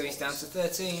 2, so he's down to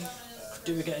 13.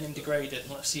 Do we getting him degraded?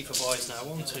 Let's see for boys now.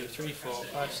 1, 2, 3, 4,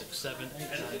 5, 6, 7, 8,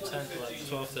 9, 10, 11,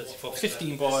 12, 13, 14,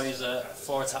 15 boys at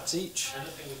 4 attacks each.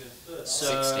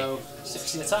 So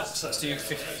 60 attacks. Let's do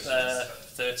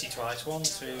 30 twice. 1,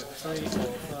 2, 3,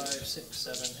 4, 5, 6,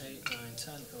 7, 8, 9,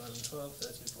 10, 11, 12,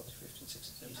 13, 14, 15,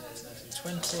 16, 17, 18,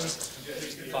 19,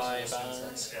 20. 5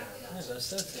 and... yeah, there's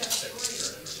 30.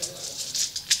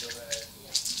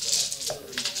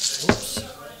 Oops.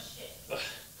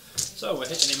 So we're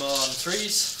hitting him on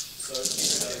 3s.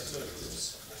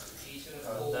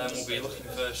 And then we'll be looking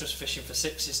for, just fishing for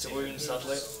 6s to wound,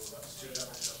 sadly.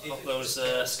 Not those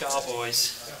Scar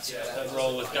boys that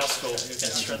roll with Gaskell who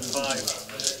get strength 5.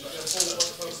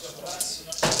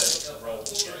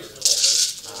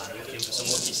 And looking for some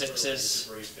lucky 6s.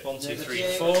 1, 2, 3,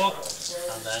 4.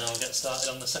 And then I'll get started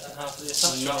on the second half of the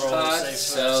attack. Not bad,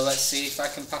 so let's see if I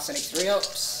can pass any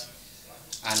 3-ups.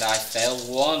 And I fail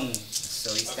 1. So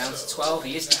he's down to 12,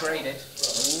 he is degraded. Ooh.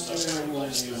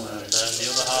 And then the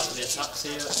other half of the attacks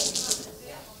here.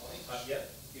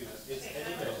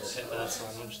 Hit there, so I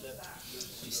nudged it.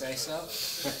 Did you say so?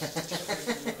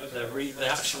 The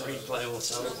actual replay will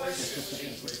tell.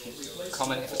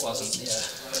 Comment if it wasn't. Yeah.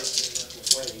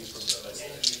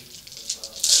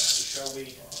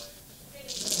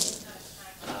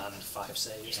 And 5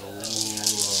 saves.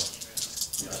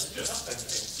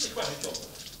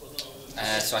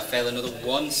 So I fail another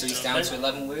 1, so he's down to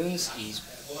 11 wounds. He's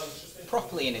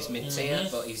properly in his mid-tier,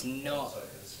 but he's not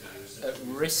at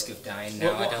risk of dying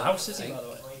now. What house is he, by the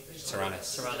way?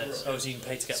 Tyrannus. Tyrannus. Oh, so you can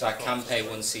pay to get So I back can up. pay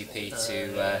 1 CP to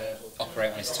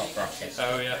operate on his top bracket.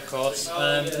 Oh yeah, of course.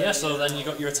 Yeah, so then you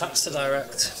got your attacks to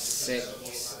direct. 6,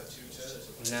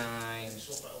 9,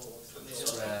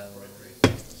 12.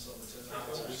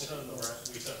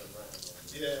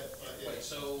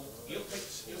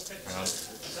 Hang on.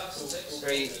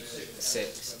 3,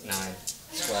 6, 9,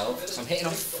 12. So I'm hitting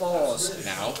on 4s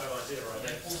now.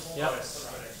 Yep.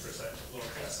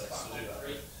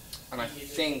 And I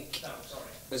think,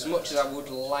 as much as I would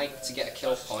like to get a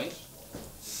kill point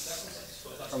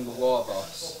from the war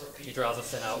boss, You'd rather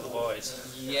thin out the boys.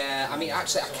 yeah, I mean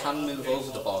actually I can move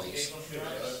over the boys,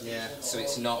 Yeah. so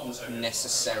it's not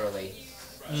necessarily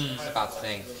a bad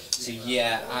thing. So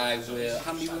yeah, I will.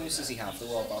 How many wounds does he have, the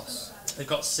war boss? They've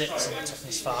got 6 and the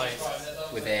toughness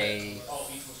 5. With a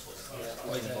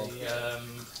With a,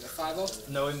 5 up?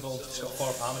 no invul, it's got 4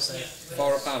 up armor save.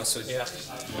 4 up armor, so Yeah.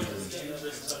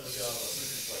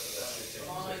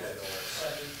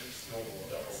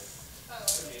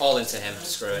 all into him,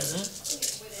 screw it.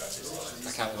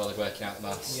 I can't be bothered working out the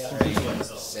maths. Yeah. 3,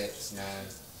 6, 9.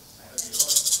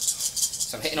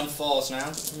 So I'm hitting on 4s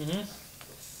now.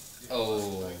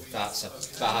 Oh, that's a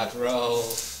bad roll.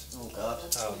 Oh god.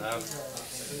 Oh no.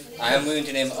 I am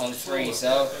wounding him on 3,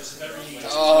 so...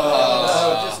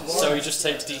 Oh! So he just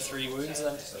takes D3 wounds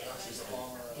then?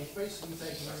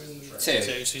 2.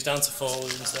 2, so he's down to 4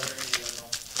 wounds then.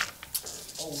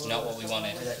 It's not what we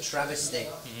wanted. With a travesty.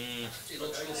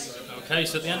 Okay,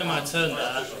 so at the end of my turn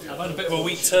there, I've had a bit of a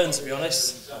weak turn to be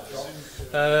honest.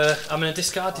 I'm going to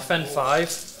discard defend 5,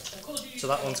 so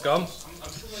that one's gone.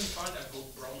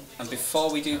 And before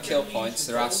we do kill points,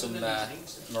 there are some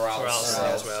morale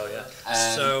as well, yeah.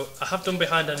 So I have done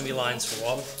behind enemy lines for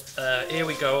 1. Here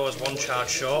we go, I was 1 charge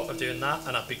short of doing that,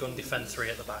 and I've begun defend 3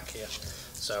 at the back here.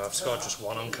 So I've scored just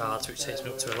 1 on cards, which takes me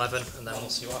up to 11, and then we'll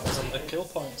see what happens on the kill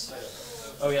points.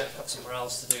 Oh yeah, got some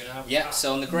morales to do now. Yeah,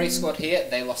 so on the grey squad here,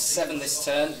 they lost 7 this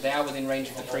turn. They are within range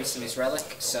of the priest and his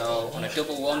relic, so on a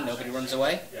double 1, nobody runs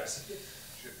away.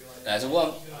 There's a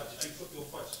 1.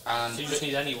 And So you just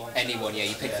need anyone. anyone, yeah,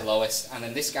 you pick the lowest. And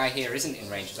then this guy here isn't in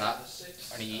range of that,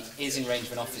 and he is in range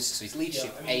of an officer, so his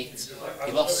leadership 8.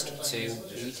 He lost 2,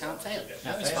 he can't fail.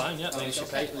 No, he's fine, yeah.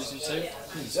 Leadership 8, losing 2.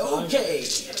 Okay.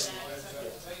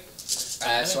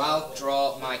 So I'll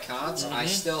draw my cards. I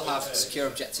still have secure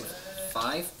objective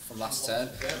 5 from last turn.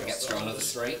 I get to draw another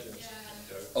 3.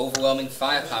 Overwhelming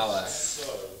firepower.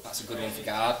 That's a good one for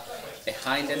guard.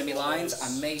 Behind enemy lines, I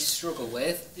may struggle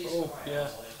with. Oh, yeah.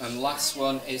 And last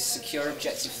one is secure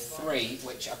objective 3,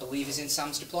 which I believe is in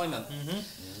Sam's deployment.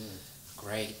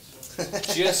 Great.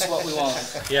 Just what we want.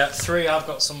 Yeah, 3. I've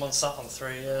got someone sat on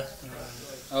 3. Yeah.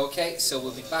 Okay, so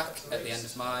we'll be back at the end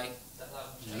of my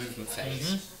movement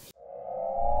phase.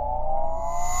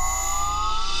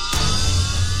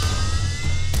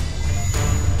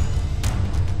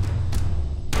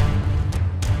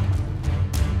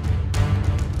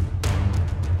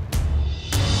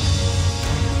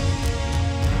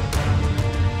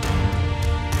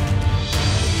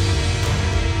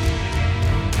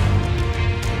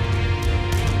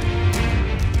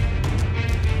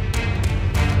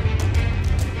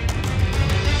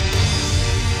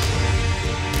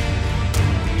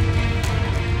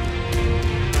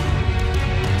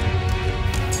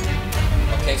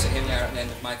 Okay, so here we are at the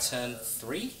end of my turn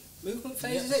 3 movement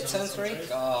phase, is it? Turn 3?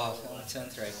 God, only turn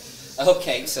 3.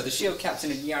 Okay, so the Shield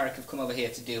Captain and Yarrick have come over here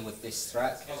to deal with this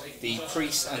threat. The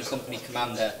Priest and Company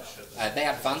Commander, they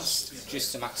advanced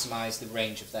just to maximise the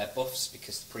range of their buffs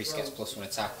because the Priest gets +1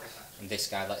 attack and this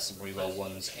guy lets them reroll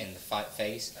 1s in the fight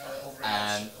phase.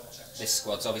 This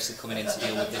squad's obviously coming in to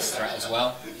deal with this threat as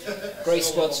well. Grey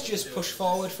squad's just push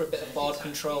forward for a bit of board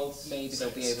control. Maybe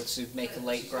they'll be able to make a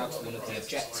late grab for one of the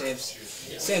objectives.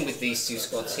 Same with these 2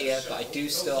 squads here, but I do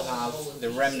still have the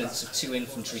remnants of 2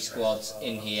 infantry squads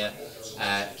in here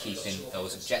keeping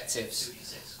those objectives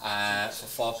for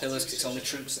 4 pillars because it's only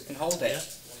troops that can hold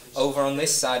it. Over on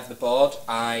this side of the board,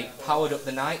 I powered up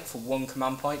the knight for 1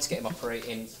 command point to get him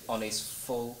operating on his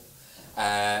full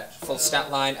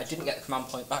stat line. I didn't get the command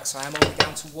point back, so I am only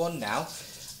down to 1 now,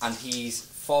 and he's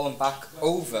fallen back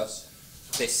over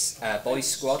this boys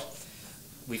squad.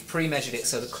 We've pre-measured it,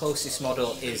 so the closest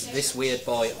model is this weird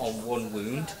boy on 1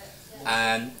 wound,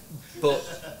 but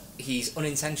he's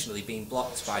unintentionally being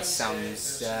blocked by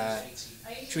Sam's,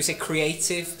 should we say,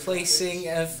 creative placing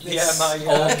of this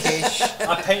orcish.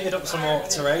 I painted up some orc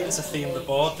terrain to theme the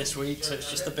board this week, so it's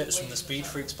just the bits from the Speed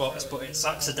Freaks box, but it's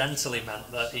accidentally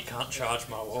meant that he can't charge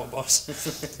my war boss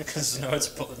because there's nowhere to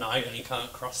put the knight and he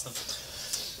can't cross them.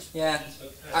 Yeah,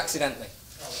 accidentally.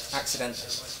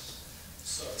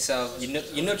 So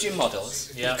you're nudging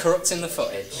models, you're corrupting the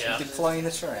footage, you're deploying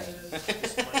the terrain.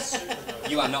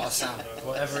 You are not a Sam.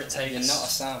 Whatever it takes. You're not a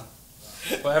Sam.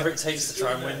 Whatever it takes to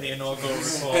try and win the inaugural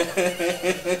report.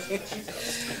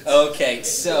 Okay,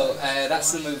 so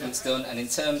that's the movements done, and in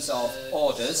terms of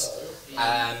orders,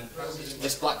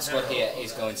 this black squad here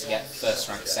is going to get 1st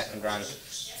rank, 2nd rank.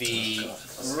 The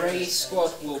grey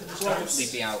squad will probably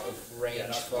be out of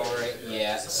range for it,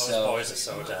 yeah, so... Those boys are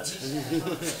so dead.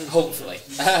 Hopefully.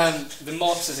 The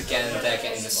mortars, again, they're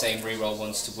getting the same reroll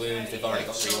 1s to wound, they've already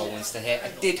got reroll 1s to hit.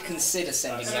 I did consider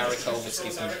sending Yarrick over to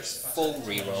give him full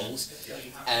rerolls,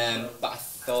 but I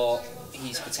thought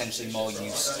he's potentially more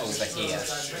use over here.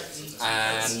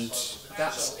 And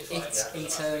that's it in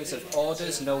terms of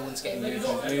orders. No one's getting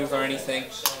move or anything,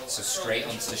 so straight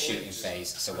onto the shooting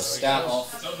phase. So we'll start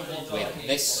off with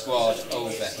this squad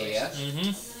over here.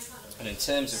 And in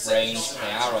terms of range,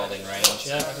 they are all in range.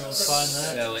 Yeah, everyone's fine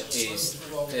there. So it is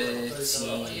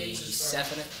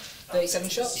 37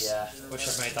 shots? Yeah, wish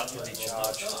I'd made that bloody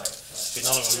charge. There's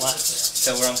none of them left.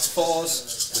 So we're on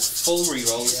 4s with full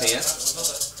rerolls here.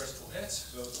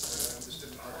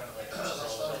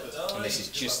 And this is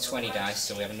just 20 dice,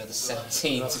 so we have another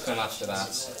 17 to come after that.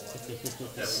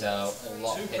 So a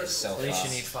lot of hits so far. At least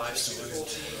you need 5 to wound.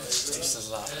 Just as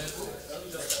that.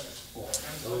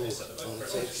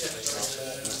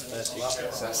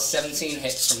 So that's 17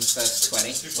 hits from the first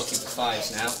 20. Looking for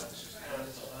 5s now.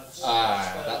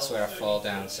 That's where I fall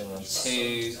down. So we're on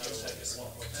 2,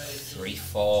 3,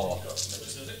 4. Do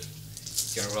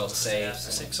you want to roll the saves?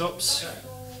 6 ups.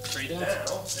 3 down.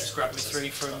 Just grab me 3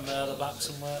 from the back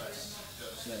somewhere.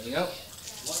 There you go.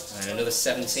 And another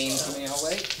 17 coming our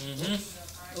way.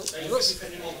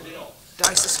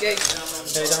 Dice escape.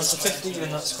 Okay, down to 15 in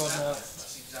that squad now.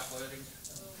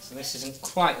 So this isn't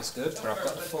quite as good, but I've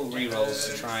got the full rerolls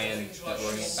to try and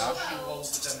bring it back.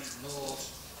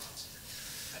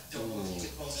 Ooh.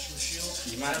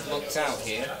 You might have looked out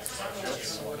here. No,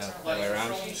 the other way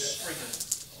around.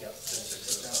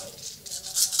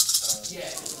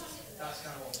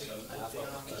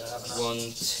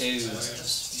 1, 2.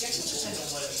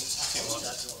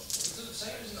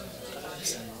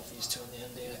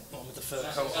 One with the fur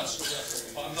coat.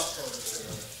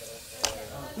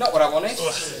 Not what I wanted.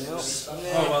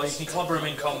 Oh well, you can clobber him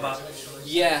in combat.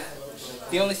 Yeah.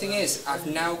 The only thing is, I've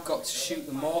now got to shoot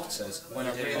the mortars when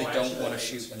I really don't want to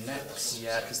shoot them next.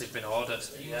 Yeah, because they've been ordered.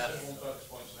 Yeah.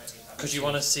 Because you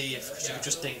want to see if you could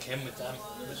just dink him with them,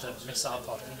 with the missile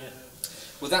pod, can you?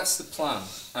 Well, that's the plan,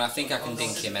 and I think I can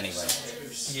dink him anyway.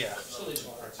 Yeah.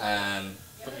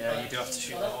 But yeah, you do have to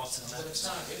shoot the mortars next.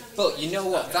 But you know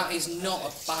what? That is not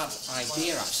a bad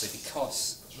idea actually,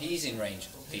 because he's in range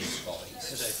of these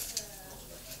boys.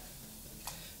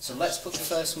 So let's put the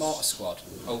first mortar squad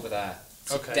over there.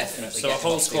 Okay. Definitely. So get a him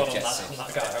whole off the squad on objective.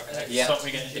 that guy. Okay. Yeah. Stop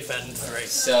me getting defend 3.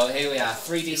 So here we are.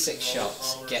 3d6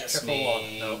 shots gets Triple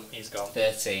me 1. No, he's gone.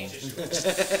 13.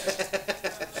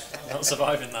 Not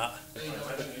surviving that.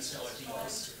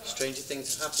 Stranger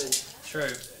things have happened. True.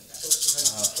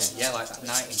 Okay. Yeah, like that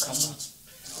knight in combat.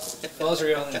 Those are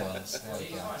your only ones. There we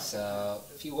go. So a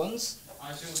few ones.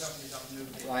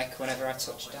 Like whenever I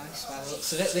touch dice, by the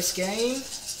looks of it, this game.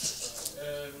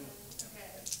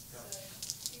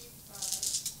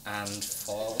 And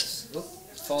fours. Oop,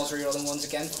 fours rerolling ones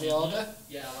again for the order.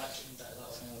 So a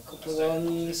couple of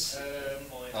ones.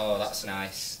 Oh, that's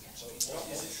nice.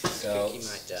 So He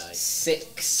might die.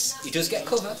 6. He does get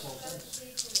cover.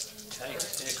 Okay.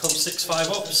 Here comes 6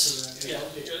 5-ups.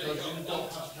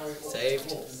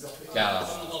 Saved. Yeah.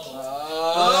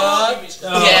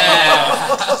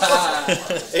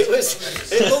 It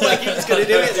looked like he was going to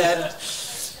do it then.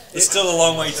 There's still a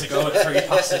long way to go at 3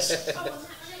 passes.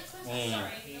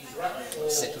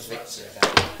 Sip of victory.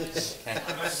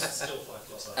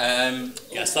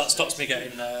 Yes, that stops me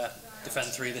getting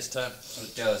defend 3 this turn.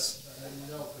 It does.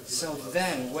 So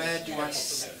then, where do I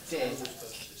stick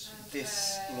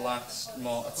this last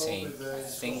mortar team? I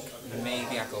think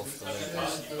maybe I go for the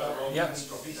Lupus. Yep.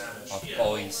 Our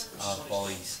boys, our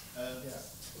boys.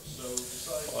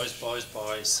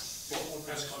 Boys.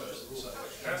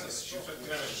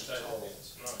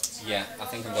 Yeah, I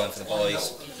think I'm going for the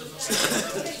boys.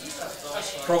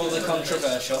 Probably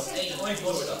controversial.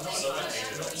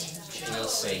 We'll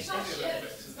see.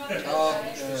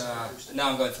 No,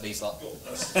 I'm going for these lot.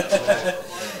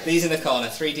 These in the corner,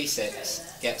 3d6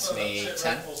 gets me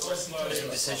 10. This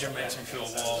decision makes me feel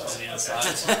warm on the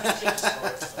inside.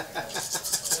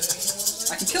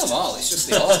 I can kill them all, it's just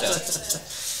the order.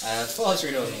 4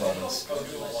 reloading ones.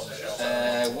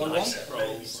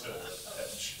 1-1.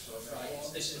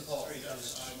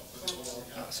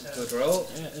 That's a good roll.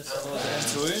 Yeah,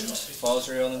 it's to wound.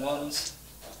 4 reloading ones.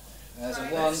 There's a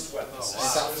 1. Is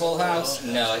that full house?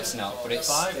 No, it's not, but it's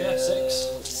 5, yeah, 6.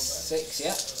 6,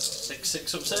 yeah.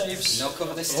 6 up saves. No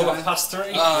cover this Oh, time. past 3.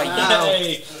 Oh,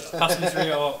 Yay! Pass me 3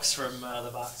 orcs from the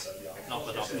back. Not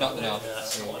the knob. Not the knob. Yeah,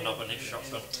 it's not a knob and his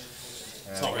shotgun. It's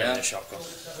There not we really go. a shotgun.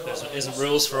 There isn't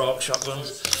rules for orc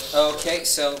shotguns. Okay,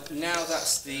 so now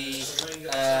that's the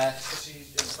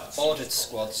ordered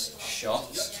squad's shot.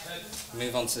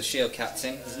 Move on to the shield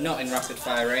captain. He's not in rapid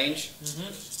fire range.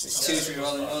 It's 2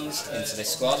 rerolling ones into this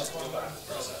squad.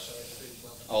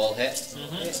 All hit.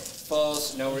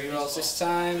 4s, no rerolls this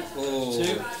time. Ooh,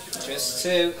 2. just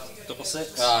 2. Double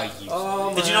 6. Oh, you.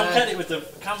 Did you not get it with the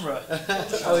camera? No,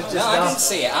 I didn't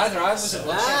see it either. I wasn't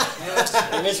looking.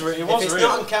 It was If it's real.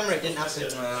 not on camera, it didn't happen.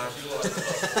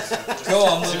 Go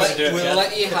on, See we'll, if we do it we'll again.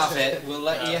 let you have it. We'll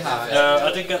let you have it. No,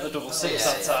 I did get the double 6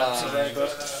 that time, so very good.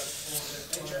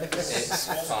 It's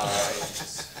fine.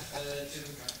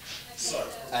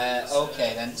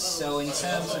 Okay then, so in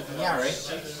terms of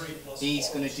Yarick, he's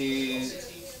going to do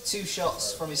 2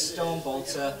 shots from his stone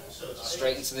bolter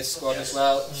straight into this squad as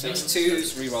well. So it's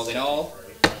 2s, re-rolling all.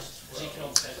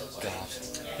 God.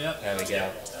 Yep. There we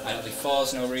go. And it'll be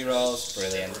 4s, no re-rolls.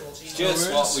 Brilliant.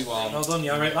 Just what we want. Well done,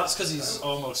 Yarick. That's because he's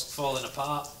almost falling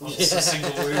apart. It's a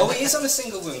single wound. Oh, it is on a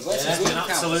single wound. Where's Yeah, his he's wound been count?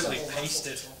 absolutely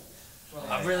pasted.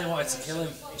 I really wanted to kill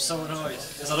him. I'm so annoyed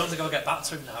because I don't think I'll get back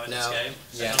to him now in this No. game.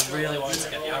 Yeah. And I really wanted to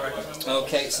get Yarick.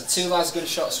 Okay, so 2 las gun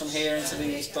shots from here into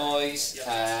these boys.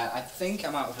 I think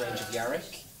I'm out of range of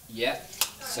Yarick. Yeah.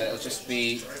 So it'll just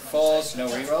be 4s, no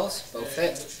rerolls, both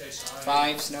hit.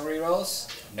 5s, no rerolls,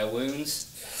 no wounds.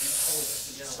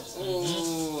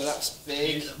 Ooh, that's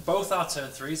big. Both our turn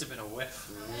 3s have been a whiff.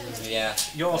 Yeah.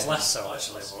 Yours less so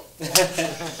actually, but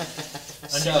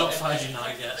and So- you've not found your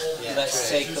knight yet. Let's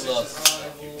take a look.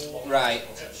 Right.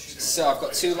 So I've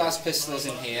got 2 las pistols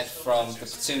in here from the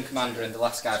platoon commander and the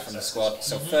last guy from the squad.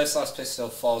 So first las pistol,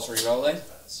 4s rerolling.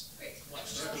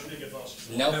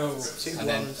 Nope. No. And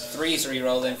then 3s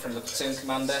rerolling from the platoon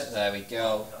commander. There we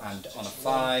go. And on a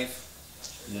 5,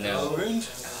 no. Wound.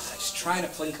 Just trying to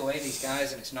plink away these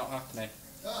guys and it's not happening.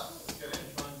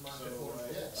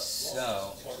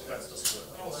 So,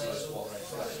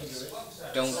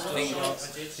 don't think,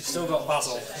 You've still got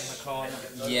Basil in the corner.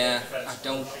 yeah, I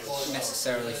don't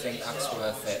necessarily think that's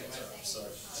worth it.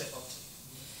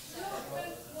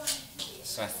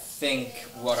 So I think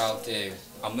what I'll do,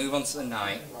 I'll move on to the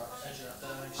knight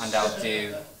and I'll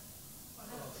do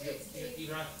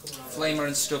Flamer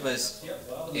and Stubbers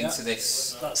into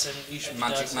this That's in each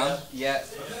magic man. Yeah.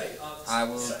 I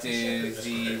will do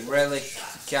the relic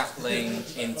Gatling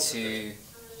into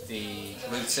the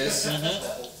looters.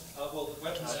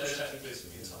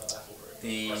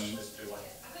 The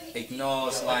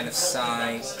ignores line of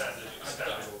sight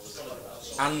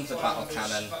and the battle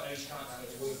cannon.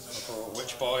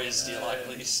 Which boys do you like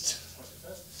least?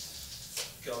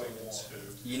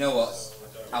 You know what?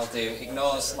 I'll do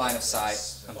ignores line of sight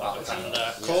and battle cannon.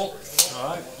 Cool.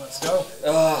 Alright, let's go.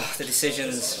 Oh, the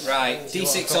decisions. Right.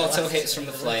 D6 auto hits from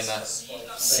the flamer.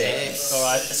 6.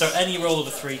 Alright, so any roll of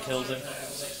a 3 kills him.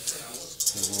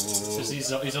 Because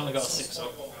he's only got a 6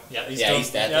 up. Yeah, he's done.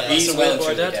 He's dead. Yeah, He's that's a well and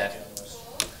warlord truly dead. dead.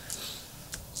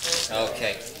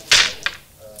 Okay.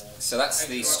 So that's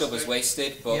the Stubbers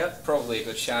wasted, but probably a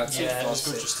good shout. Yeah, it was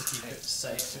good just to keep it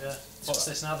safe, yeah. What's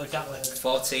this now, the Gatling?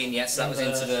 14, yes, that was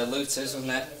into the looters, wasn't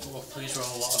it? Oh, please roll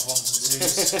a lot of 1s and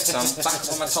 2s. So I'm back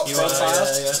on my top You profile.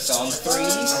 yeah. So on 3s. I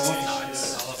love knights.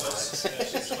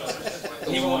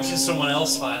 Even watching someone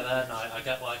else fire their knight, I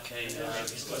get like a...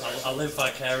 I live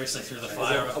vicariously through the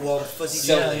fire.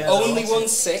 So only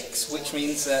 1-6, which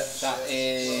means that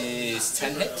is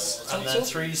 10 hits. And then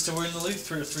 3s to wound the loot,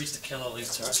 3s to kill a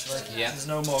looter actually. Yeah. There's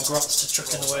no more grots to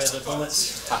chuck in the way of the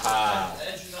bullets. Haha.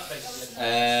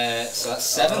 So that's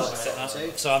 7.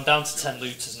 So I'm down to 10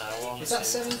 looters now. 1, Is that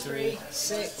 7, 3,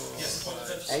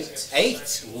 6, 8? 8?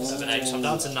 7, 8. So I'm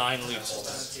down to 9 looters.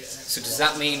 So does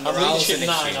that mean I've morale's reached an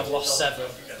 9, issue? I've lost 7.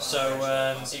 So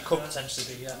it could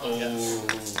potentially be, yeah. Oh,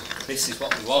 this is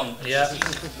what we want. Yeah.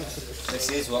 This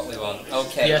is what we want.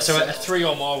 Okay. Yeah, so a 3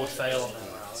 or more would fail on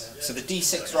that. So the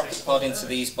D6 rocket pod into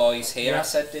these boys here, I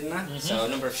said, didn't I? So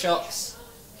number of shots,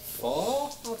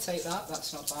 4. I'll take that.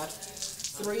 That's not bad.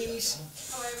 3s,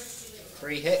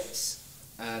 3 hits,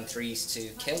 and 3s to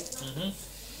kill.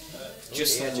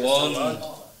 Just the one.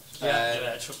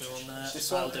 Yeah, it took me one there. This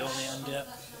That'll one? do on the end, yeah.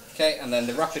 Okay, and then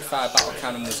the rapid fire battle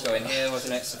cannon was going here,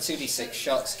 wasn't it? So 2d6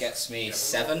 shots gets me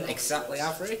 7, exactly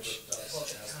average.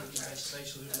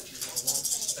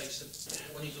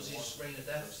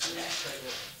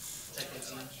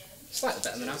 Slightly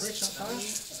better than average, not bad.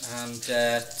 And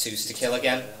 2s to kill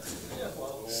again.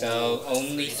 So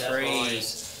only 3. 1,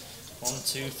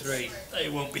 2, 3. They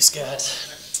won't be scared.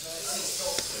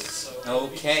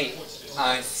 Okay,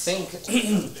 I think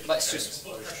let's just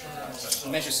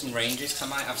measure some ranges. I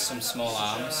might have some small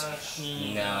arms.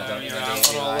 No, I don't You're really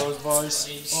out on all like. those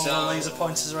boys. All So- the laser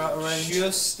pointers are out of range.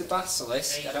 Just the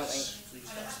basilisk. I don't think.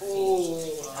 Oh,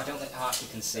 I don't think Archie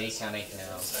can see, can he?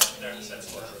 No.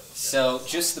 So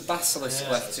just the basilisk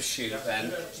left to shoot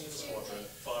then.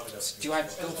 Do I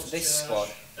go for this squad?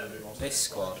 This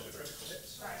squad?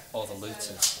 Or the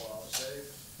looters?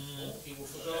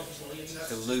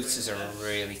 The looters are a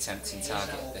really tempting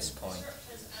target at this point.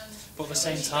 But at the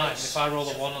same time, if I roll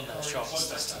a 1 on their shots,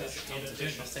 they're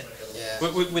doing nothing. Yeah.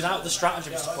 Without the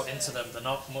stratagems to put into them, they're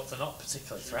not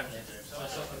particularly threatening.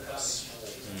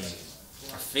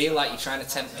 I feel like you're trying to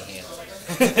tempt me here.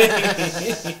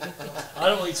 I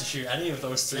don't want you to shoot any of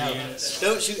those 3 units.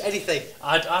 Don't shoot anything.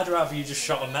 I'd rather you just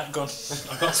shot a mech gun.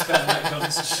 I've got spare mech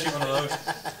guns to shoot one of those.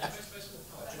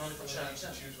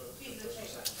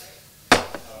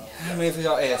 How many have we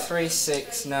got here? 3,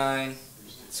 6, 9,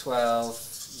 12.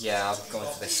 Yeah, I'm going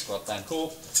for this squad then.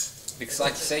 Cool. Because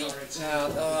like you say,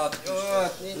 yeah.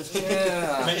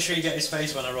 Make sure you get his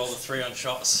face when I roll the 3 on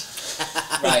shots.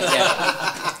 Right,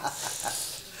 yeah.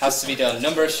 Has to be done.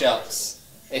 Number of shots.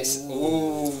 It's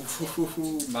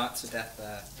marked to death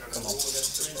there. Come on.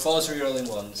 4's re-rolling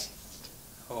 1s.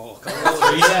 Oh, come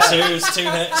on. 3s and 2s, 2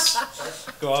 hits.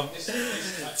 Go on.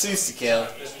 2's to kill.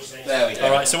 There we go.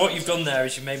 Alright, so what you've done there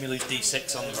is you made me lose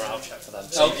D6 on the morale check for them.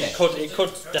 So Okay. it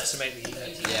could decimate the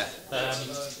unit. Yeah.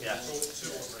 Yeah.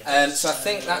 So I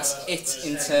think that's it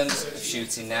in terms of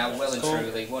shooting now. Well and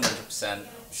truly, 100%.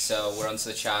 So we're on to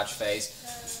the charge phase.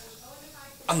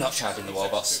 I'm not charging the war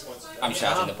boss. I'm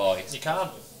charging the boys. You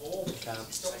can't.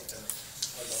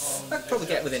 I'd probably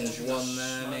get within 1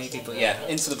 there, maybe. But yeah,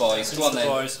 into the boys. Go on then.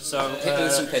 Boys. So, Hit me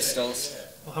with some pistols.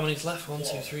 well, how many's left? 1, 2,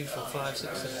 3, 4, 5,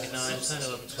 6, 7, 8, 9, 10,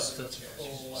 11, 12, 13,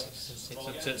 14, 16,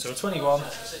 17, so 21.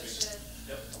 5, 6,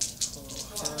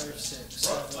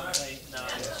 7, 8, 9,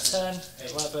 10,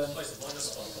 11.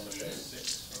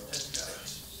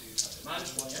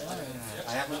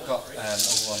 I haven't got a 1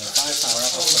 firepower.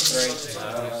 I've got 3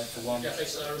 for 1.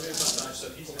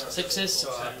 6s, so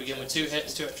I begin with 2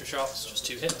 hits, 2 extra shots, just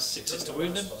 2 hits, 6 hits to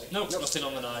wound him. Nope, nothing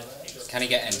on the 9. Can he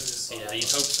get in? Yeah, you'd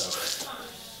hope so.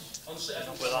 Not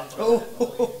with that. Oh,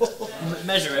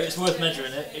 Measure it, it's worth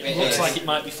measuring it. It It looks is. like it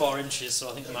might be 4 inches, so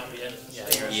I think it might be in. Yeah,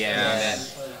 you're in. yeah.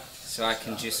 So I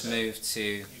can just move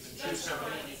to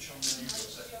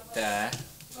there.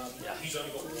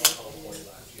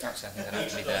 Actually, I think I'd have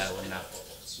to be there, wouldn't I?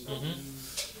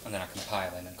 And then I can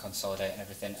pile in and consolidate and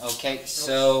everything. Okay,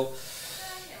 so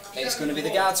it's going to be the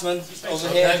guardsman over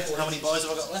here. How many boys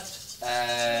have I got left?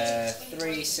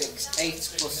 3, 6,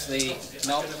 8 plus the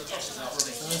knob.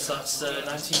 So that's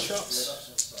 19 shots.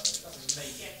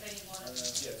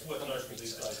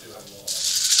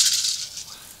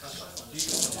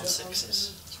 Come on,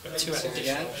 sixes. Got 2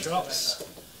 additional shots.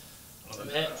 One of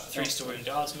them hit. 3 still wound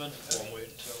guardsman. 1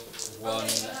 wound. One,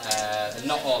 they're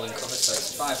not all in cover, so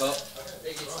it's 5 up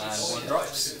and 1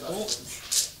 drops. Cool.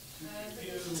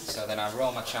 So then I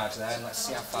roll my charge there and let's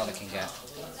see how far they can get.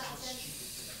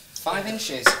 5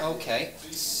 inches, okay.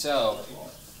 So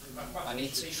I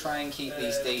need to try and keep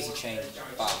these daisy chains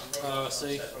back Oh, I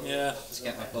see. Yeah. to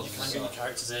get my buff. You can get your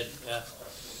characters in. Yeah.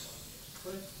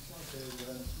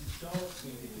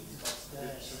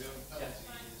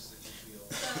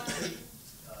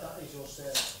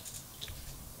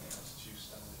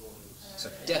 So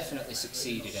definitely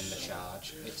succeeded in the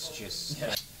charge. It's just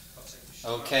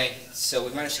okay. So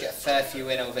we've managed to get a fair few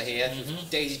in over here.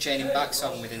 Daisy chaining back,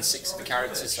 so I'm within 6 of the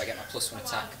characters, so I get my +1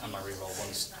 attack and my reroll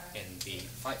ones in the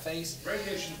fight phase.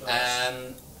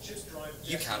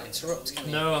 You can't interrupt, can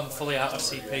you? No, I'm fully out of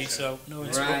CP, so no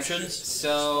interruptions. Right.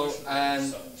 So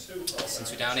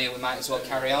since we're down here, we might as well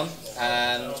carry on.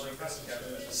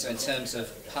 So in terms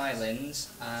of pilings,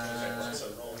 I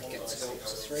get to go up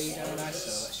to 3, don't I? So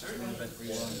let's just move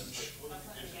everyone.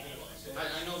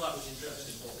 I know that was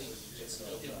interesting, but it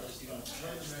didn't really do much.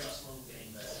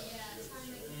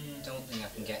 Don't think I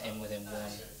can get in within 1.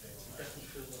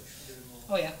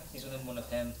 Oh yeah, he's within 1 of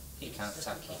him. He can't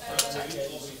attack, he can't attack.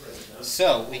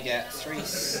 So we get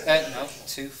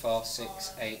 2, 4,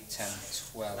 6, 8, 10,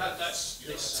 12 attacks.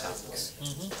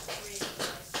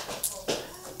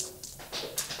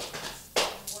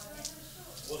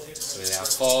 So we have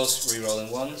 4s, re-rolling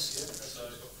 1s.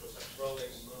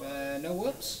 No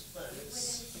ones.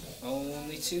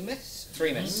 Only 2 miss.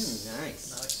 3 miss.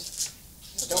 Nice.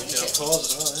 I don't think it, Pause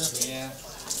as well, yeah.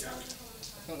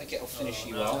 I don't think it'll finish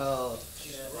you off. Oh,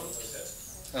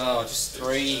 Oh, just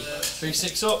 3. 3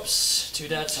 6-ups, 2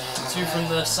 dead, 2 from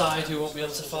the side who won't be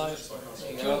able to fight.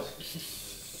 There you go.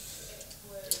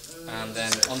 And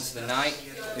then onto the knight,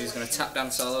 who's going to tap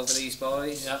dance all over these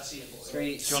boys. Yeah.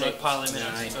 3, Do you want 6, to pile him in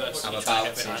 9. first? I'm You try about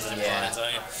get behind to, them yeah. lines,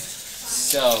 don't you?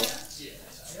 So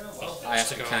I have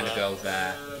to kind of go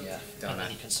there, yeah. don't And then I?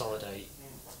 you consolidate.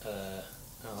 No,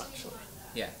 actually.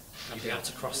 Yeah. You'll be able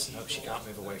to cross the notes, you can't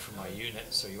move away from my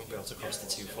unit, so you won't be able to cross the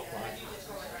 2-foot line.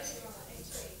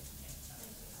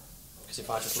 Because if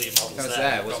I just leave models That was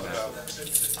there, there, I've got wasn't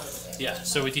to go. Yeah,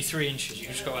 so with your 3 inches, you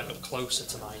just got to end up closer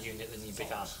to my unit than you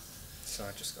began. So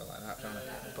I just go like that, don't I?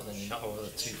 But then you're not over the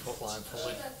 2-foot line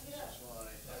fully.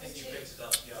 I don't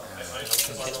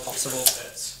think it's possible.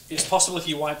 It's possible if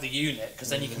you wipe the unit, because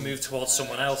then you can move towards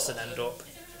someone else and end up.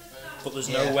 But there's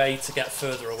no way to get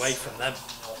further away from them,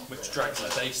 which drags the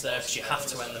base there, because you have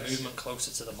to end the movement closer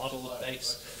to the model of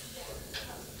base.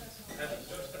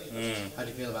 How do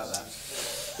you feel about that?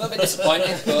 A little bit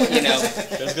disappointed, but you know.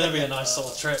 It was going to be a nice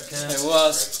little trick. Yeah. It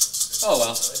was. Oh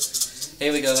well.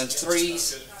 Here we go then.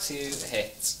 3s to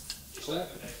hit. Cool.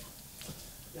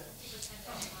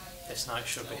 This knight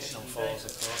should be hitting on 4s, I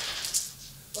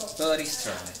thought. Abilities to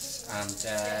miss. And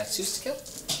 2s to kill.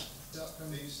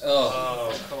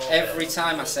 Oh. cool. Every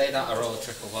time I say that, I roll a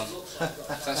triple 1.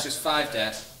 So that's just 5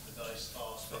 dead.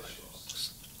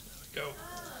 Go.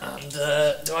 And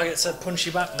do I get to punch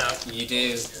you back now? You do.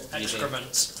 You do.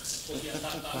 Excrement.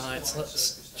 Right,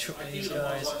 let's chuck these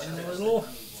guys in a little.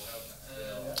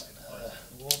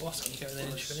 War boss, can you go within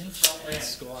an inch of an inch?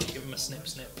 Let's go on, give him a snip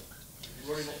snip.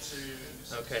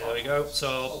 Okay, there we go. So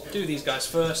I'll do these guys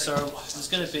first. So there's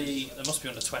going to be, there must be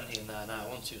under 20 in there now.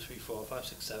 1, 2, 3, 4, 5,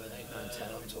 6, 7, 8, 9, 10,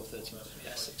 11, 12, 13,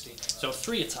 yeah, 16. So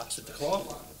 3 attacks with the claw.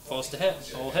 4's to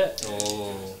hit, all hit.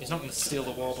 Oh. He's not going to steal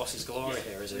the war boss's glory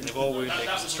here, is he? They've all wounded,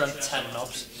 it's a strength 10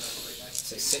 knobs.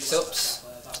 So 6 ups.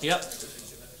 Yep.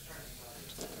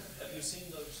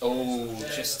 Oh,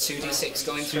 just 2d6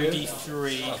 going through.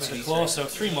 2d3 Oh, with the 2d3. claw, so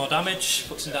 3 more damage,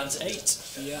 puts him down to 8.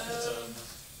 Yeah.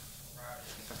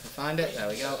 If I can find it, there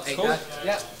we go. 8 Cool. die.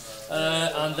 Yeah.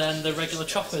 And then the regular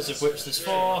choppers, of which there's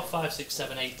 4, 5, 6,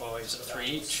 7, 8 boys, 3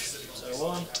 each. So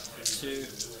 1, 2,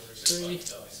 3,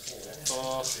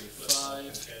 4,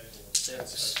 5,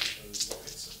 6,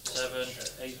 7,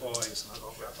 8 boys.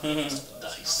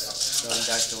 Nice. Throwing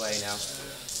dice away now.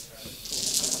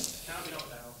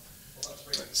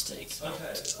 Let's take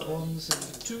the ones and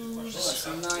twos. That's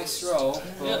a nice roll.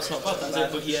 Yeah, it's not bad, that's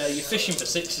it. But yeah, you're fishing for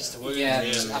sixes to win. Yeah,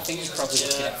 I think it's probably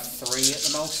looking at 3 at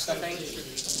the most, I think.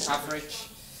 Average.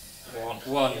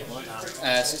 One.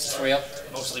 So it's 3 up.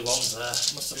 Mostly ones there.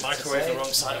 Must have microwaved the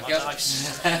wrong side of my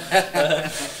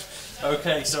dice.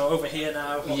 Okay, so over here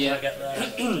now, what can I get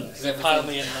there? Pile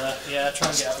me in there. Yeah, try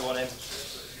and get everyone in.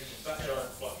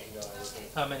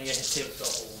 How many are hitting?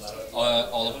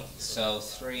 All of them. So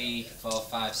 3, 4,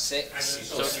 5, 6.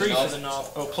 So 3 for the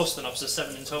knob. Oh, plus the knob, so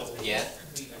 7 in total. Yeah.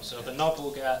 So the knob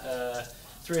will get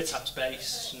 3 attacks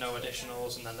base, no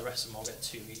additionals, and then the rest of them will get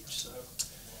 2 each. So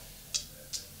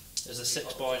there's a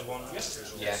 6 boys one.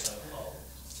 Yeah.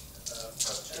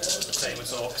 The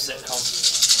famous Ork sitcom.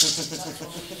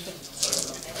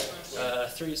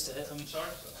 3s to hit them.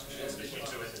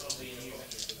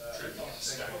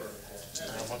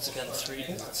 Once again,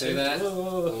 3. 2 there.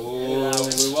 Ooh,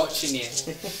 we're watching you.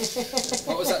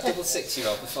 What was that double 6 you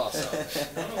rolled before?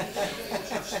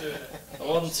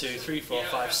 1, 2, 3, 4,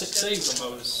 5, 6 saves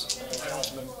on those.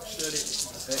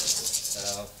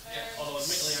 So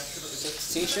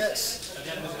 6 t-shirts.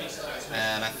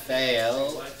 And I fail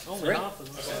 3.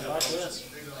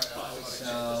 So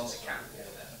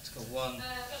let's go 1,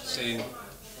 2,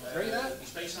 3 there.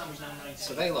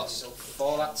 So they lost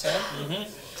 4 that turn.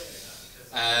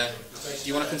 Do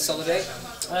you want to consolidate?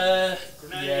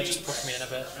 Yeah, just push me in a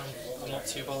bit. I'm not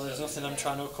too bothered. There's nothing I'm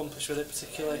trying to accomplish with it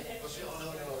particularly.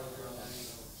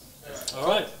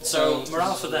 Alright, so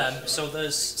morale for them. So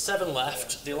there's 7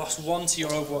 left. They lost 1 to your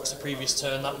Overwatch the previous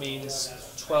turn. That means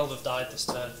 12 have died this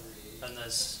turn. And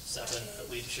there's 7 at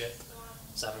leadership.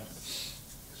 7.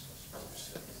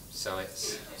 So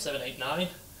it's 7, 8, 9.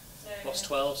 Lost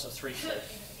 12, so 3 from.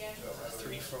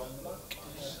 3 from.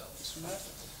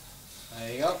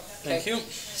 There you go. Thank you.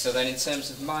 So then in terms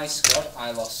of my squad,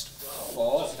 I lost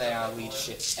 4. They are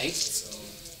leadership 8.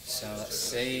 So let's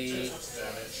see.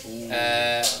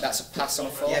 That's a pass on a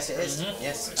 4. Yes, it is.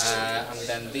 Yes. And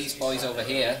then these boys over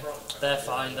here. They're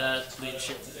fine. They're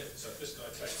leadership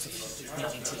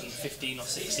 19, 15 or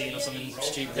 16 or something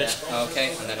stupid. Yeah.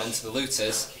 Okay, and then on to the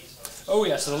looters. Oh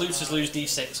yeah, so the looters lose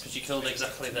d6 because you killed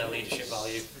exactly their leadership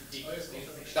value.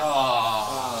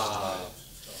 Ah.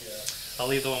 I'll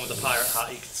leave the one with the pirate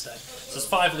hat, you can stay. So there's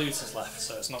 5 looters left,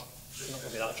 so it's not going to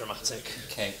be that dramatic.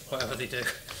 Okay. Whatever they do.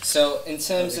 So in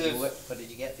terms of what did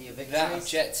you get for your victory? that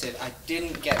objective, I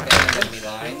didn't get the enemy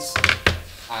lines.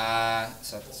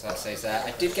 So that says there.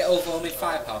 I did get overwhelming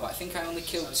firepower, but I think I only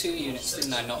killed 2 units,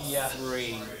 didn't I? Not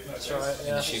 3 That's right,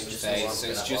 in the shooting phase, so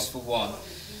it's just for 1.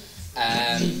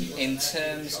 In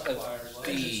terms of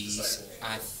these,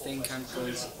 I think I'm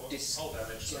going to discard.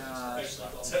 Is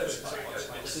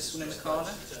this one in the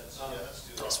corner?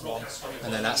 That's 1.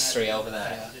 And then that's 3 over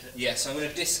there. Yeah, so I'm going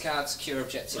to discard secure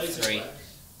objective 3,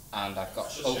 and I've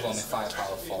got overwhelming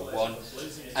firepower for 1.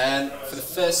 For the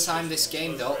first time this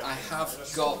game though, I have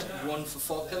got 1 for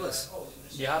 4 pillars.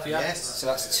 You have, yeah? Yes. So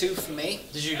that's 2 for me.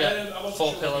 Did you get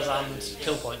 4 pillars and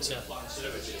kill points,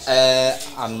 yeah?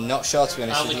 I'm not sure, to be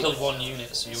honest I only with you. killed 1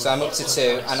 unit, so you So I'm up to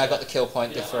 2, and I got the kill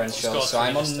point differential, so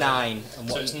I'm on 9. And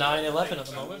so it's 9-11 at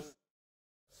the moment.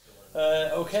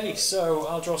 Okay, so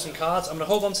I'll draw some cards. I'm going to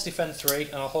hold on to defend 3,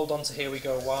 and I'll hold on to Here We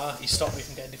Go War. He stopped me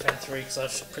from getting defend 3 because I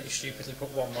pretty stupidly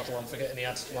put 1 model on forgetting he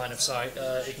had line of sight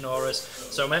ignorers.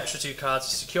 So my extra 2 cards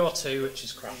is secure 2, which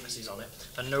is crap because he's on it,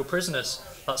 and no prisoners.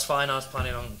 That's fine. I was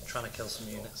planning on trying to kill some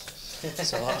units,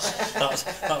 so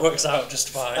that works out just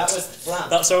fine. That was the plan.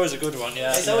 That's always a good one,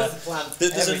 yeah. It's always the plan.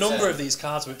 There's a every number turn. of these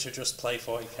cards which are just play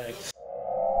 40k.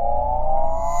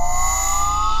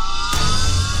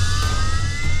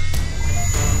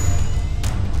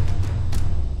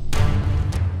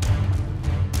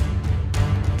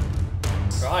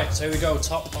 Right, so here we go,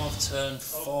 top of turn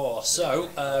 4. So,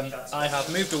 I have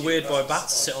moved a weird boy back to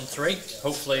sit on 3.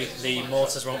 Hopefully the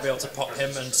mortars won't be able to pop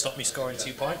him and stop me scoring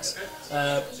 2 points.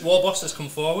 Warboss has come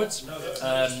forwards.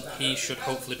 He should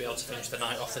hopefully be able to finish the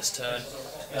night off this turn.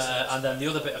 And then the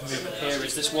other bit of movement here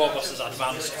is this Warboss has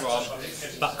advanced from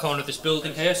back corner of this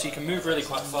building here, so you can move really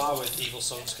quite far with Evil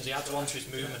Sons because he adds 1 to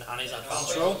his movement and his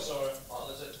advance roll.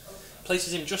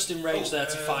 Places him just in range there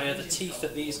to fire the teeth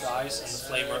at these guys and the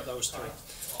flamer at those 3.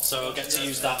 So I'll get to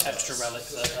use that extra relic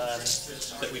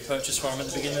that we purchased for him at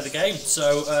the beginning of the game.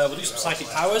 So we'll do some psychic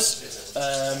powers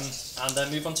and then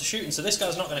move on to shooting. So this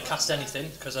guy's not going to cast anything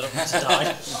because I don't want to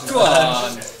die. Go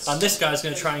on! And this guy's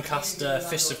going to try and cast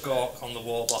Fists of Gork on the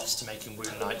war boss to make him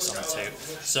wound knights on a 2.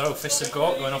 So Fists of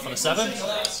Gork going off on a 7.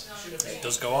 It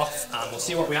does go off, and we'll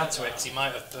see what we add to it because he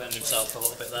might have burned himself a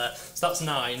little bit there. So that's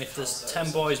 9. If there's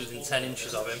 10 boys within 10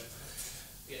 inches of him,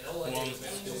 1, 2,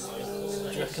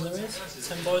 do you reckon there is?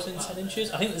 10 boys in 10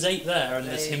 inches? I think there's 8 there, and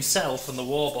there's himself and the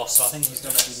war boss, so I think he's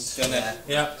done it. Done it.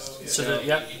 Yeah. So,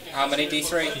 yeah. How many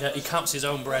D3? Yeah, he counts his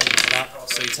own brain for that,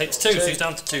 so he takes 2, so he's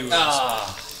down to 2.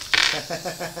 Ah.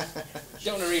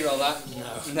 Don't want to re-roll that.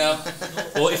 No.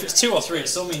 Well, if it's 2 or 3, it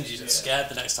still means you're scared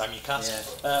the next time you cast.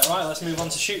 Yeah. Right, let's move on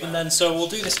to shooting then. So we'll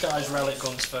do this guy's relic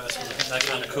guns first, because I think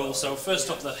they're kind of cool. So first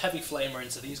up, the heavy flamer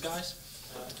into these guys.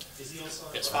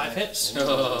 Gets 5 hits.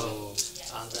 Oh.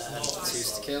 And then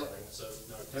 2's to kill.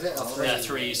 Was it? Or 3? Yeah,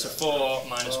 3, so 4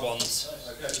 minus 1s.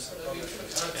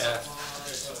 Yeah.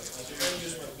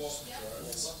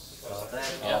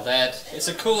 All dead. It's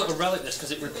a cool little relic, this,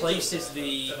 because it replaces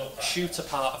the shooter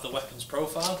part of the weapon's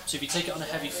profile. So if you take it on a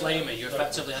heavy flamer, you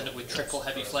effectively end up with triple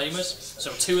heavy flamers.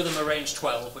 So 2 of them are range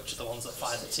 12, which are the ones that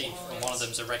fire the teeth, and 1 of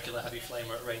them's a regular heavy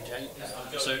flamer at range 8.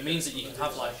 So it means that you can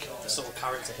have like this little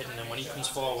character hidden, and when he comes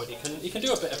forward, he can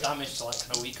do a bit of damage to like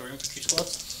kind of weaker infantry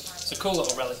squads. It's a cool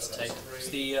little relic to take. It's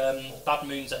the Bad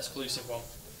Moon's exclusive one.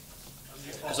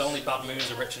 Because only Bad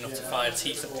Moons are rich enough to fire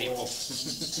teeth at people.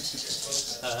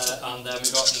 And then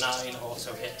we've got 9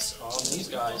 auto hits on these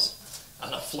guys.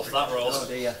 And I fluffed that roll. Oh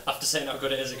dear. After saying how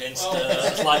good it is against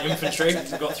light infantry.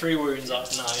 We've got 3 wounds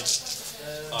out of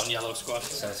 9 on yellow squad.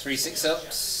 So 3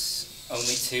 6-ups,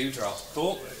 only 2 drop.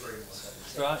 Cool.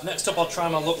 Right, next up I'll try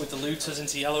my luck with the looters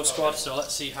into yellow squad, so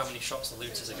let's see how many shots the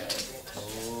looters are getting.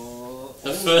 Oh.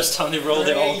 The first time they rolled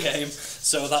it all game,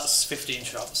 so that's 15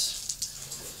 shots.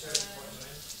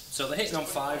 So they're hitting on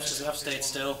 5s because they have stayed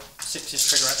still. 6s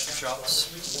trigger extra shots.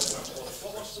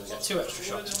 So we get 2 extra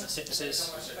shots from the 6s.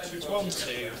 It's 1,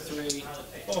 2, 3,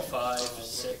 4, 5,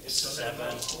 6,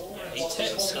 7, 8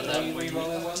 hits. And then we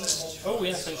Re-rolling ones? Oh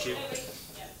yeah, thank you.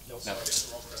 Nope. No.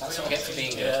 That's what I get for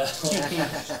being good. Yeah.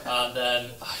 And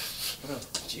then,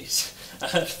 jeez,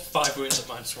 5 wounds at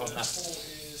 -1 now.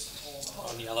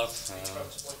 On yellow.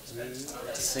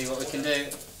 Let's see what we can do.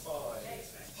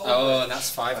 Oh, and that's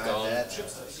 5 gone. Dead.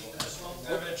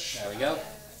 There we go.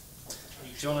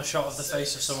 Do you want a shot of the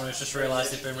face of someone who's just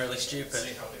realised they've been really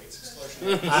stupid?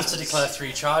 I have to declare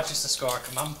 3 charges to score a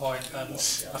command point, and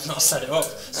I've not set it up.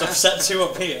 So I've set 2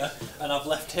 up here, and I've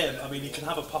left him. I mean, you can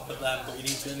have a pop at them, but you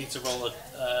need to roll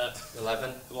a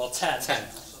 11. well 10. 10.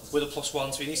 With a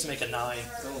 +1, so he needs to make a 9.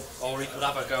 Or he could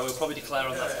have a go. He'll probably declare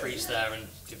on that priest there and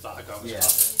give that a go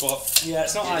as well. But yeah,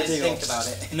 it's not You ideal. didn't think about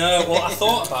it. No, well, I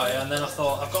thought about it, and then I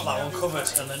thought I've got that one covered,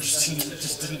 and then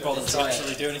just didn't bother to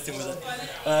actually do anything with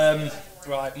it.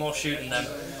 Right, more shooting then.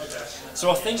 So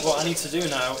I think what I need to do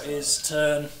now is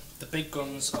turn the big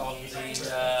guns on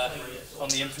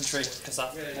the infantry, because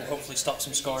that will hopefully stop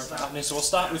some scoring from happening. So we'll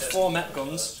start with 4 met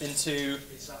guns into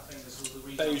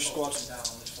beige squad.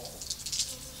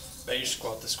 Beige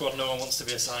squad, the squad no one wants to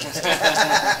be assigned.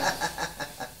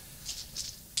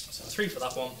 So 3 for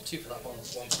that one, 2 for that one,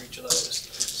 1 for each of those.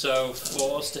 So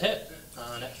 4s to hit,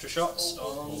 and extra shots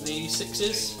on the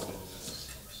 6s.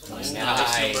 Nice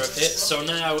number of hits. So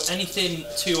now anything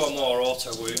 2 or more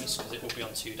auto wounds, because it will be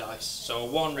on 2 dice. So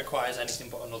 1 requires anything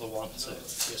but another 1 to be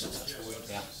a successful wound.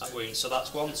 Yeah. That wound. So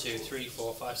that's 1, 2, 3,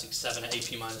 4, 5, 6, 7 at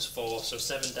AP -4. So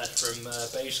 7 dead from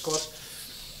beige squad.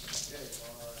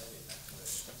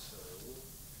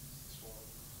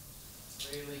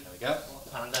 There we go.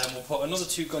 And then we'll put another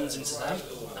 2 guns into them.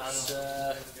 And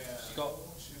you got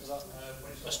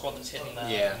a squad that's hidden there,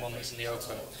 Yeah. and 1 that's in the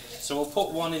open. So we'll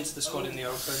put 1 into the squad in the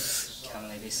open. Can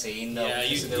they be seen though? Yeah,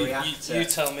 because of the reactor? you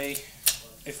tell me.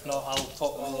 If not, I'll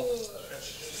put one.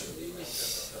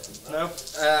 No?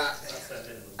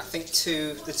 I think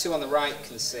the 2 on the right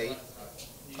can see.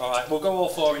 Alright, we'll go all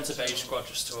 4 into beige squad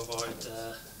just to avoid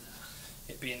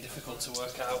it being difficult to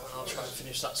work out, and I'll try and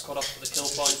finish that squad off for the kill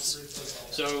points.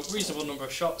 So, reasonable number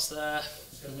of shots there.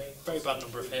 Very bad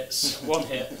number of hits. 1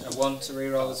 hit. And 1 to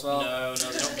reroll as well? No,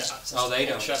 they don't get access Oh, to they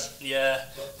the don't? culture. Yeah,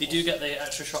 they do get the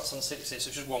extra shots on 6s,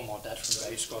 so just 1 more dead from the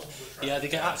beige squad. Yeah, they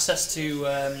get access to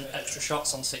extra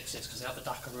shots on 6s because they have the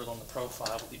DACA rule on the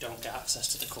profile, but they don't get access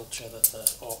to the culture that the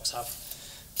Orks have.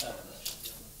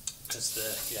 Because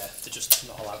they're just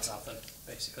not allowed to have them,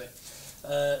 basically.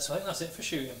 So I think that's it for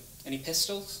shooting. Any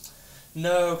pistols?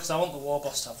 No, because I want the war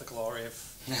boss to have the glory of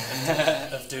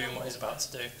doing what he's about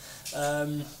to do.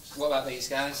 What about these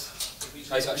guys? Oh, he's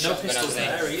got a No shotgun, pistols hasn't he?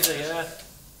 there either, yeah.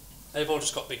 They've all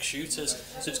just got big shooters.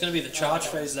 So it's going to be the charge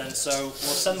phase then. So we'll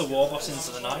send the war boss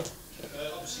into the night.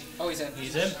 Oh, he's in.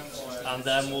 He's in. And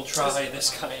then we'll try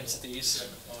this guy into these.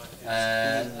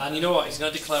 And And you know what? He's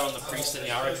going to declare on the priest and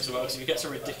Yarrick as well. So if he gets a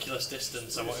ridiculous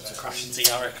distance, I want him to crash into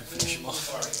Yarrick and finish him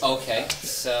off. okay,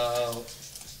 so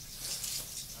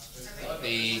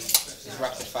his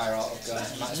rapid fire auto gun,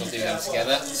 might as well do them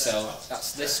together. So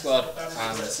that's this squad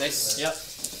and this. Yep.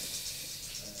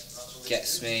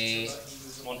 gets me...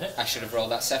 1 hit. I should have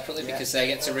rolled that separately because they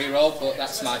get to re-roll, but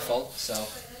that's my fault, so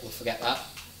we'll forget that.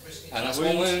 And that's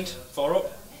 1 wound. 4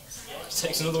 up.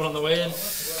 Takes another one on the way in.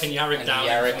 Can Yarrick And down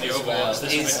Yarrick from the as Overwatch. well.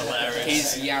 This is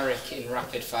hilarious. His Yarrick in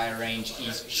rapid fire range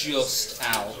is just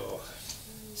out.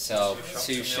 So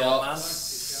 2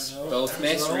 shots, both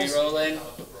miss, re-rolling.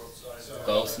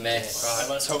 Both miss. Right,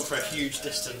 let's hope for a huge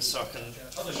distance so I can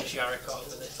finish Yarrick off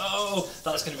with it. Oh,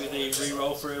 that's going to be the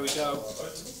re-roll for. Here we go.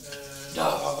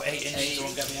 Oh, 8 inches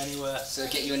won't get me anywhere. So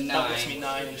get you a 9. That gets me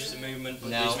 9 inches of movement, but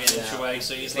No, leaves me an inch away,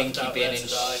 so he's left out there to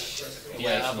die.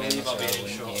 Yeah, I believe I'll be an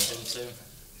inch short of him too.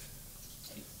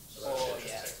 Oh,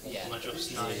 yeah. Am I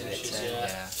just 9 inches?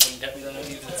 Yeah. Wouldn't get me there,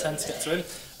 even a 10 to get to him.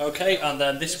 Okay, and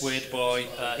then this weird boy,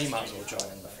 he might as well join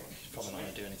in, I think. He's probably not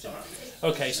going to do anything.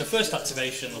 Okay, so first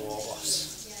activation, the War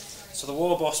Boss. So the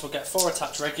War Boss will get 4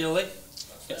 attacks regularly.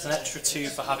 Gets an extra 2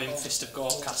 for having Fist of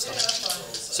Gork cast on it.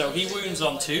 So he wounds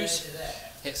on 2s.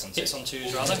 Hits on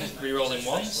 2s rather, re-rolling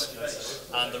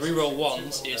 1s. And the re-roll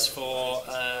 1s is for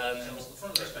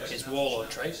his warlord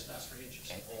trait,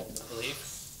 I believe.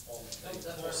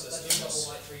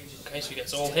 Okay, so he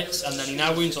gets all hits, and then he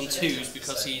now wounds on 2s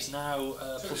because he's now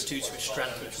 +2 to his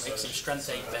strength, which makes him strength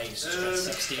 8 base, strength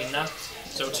 16 now.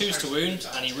 So 2s to wound,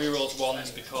 and he re-rolls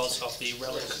 1s because of the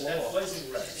relic claw.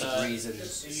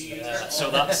 Reasons. Yeah, so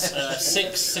that's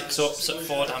 6 ups at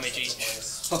 4 damage each.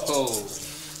 Oh.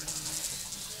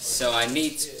 So I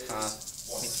need to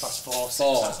pass 4.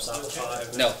 4. Taps out of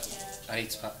 5. No, I need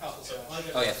to pass.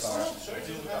 Oh yeah, 4.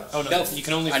 Oh no, you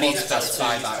can only. I need to pass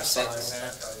 5 out of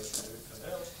 6.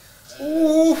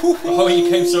 Oh, you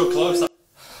came so close.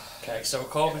 Okay, so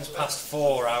Corbin's passed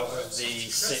 4 out of the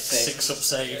 6 up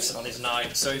saves on his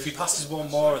knight. So if he passes 1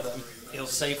 more of them, he'll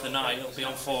save the knight. He'll be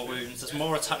on 4 wounds. There's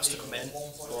more attacks to come in,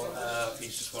 but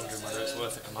he's just wondering whether it's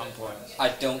worth a command point. I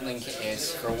don't think it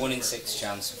is for a 1 in 6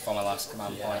 chance for my last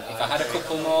command point. If I had a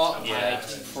couple more, I'd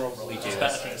probably do It's it.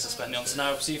 better things to spend it on. So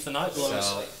now see if the knight blows.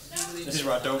 So This is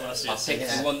where I don't want to see I'll it.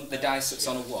 pick the dice that's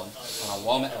on a 1 and I'll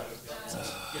warm it up.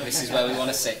 This is where we want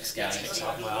a 6, guys.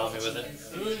 Have my army with it.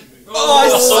 Oh,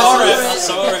 I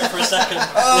saw it for a second.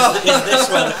 Is this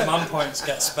where the command points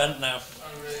get spent now?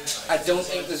 I don't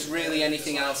think there's really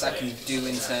anything else I can do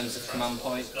in terms of command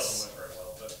points.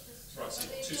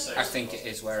 I think it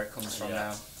is where it comes from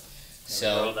now.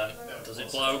 So, does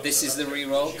it blow? This is the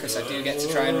reroll because I do get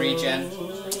to try and regen.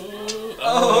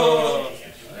 Oh!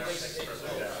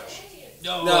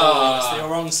 No! It's the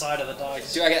wrong side of the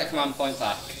dice. Do I get a command point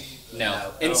back?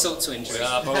 No. Insult to injury. We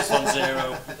are both on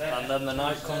 0, and then the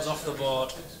knight comes off the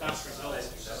board.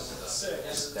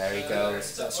 There he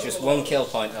goes. That's just 1 kill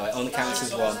point though, it only counts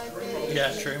as 1.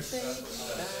 Yeah, true.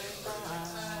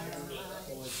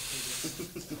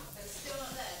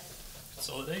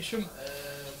 Consolidation.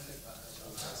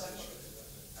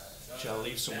 Shall I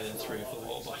leave some within 3 of the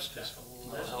War Boss because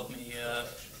that'll help me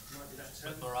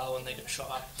with morale when they get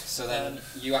shot at. So then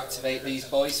you activate these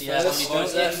boys yeah, first, you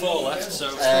don't get 4 left, so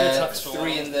 3 attacks for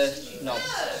 3 in the knob.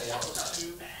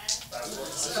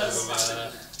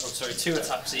 So, 2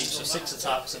 attacks each, so 6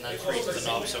 attacks and then 3 for the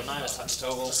knob, so 9 attacks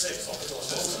total.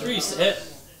 3 to hit.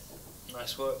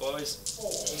 Nice work, boys.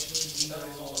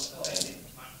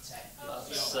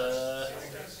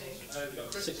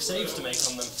 That's 6 saves to make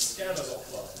on them.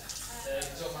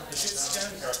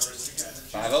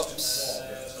 5 ups.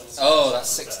 Oh, that's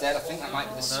 6 dead. I think that might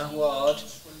be the squad.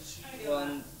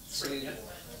 1, 2,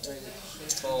 3,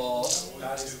 4.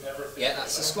 Yeah,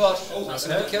 that's the squad. That's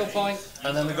another kill point.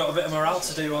 And then we've got a bit of morale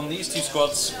to do on these 2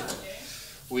 squads.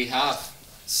 We have.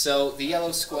 So the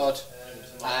yellow squad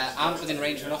aren't within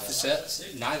range of an officer.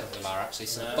 Neither of them are actually.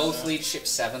 So both leadership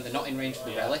 7. They're not in range of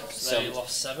the relic. So they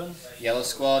lost 7. Yellow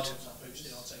squad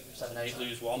 7, 8,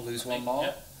 lose 1. Lose 1 more.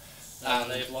 Yep.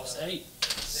 And they've lost 8.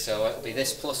 So it'll be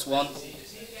this +1.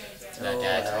 They're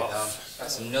dead.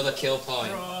 That's another kill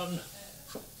point.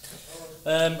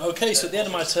 Okay, so at the end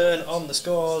of my turn on the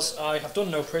scores, I have done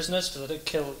no prisoners because I did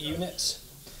kill units.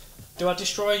 Do I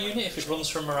destroy a unit if it runs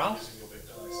from morale?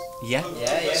 Yeah.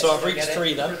 So I've reached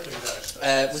 3 then.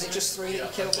 Was it just 3 that you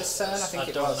killed this turn? I think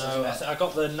it don't was. know. I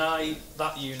got the knight,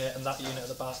 that unit, and that unit at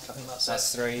the back. I think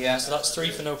that's 3, yeah. So that's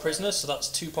 3 for no prisoners, so that's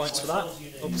 2 points for that,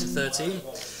 up to 13.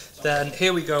 Then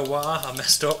here we go, I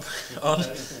messed up on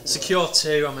secure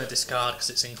 2, I'm going to discard because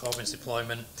it's in Corbin's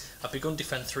deployment. I've begun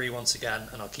defend 3 once again,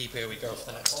 and I'll keep here we go for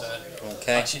the next turn.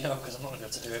 Okay. Actually no, because I'm not going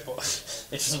to be able to do it, but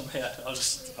it doesn't matter, I'll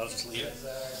just leave it.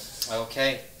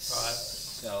 Okay. Right.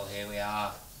 So here we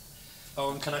are.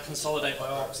 Oh, and can I consolidate my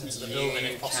orcs into the building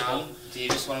if possible? Do you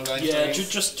just want to go into Yeah, the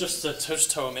just to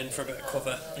tow them in for a bit of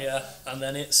cover. Yeah, and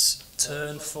then it's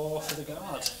turn 4 for the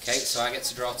guard. Okay, so I get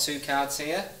to draw 2 cards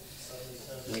here.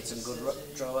 Need some good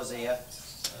draws here.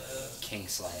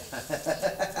 Kingslayer.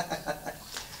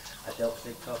 I don't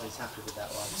think Corbin's happy with that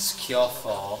one. Secure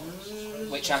 4,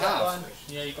 which I have.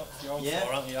 Yeah, you got your own Yeah.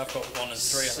 4, haven't you? I've got 1 and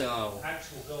 3. I think. So,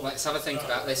 let's have a think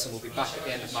about this and we'll be back at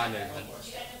the end of my movement.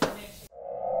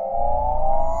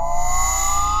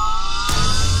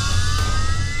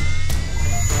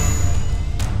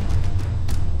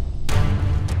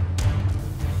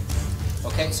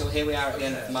 Okay, so here we are at the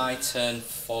end of my turn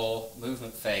 4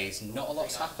 movement phase. Not a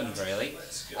lot's happened really.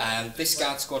 This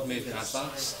guard squad moved in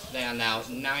advance. They are now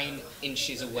 9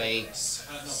 inches away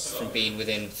from being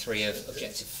within 3 of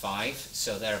objective 5,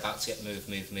 so they're about to get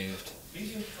moved.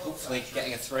 Hopefully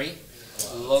getting a 3.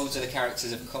 Loads of the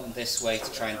characters have come this way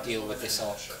to try and deal with this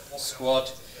Ork squad.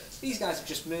 These guys have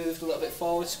just moved a little bit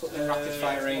forward to put them in rapid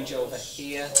fire range over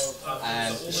here.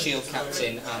 The shield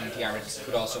captain and Yared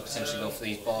could also potentially go for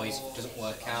these boys if it doesn't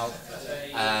work out.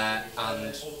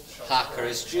 And Parker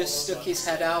has just stuck his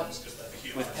head out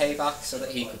with payback so that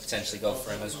he could potentially go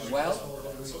for him as well.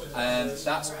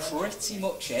 That's pretty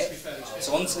much it.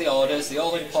 So on to the orders, the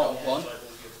all important one.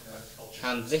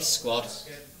 Can this squad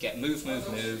get moved, and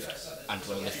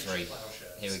roll a 3?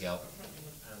 Here we go.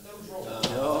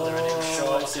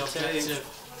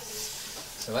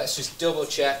 So let's just double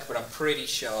check, but I'm pretty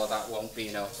sure that won't be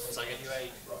enough. Does that get you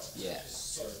 8? Yeah.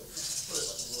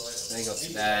 There you go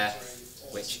to there,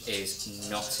 which is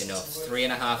not enough.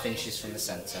 3.5 inches from the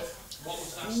centre.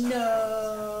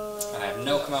 No! And I have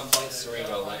no command points to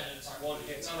re-roll it.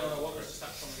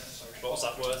 What was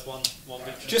that worth? One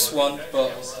victory? Just 1,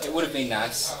 but it would have been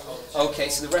nice. Okay,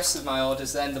 so the rest of my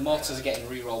orders then, the mortars are getting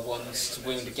re-roll 1s to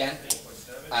wound again.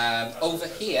 Over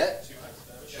here,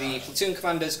 the platoon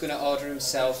commander is going to order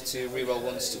himself to reroll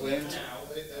 1s to wound.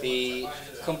 The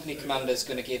company commander is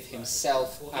going to give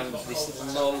himself and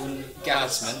this lone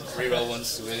guardsman reroll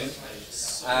 1s to wound.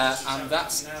 And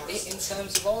that's it in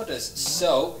terms of orders.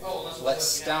 So let's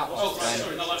start off then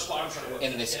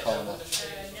in this corner.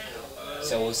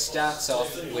 So we'll start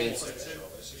off with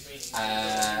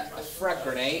a frag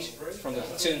grenade from the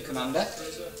platoon commander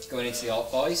going into the Ork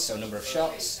boys. So number of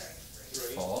shots.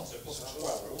 4.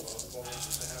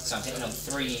 So I'm hitting on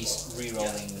 3s,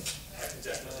 re-rolling.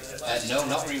 No,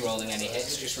 not re-rolling any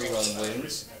hits, just re-rolling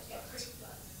wounds.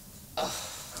 Oh,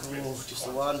 just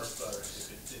the 1.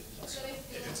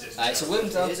 It's a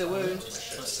wound though. It is a wound.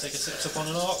 Let's take a 6 up on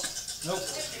an Ork. Nope.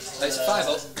 It's a 5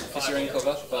 up because you're in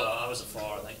cover. But I was a 4,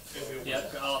 I think. Yeah,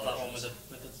 I'll have that one with the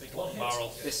big long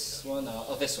barrel. this one,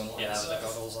 oh, this one. Yeah, with the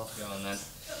goggles on. Go on then.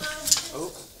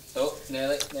 Oh,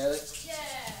 nearly.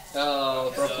 Oh,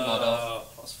 broken model.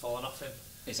 That's fallen off him.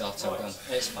 His auto gun.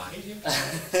 It's fine.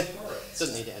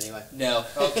 Doesn't need it anyway. No.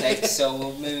 Okay, so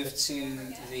we'll move to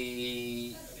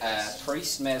the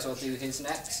priest. May as well do his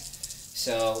next.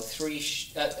 So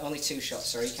only 2 shots.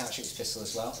 Sorry, he can't shoot his pistol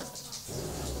as well.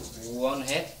 1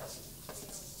 hit.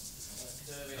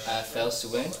 Fails to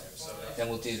wound. Then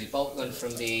we'll do the bolt gun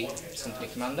from the company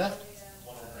commander.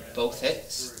 Both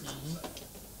hits.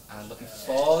 And looking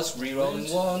for 4s, re-rolling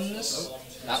 1s.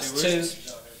 That's 2.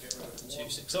 2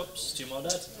 6-ups, 2 more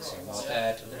dead. 2 more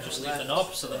dead. Just leave the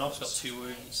knob, so the knob's got 2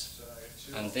 wounds.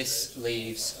 And this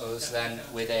leaves us then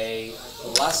with a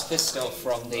last pistol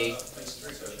from the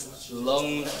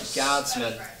lone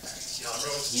guardsman.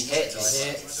 He hits.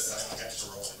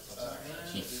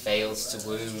 He fails to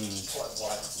wound.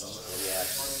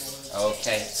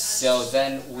 Okay, so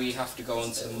then we have to go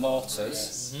on to the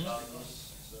mortars.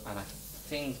 And I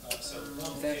think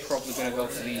they're probably going to go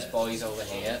for these boys over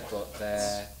here, but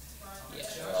they're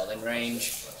all in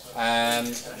range.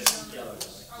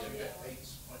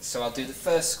 So I'll do the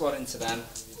first squad into them.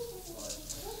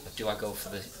 Or do I go for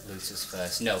the looters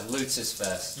first? No, looters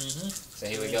first. So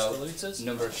here we go.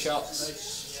 Number of shots.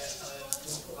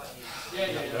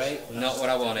 Not great. Not what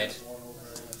I wanted.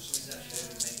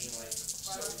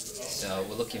 So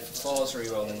we're looking for 4s,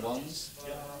 re-rolling 1s.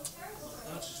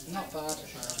 Not bad.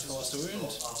 4s to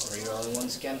wound. Re-rolling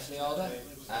 1s again for the order.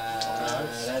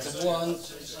 There's a 1.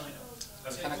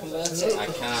 Can I convert it? I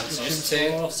can't. So just 2.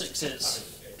 4 6s.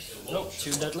 Nope,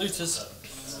 2 dead looters.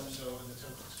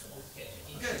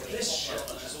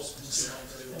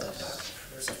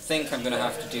 So I think I'm going to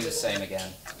have to do the same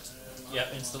again. Yeah,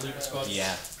 into the looter squad.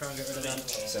 Yeah. Try and get rid of them.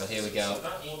 So here we go.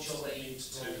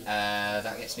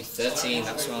 That gets me 13.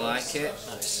 That's more like it.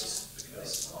 Nice.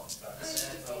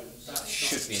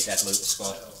 Should be a dead looter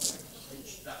squad.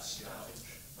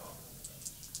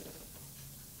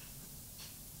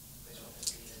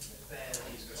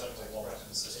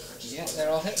 Yeah, they're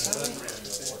all hit.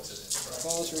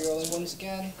 4s, re-rolling 1s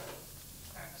again.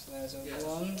 So there's a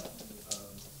 1.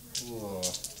 Whoa.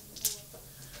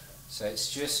 So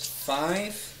it's just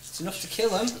 5. It's enough to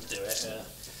kill them. Do it, yeah.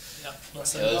 Yep,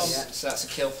 that's it. Yeah, so that's a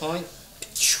kill point.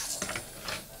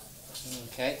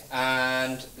 Okay,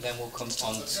 and then we'll come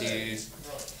on to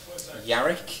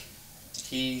Yarrick.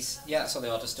 That's all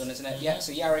the order's done, isn't it? Yeah,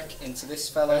 so Yarrick into this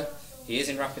fella. He is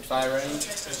in rapid fire range.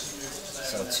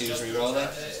 So 2's re-rolling.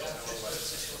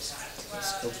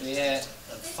 This could be it.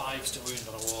 And 5's to wound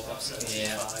on a war boss.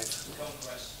 Yeah.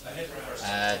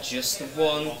 5. Just the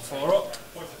 1. 4 up.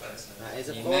 That is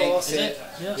a He 4. makes Is it. it?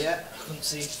 Yeah. Yeah. Couldn't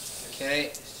see.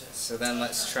 Okay, so then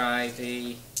let's try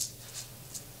the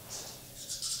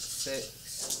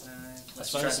 6, 9. I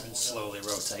suppose it's been slowly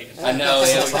rotating. I know,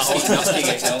 yeah, we just keep knocking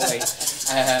it, don't we?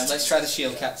 Let's try the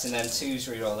shield captain then. 2's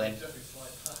re-rolling.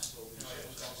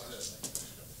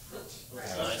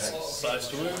 Nice. 5's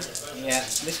to wound. Yeah,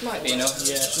 this might be enough.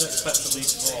 Yeah, should expect at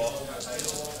least 4.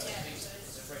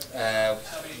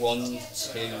 1,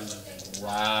 2.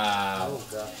 Wow. Oh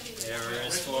god. Here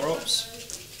is 4 ups.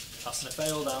 Passing a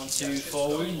fail down to 4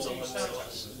 wounds on the war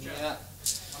boss. Yeah.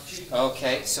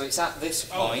 Okay, so it's at this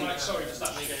point. I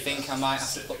think I might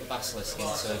have to put the basilisk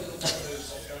into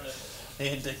The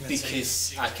indignity.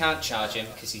 because I can't charge him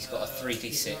because he's got a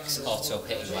 3d6 auto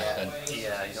hitting weapon.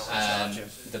 Yeah, you don't want to charge him.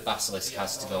 The basilisk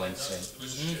has to go into him.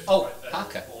 Oh,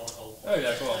 Harker. Oh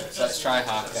yeah, go on. So let's try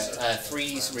Harker.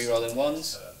 3's re-rolling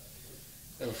 1s.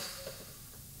 Oof.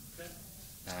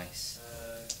 Nice.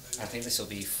 I think this will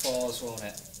be 4s, won't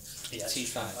it? Yeah,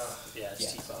 T5. Yeah, it's Yeah.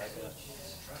 T5.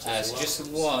 Yeah. So just the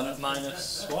 1.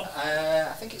 Minus what?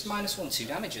 I think it's -1, 2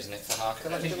 damage, isn't it, for Harker?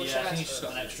 Let me double Yeah, I check. think he's just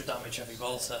got an extra damage heavy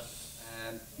bolter.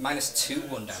 -2,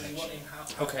 1 damage.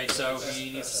 Okay, so he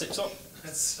needs a 6 up.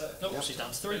 Nope, she's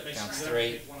down to 3. Down to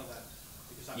 3.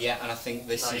 Yeah, and I think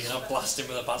this Now is... you're gonna blast him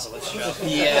with a basilisk shot.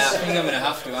 Yeah, I think I'm going to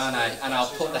have to, aren't I? And I'll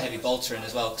put the heavy bolter in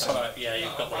as well. 'Cause Alright, yeah,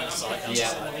 you've got line of sight.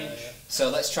 yeah. So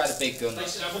let's try the big gun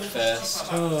first.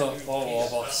 Oh, war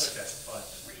boss.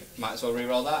 Might as well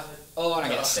re-roll that. Oh, and I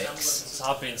get 6. It's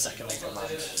hard being second in command.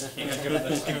 You're gonna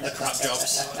give him the crap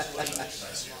jobs.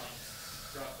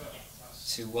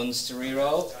 2 1s to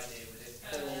re-roll.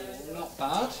 Oh, not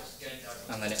bad.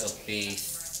 And then it'll be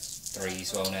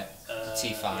 3s, won't it?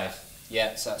 T5.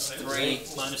 Yeah, so that's 3.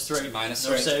 -3. Minus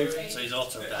No 3. save, so he's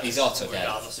auto dead. He's auto dead.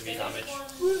 Regardless of your damage.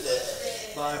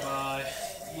 Bye bye.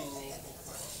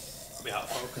 Be out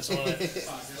of focus on it.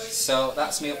 So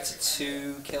that's me up to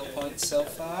 2 kill points so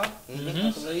far,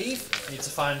 I believe. Need to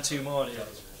find 2 more, do you?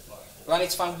 Well, I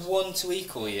need to find 1 to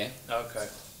equal you, Okay.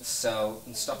 so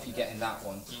and stop you getting that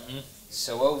one.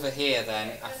 So over here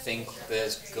then, I think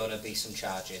there's gonna be some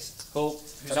charges. Cool.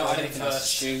 I don't have anything else to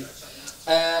shoot.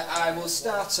 I will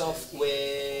start off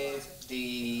with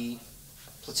the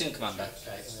platoon commander.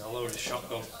 Okay, I'll load a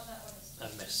shotgun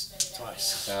and miss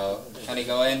twice. So can he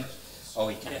go in? Oh,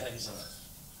 he can. Yeah, he's in.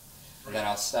 And then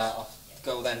I'll start off.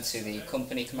 Go then to the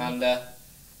company commander.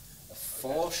 A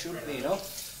 4 should be enough.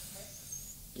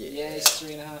 Yeah, he's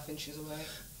 3.5 inches away.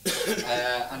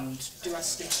 And do I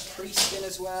stick priest in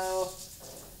as well?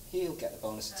 He'll get the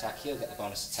bonus attack. He'll get the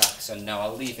bonus attack. So no,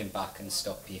 I'll leave him back and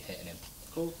stop you hitting him.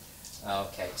 Cool.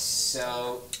 Okay,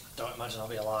 so Don't imagine I'll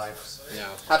be alive. No.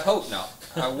 I'd hope not.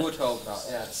 I would hope not.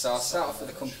 Yeah. So I'll start off with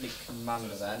the company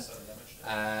commander then.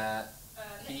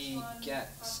 He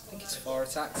gets, I think it's 4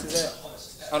 attacks, is it?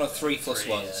 Oh no, 3 plus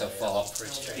 1, so 4.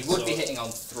 He would be hitting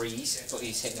on 3s, but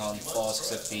he's hitting on 4s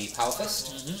because of the power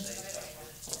fist.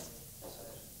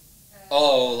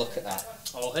 Oh, look at that.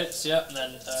 All hits, yeah, and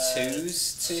then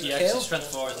 2s to yeah, 'cause kill. he's strength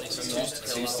 4, isn't he? So 2s to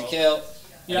kill. 2s to kill.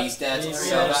 Yeah. And he's dead. He So is.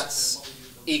 that's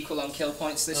equal on kill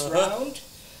points this round.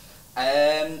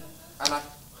 And I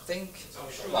think,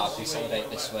 well, I'll consolidate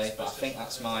this way, but I think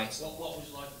that's my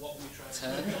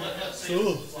turn.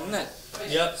 Isn't it?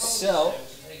 Yep. So,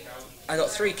 I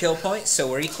got 3 kill points, so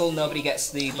we're equal. Nobody gets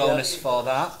the bonus for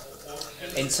that.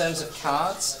 In terms of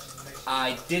cards,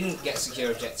 I didn't get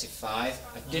secure objective 5.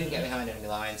 I didn't get behind enemy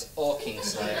lines or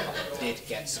Kingslayer. I did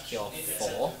get secure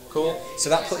 4. Cool. So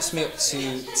that puts me up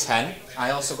to 10.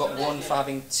 I also got 1 for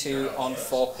having 2 on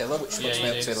 4 pillar, which puts me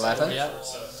up to 11. Yeah.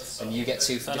 And you get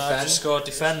 2 for And I defend. just scored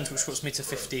defend, which puts me to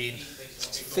 15.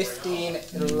 15,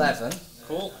 11.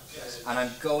 Cool. And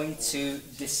I'm going to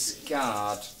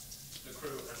discard.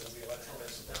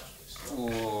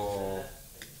 Ooh.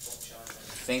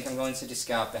 I think I'm going to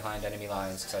discard behind enemy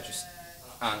lines because I just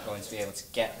aren't going to be able to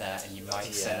get there, and you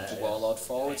might send the warlord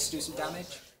forwards to do some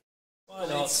damage. Why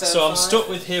not? It's, So I'm 5. stuck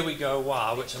with Here We Go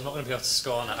Wow, which I'm not going to be able to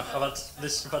score now.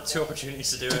 I've had 2 opportunities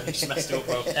to do it and just messed it up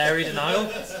both. Area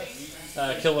Denial,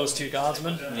 kill those 2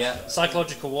 guardsmen. Yeah.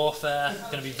 Psychological Warfare,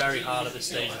 going to be very hard at this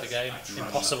stage of the game.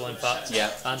 Impossible, in fact.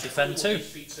 Yeah. And Defend 2,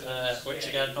 which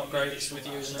again, not great with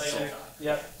you, isn't it?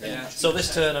 Yeah. So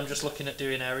this turn I'm just looking at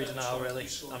doing area denial really.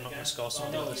 I'm not going to score some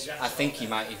of the others. I think you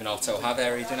might even auto have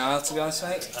area denial, to be honest,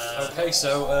 mate. Okay,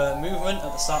 so movement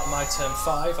at the start of my turn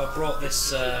 5. I brought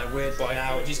this weird boy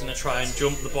out. He's going to try and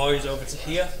jump the boys over to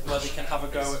here, where they can have a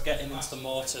go at getting into the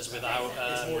mortars without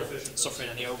suffering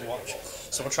any overwatch.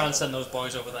 So we'll try and send those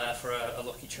boys over there for a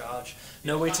lucky charge.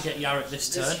 No way to get Yarrick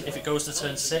this turn. If it goes to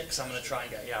turn 6, I'm going to try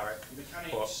and get Yarrick,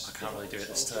 but I can't really do it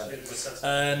this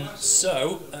turn.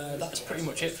 So that's pretty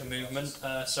much it for movement.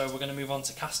 So we're going to move on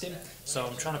to casting. So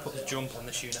I'm trying to put the jump on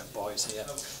this unit of boys here.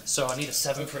 So I need a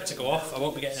 7 for it to go off. I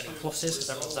won't be getting any pluses because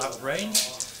everyone's out of range.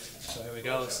 So here we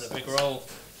go. This is a big roll.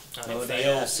 And it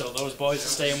fails. So those boys are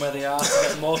staying where they are to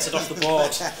get mortared off the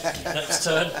board next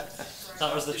turn.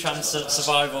 That was the chance at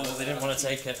survival, but they didn't want to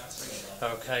take it.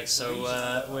 Okay, so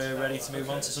we're ready to move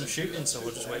on to some shooting, so we'll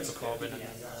just wait for Corbin and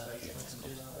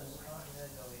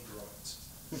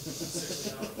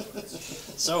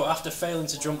So after failing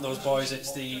to jump those boys,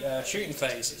 it's the shooting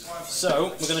phase.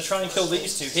 So we're going to try and kill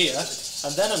these two here,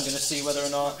 and then I'm going to see whether or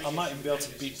not I might even be able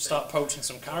to start poaching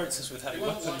some characters with heavy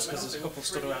weapons, because there's a couple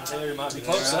stood around here who might be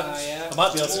closer. I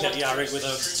might be able to get Yarrick with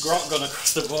a grot gun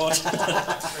across the board.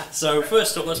 So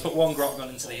first up, let's put one grot gun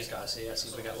into these guys here, see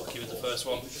if we get lucky with the first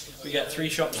one. We get 3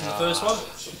 shots from the first one.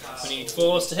 We need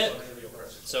 4s to hit.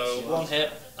 So 1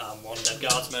 hit and 1 dead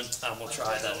guardsman, and we'll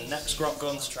try the next grot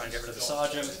gun to try and get rid of the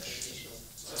sergeant.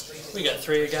 We get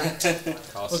 3 again.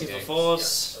 Looking for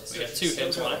 4s. We get 2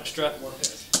 hits, 1 extra.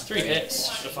 3 hits.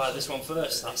 Should have fired this one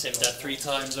first. That's him dead 3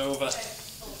 times over.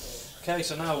 Okay,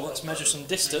 so now let's measure some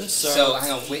distance. So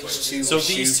hang on, which 2 So were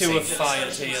these shooting? 2 are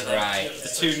fired here. Then. Right. The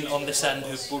 2 on this end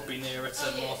who would be nearer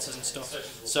to mortars and stuff.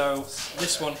 So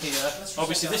this one here,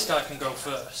 obviously this guy can go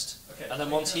first. And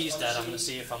then once he's dead, I'm going to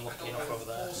see if I'm lucky enough over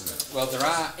there. Well, there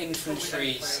are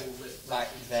infantry like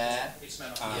there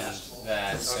and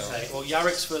there. So Okay, well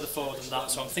Yarrick's further forward than that,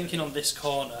 so I'm thinking on this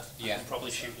corner I Yeah. can probably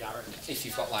shoot Yarrick. if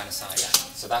you've got line of sight,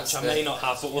 so that's Which I may not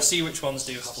have, but we'll see which ones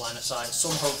do have line of sight.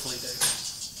 Some hopefully do.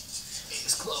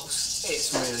 It's close.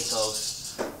 It's really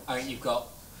close. I mean, you've got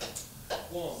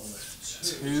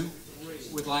 2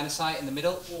 with line of sight in the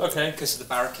middle. Okay. Because of the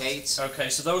barricades. Okay,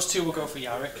 so those 2 will go for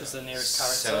Yarrick as the nearest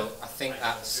character. So I think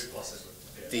that's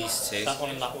these 2. That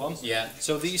one and that one. Yeah.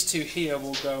 So these 2 here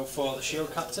will go for the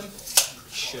shield captain.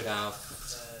 Should have.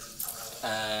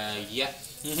 Yeah.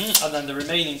 And then the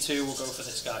remaining 2 will go for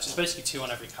this guy. So it's basically 2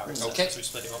 on every character. Okay. As we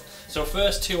split it up. So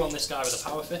first 2 on this guy with a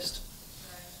power fist.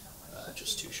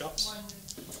 Just 2 shots.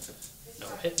 No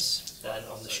hits. Then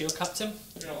on the shield captain,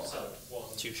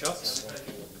 2 shots.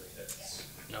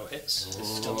 No hits.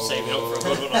 Still saving up for a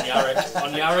good one on Yarrick.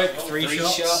 On Yarrick, 3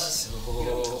 shots.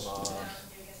 Oh.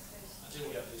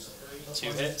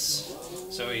 2 hits.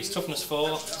 So he's toughness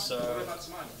 4, so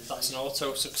that's an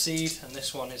auto succeed, and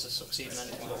this one is a succeed in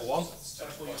anything but a 1.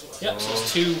 Yep, so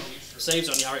there's 2 saves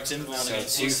on Yarrick's invuln. So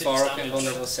against 2 D6 4 up damage.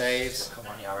 invulnerable saves. Come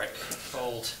on, Yarrick.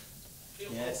 Fold.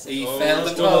 Yes. He Oh, failed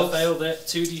them double both. failed it.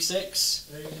 2d6.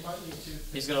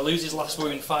 He's going to lose his last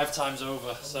wound 5 times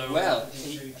over. So Well,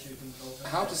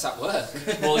 how does that work?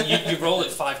 well, you roll it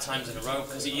 5 times in a row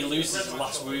because he loses his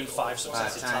last wound 5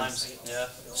 successive 5 times. times. Yeah.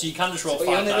 So you can just roll But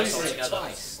he 5 only dice loses it altogether.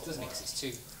 twice, doesn't he? Because it's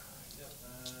 2.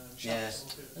 Yeah.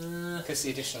 Because the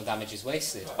additional damage is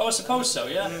wasted. Oh, I suppose so.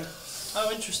 Yeah. Oh,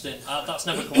 interesting. That's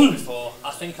never come up before.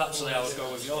 I think actually I would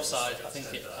go with your side. I think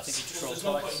he just rolled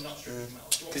twice.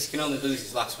 Because he can only lose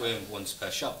his last wound once per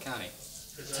shot, can't he?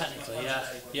 Technically, yeah.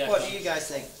 Yeah. What do you guys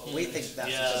think? We think that's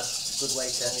Yeah. a good way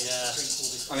to.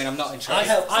 Yeah. I mean, I'm not interested.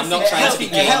 I I'm not think trying to be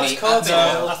it helps gamey Corbin.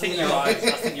 at all. I think you're right.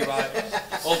 I think you're right.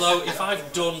 Although, if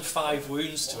I've done 5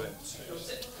 wounds to him,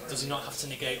 does he not have to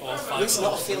negate all 5? It's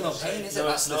not feel no pain, is it? No,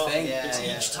 That's it's the not. thing. Yeah. It's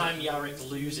each time Yarrick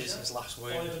loses his last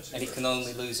wound. And he can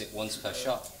only lose it once per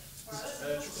shot.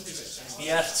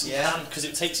 Yes, you Yeah. can, because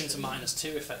it takes him to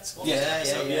 -2 effectively. Yeah,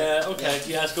 So, yeah. okay,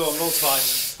 yeah, let's go on, roll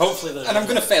twice. Hopefully And I'm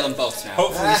going to fail them both now.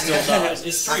 Hopefully he still dies.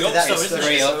 It's 3 After ups that, though, it's isn't it?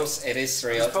 3 So ups. It is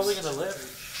 3 he's ups. probably going to live.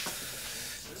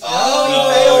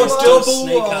 Oh, Just double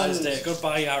Snake one. Eyes there.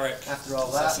 Goodbye, Yarrick. After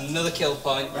all That's that, another kill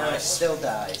point. Yarrick still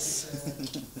dies.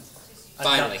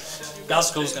 Finally.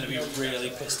 Gazgul's going to be really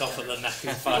pissed off at the neck who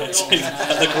fired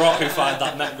at the grot who fired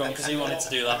that net gun because he wanted to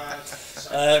do that.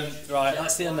 Right,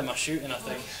 that's the end of my shooting, I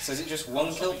think. So is it just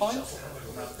 1 kill point?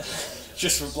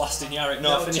 Just for blasting Yarrick.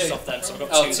 No, I finished 2. off then, so I've got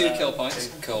 2 Oh, 2 there. kill points.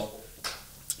 Cool.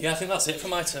 Yeah, I think that's it for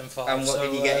my turn 5. And what so,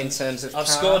 did you get in terms of I've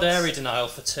cards? scored area denial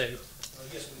for 2.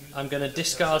 I'm going to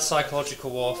discard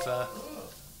psychological warfare.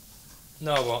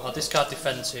 No, I won't. I'll discard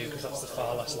defend 2 because that's the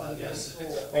far less likely.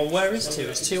 Or where is 2?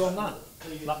 Is 2 on that?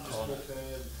 That corner.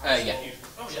 Yeah.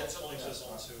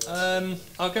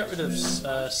 I'll get rid of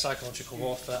psychological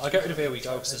warfare. I'll get rid of here we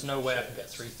go because there's no way I can get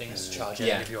 3 things to charge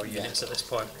any of your units at this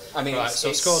point. I mean, right, so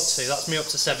it's scored 2. That's me up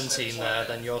to 17 there.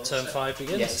 Then your turn 5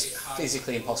 begins. Yeah, it's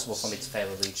physically impossible for me to fail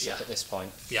a leadership at this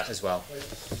point. As well.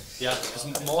 Yeah, because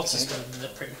mortars can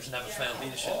pretty much never fail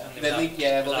leadership.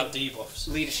 Without debuffs.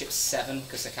 Leadership's 7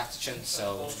 because they're Catachan,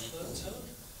 so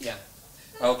yeah.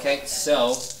 Okay,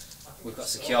 so we've got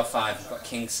Secure 5, we've got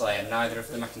Kingslayer, neither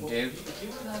of them I can do.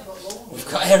 We've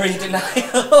got Area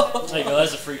Denial. There you go,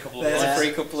 there's a free couple of points. There's a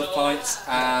free couple of points,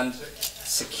 and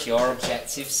Secure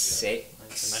Objective 6.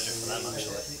 It's a measure for them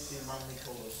actually.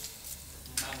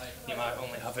 You might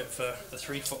only have it for the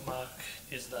 3-foot mark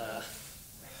is there.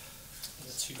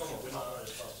 The 2-foot mark.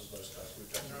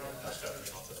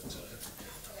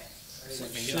 So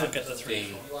it You don't get the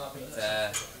 3-foot.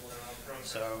 There.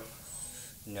 So.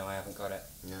 No, I haven't got it.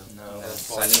 No.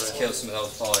 So I need to kill some of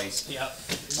those boys. Yeah.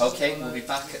 Okay, we'll be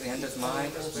back at the end of my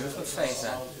movement phase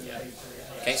then.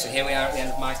 Okay, so here we are at the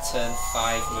end of my turn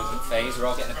 5 movement phase. We're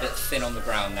all getting a bit thin on the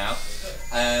ground now.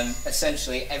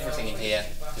 Essentially, everything in here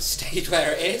has stayed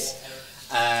where it is.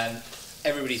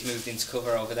 Everybody's moved into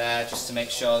cover over there just to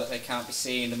make sure that they can't be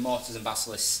seen. The mortars and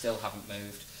basilisks still haven't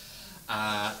moved.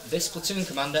 This platoon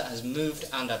commander has moved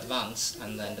and advanced,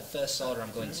 and then the first order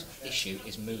I'm going to issue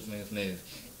is move, move, move.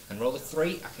 If I can roll a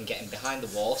 3, I can get him behind the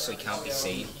wall so he can't be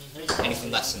seen.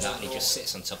 Anything less than that, and he just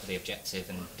sits on top of the objective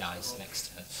and dies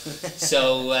next turn.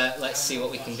 So let's see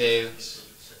what we can do.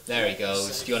 There he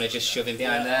goes. Do you want to just shove him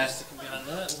behind there?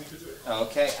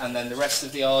 Okay, and then the rest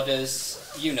of the orders,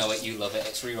 you know it, you love it.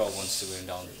 It's reroll 1s to wound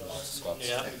on the mortar squads.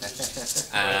 Yeah.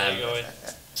 There you going.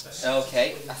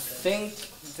 Okay, I think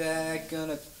they're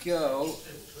gonna go.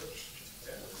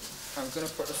 I'm gonna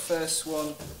put the first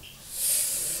one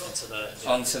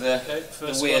onto the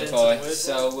weird boy.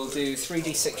 So we'll do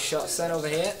 3d6 shots then over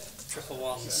here. Triple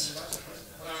 1s.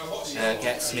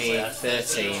 Gets me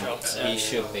 13. He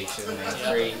should be, shouldn't he?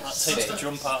 Yeah, 3, that 6. takes the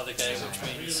jump out of the game, which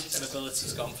means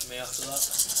mobility's gone for me after that.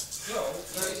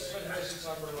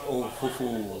 Oh,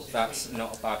 that's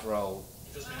not a bad roll.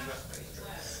 And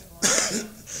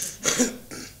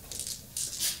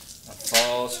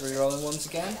 4s, rerolling 1s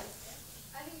again.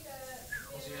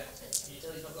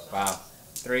 Wow.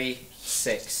 3,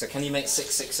 6. So can you make 6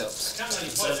 6-ups? You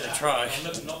can certainly try.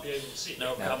 No,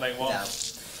 No. can't make 1. No.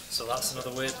 So that's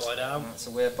another weird boy down. That's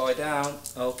a weird boy down.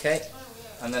 Okay.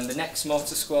 And then the next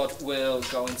mortar squad will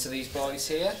go into these boys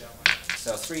here.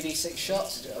 So 3d6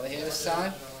 shots. Do it over here this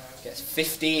time. Gets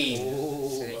 15.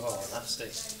 Ooh, oh, nasty.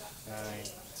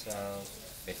 9, 12,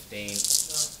 15.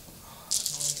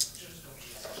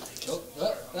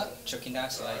 Chucking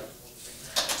dice away.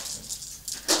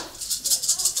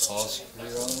 4s,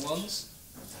 rerolling 1s.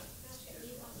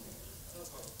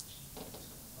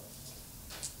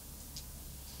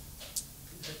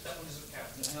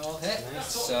 All hit.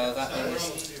 So that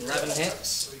is 11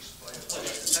 hits.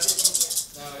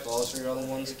 4s, rerolling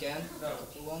 1s again. A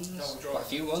couple of 1s. Quite a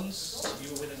few 1s.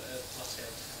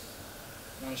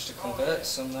 Managed to convert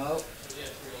some though.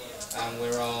 And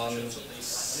we're on.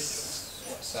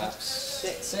 What's that?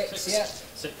 6, yeah.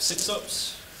 6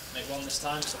 ups. Make 1 this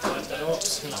time, so 5 dead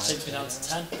orcs. And that takes me down to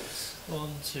 10. 1,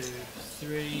 2,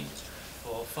 3,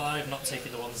 4, 5. Not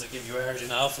taking the ones that give you area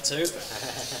now for 2.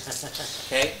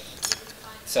 Okay.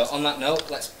 So on that note,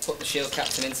 let's put the shield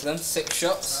captain into them. 6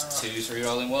 shots. 2s,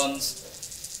 rerolling 1s.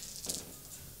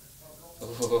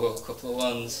 Ooh, a couple of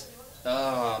 1s.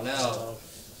 Oh no.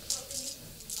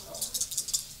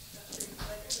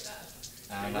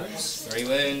 And that's 3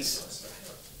 wounds.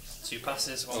 2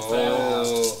 passes, 1 fail.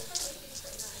 Oh.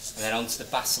 And then onto the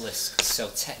basilisk. So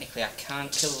technically I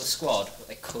can't kill the squad, but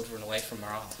they could run away from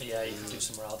morale. Yeah, you can do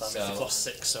some morale damage. So- You've lost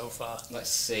 6 so far. Let's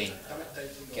see.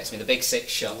 Gets me the big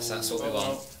 6 shots, that's what we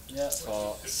want. Yeah.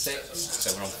 4, 6.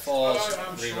 So we're on 4s,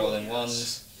 rerolling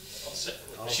 1s.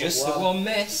 Just the 1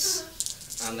 miss.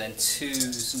 And then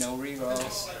 2s, no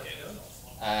rerolls.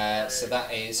 So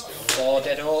that is 4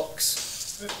 dead orcs.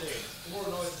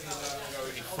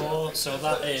 4, so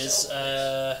that is,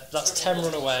 that's 10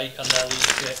 run away, and they'll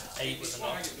each get 8 with a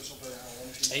knock.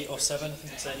 8 or 7, I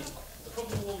think it's 8.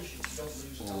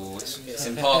 Ooh, it's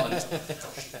important.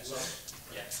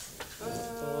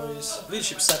 Boys.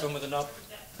 Leadership 7 with a knob.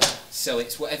 So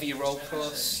it's whatever you roll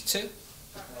plus 2?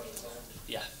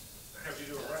 Yeah.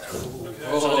 Oh.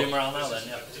 So I do morale now then,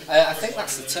 yeah. I think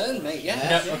that's the turn, mate,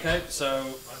 yeah. Yeah, okay, so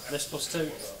this plus 2.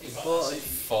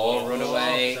 4 run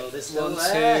away. 1,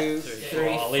 2, 3,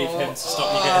 I'll leave 4. him to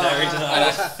stop you getting area And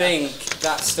I denial. think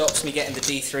that stops me getting the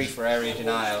D3 for area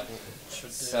denial. Should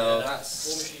do So that.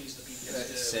 that's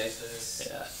 36.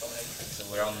 Yeah. So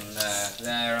we're on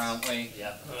there, aren't we?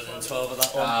 Yeah. Within 12 of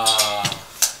that one. Ah.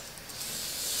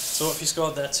 So what have you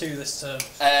scored there? 2 this turn.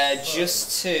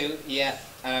 Just 2, yeah.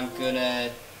 And I'm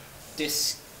gonna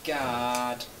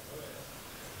discard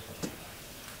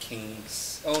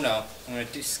kings. Oh no, I'm gonna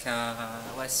discard.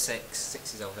 Where's 6?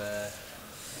 6 is over there.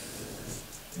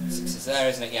 6 is there,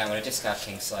 isn't it? Yeah, I'm gonna discard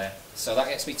Kingslayer. So that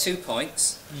gets me 2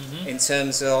 points. In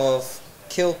terms of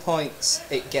kill points,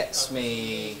 it gets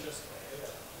me.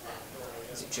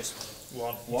 Is it just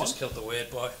 1. You One? just killed the weird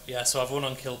boy. Yeah, so I've won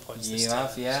on kill points this You time.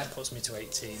 have, yeah. So that puts me to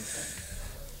 18.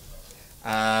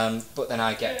 But then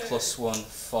I get +1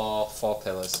 for 4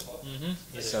 pillars.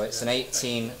 So it's an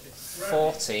 18,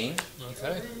 14.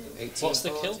 Okay. 18, What's the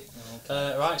kill?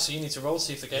 Right, so you need to roll to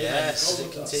see if the game Yes.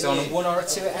 ends. So on a 1 or a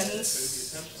 2 it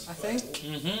ends, I think.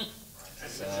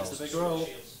 That's the big roll.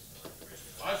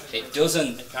 It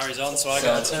doesn't. It carries on, so I So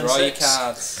got a turn draw your 6.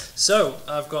 cards. So,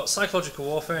 I've got Psychological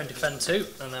Warfare and Defend 2,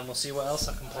 and then we'll see what else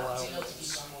I can pull out.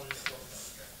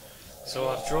 So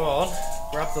I've drawn,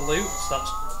 grab the loot, so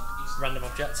that's random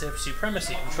objective,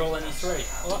 Supremacy, control any 3.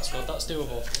 Oh, that's good, that's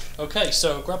doable. Okay,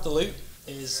 so grab the loot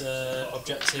is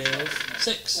objective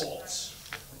 6.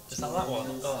 Is that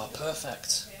one? Oh,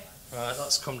 perfect. Right,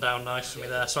 that's come down nice for me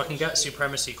there. So I can get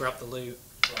Supremacy, grab the loot.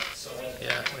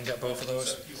 Yeah, we can get both of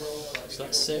those. So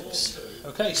that's 6.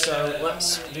 Okay, so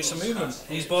let's do some movement.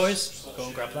 These boys, go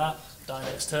and grab that. Die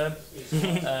next turn.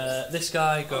 This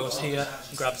guy goes here,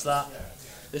 grabs that.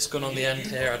 This gun on the end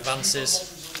here advances.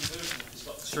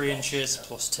 3 inches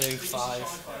plus 2,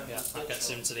 5. Yeah, that gets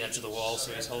him to the edge of the wall,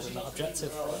 so he's holding that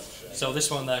objective. So this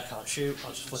one there can't shoot.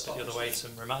 I'll just flip it the other way to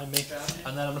remind me.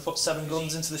 And then I'm going to put 7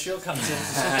 guns into the shield captain.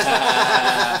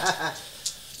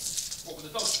 What were the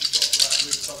dogs you've got?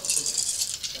 Move the dogs.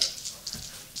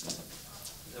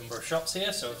 Number of shots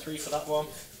here, so 3 for that one,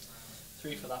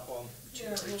 3 for that one,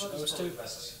 2 for each of those 2. And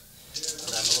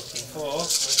then we're looking for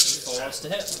 4s to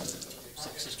hit.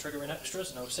 6s triggering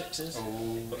extras, no 6s,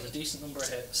 but there's a decent number of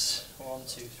hits. 1,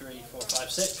 2, 3, 4,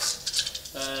 5,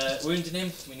 6. Wounding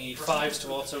him, we need 5s to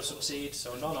auto succeed,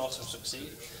 so none auto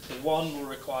succeed. The 1 will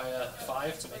require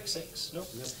 5 to make 6,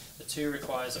 nope. The 2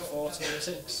 requires a 4 to make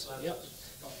 6, yep.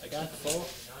 Again, 4,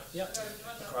 yep.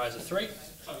 Requires a 3,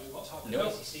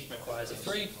 nope. Requires a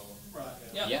 3,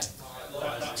 yep. Yeah.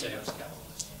 Requires a 2.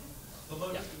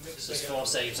 Yeah, so there's 4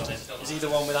 saves on him. Is either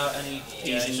one without any?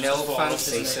 He's no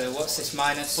fancy, so what's this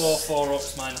minus? 4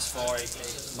 ups, minus 4 AP.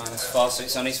 -4, so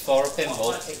it's on his 4 up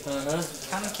invul.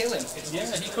 Can kill him.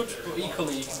 Yeah, he could, but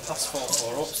equally you can pass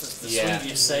 4 ups. That's the Yeah.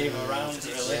 swingiest save around,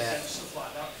 really.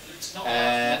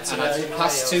 And I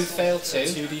pass 2, fail 2.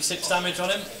 2d6 damage on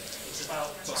him.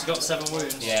 What's he got? 7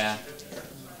 wounds. Yeah.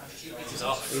 He's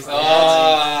off.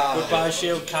 Oh. Goodbye,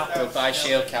 shield cap. Goodbye,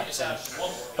 shield captain.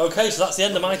 Okay, so that's the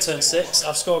end of my turn 6.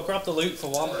 I've scored grab the loot for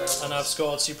 1, and I've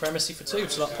scored supremacy for 2,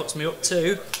 so that puts me up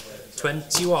to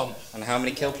 21. And how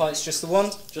many kill points? Just the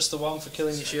 1? Just the 1 for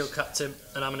killing your shield captain,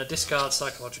 and I'm going to discard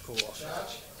psychological warfare.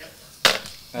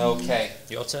 Okay.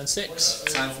 Your turn 6.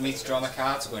 Time for me to draw my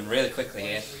cards. We're going really quickly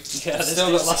here. Yeah, I've this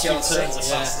still got last few secure turns are 6,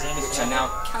 faster than which I now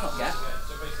cannot get.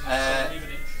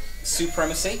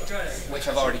 Supremacy, which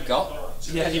I've already got.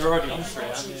 Yeah, you've already on 3,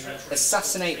 haven't you?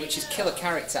 Assassinate, which is kill a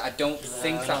character. I don't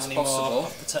think that's possible.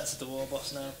 I've protected the war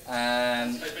boss now.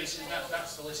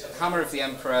 Hammer of the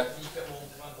Emperor.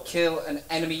 Kill an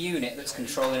enemy unit that's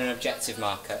controlling an objective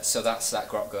marker. So that's that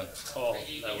grot gun.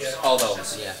 All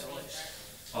those, yeah.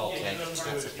 Okay.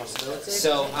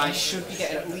 So I should be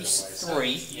getting at least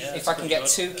 3. If I can get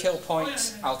 2 kill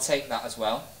points, I'll take that as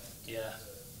well. Yeah.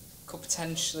 Could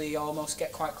potentially almost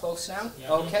get quite close now.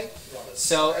 Okay.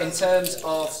 So in terms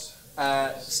of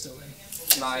Still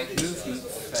in. my movement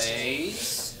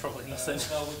phase, Probably nothing.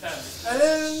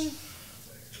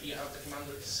 You have the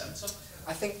commander at the centre.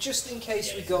 I think just in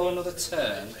case we go another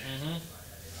turn,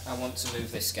 I want to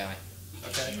move this guy.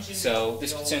 Okay. So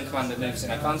this platoon commander moves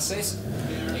and advances.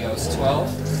 He goes 12.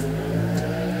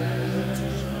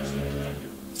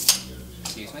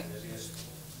 Excuse me.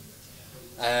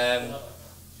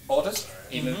 Orders.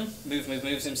 He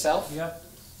moves himself. Yeah.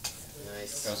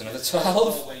 Nice. Goes another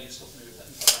 12.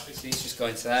 So he's just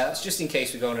going to there. That's just in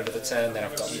case we go on another turn, then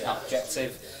I've got the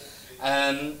objective.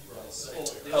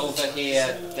 Over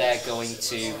here, they're going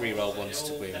to reroll 1s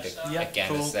to wound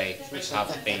again, as they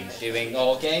have been doing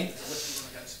all game.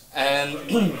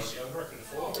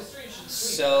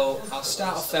 So I'll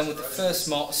start off then with the first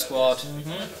mortar squad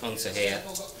onto here.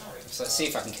 So let's see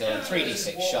if I can kill him.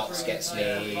 3d6 shots gets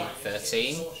me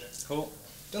 13. Cool.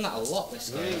 Done that a lot this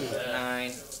game.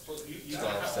 9,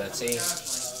 12, 13.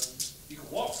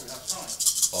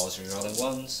 Balls rerolling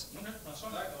 1s.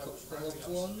 Couple of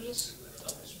 1s.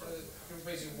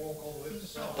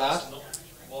 Bad.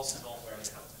 Was not wearing a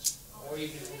helmet.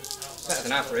 Better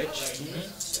than average.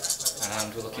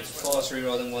 And we're looking for 4s,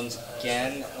 re-rolling 1s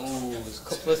again. Oh, there's a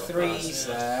couple of 3s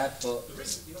there, but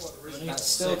that's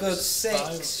still good.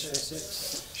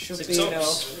 6. Should be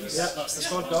enough. Yeah, that's the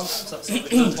squad gone. So that's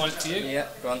the point for you. Yeah,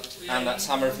 go on. And that's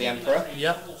Hammer of the Emperor.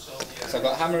 Yeah. So I've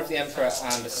got Hammer of the Emperor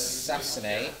and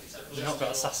Assassinate. You've not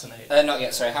got Assassinate. Not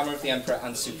yet, sorry. Hammer of the Emperor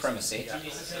and Supremacy.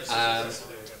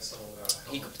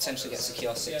 He could potentially get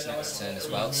Secure 6 next turn as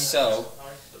well. So,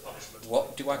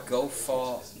 what do I go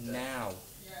for now?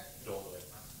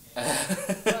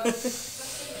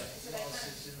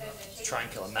 Try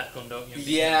and kill a net gun, don't you?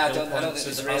 Yeah, I don't think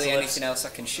there's really anything else I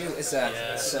can shoot, is there?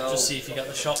 Yeah, so just see if you get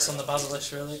the shots on the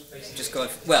Basilisk, really. just going.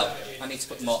 Well, I need to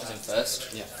put the mortars in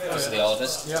first. Yeah. Because of the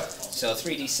orders. Yep. So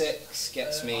 3d6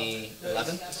 gets me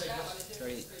 11.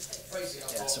 3.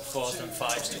 Yeah, so 4s and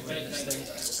 5s to win this thing.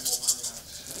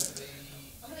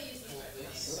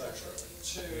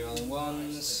 Rerolling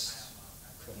 1s.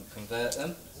 Couldn't convert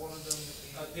them.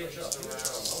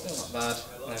 Still not bad.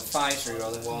 And then 5s,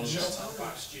 rerolling 1s.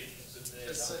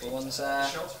 Couple of 1s there.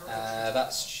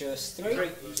 That's just 3.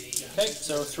 Okay,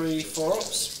 so 3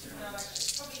 4-ups.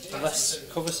 Less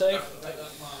cover save.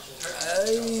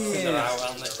 They're out,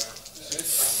 aren't they?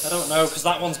 I don't know, because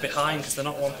that one's behind, because they're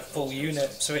not one full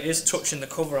unit. So it is touching the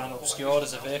cover and obscured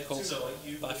as a vehicle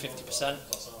by 50%.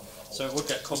 So it would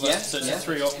get covered. Yeah, so it's yeah. a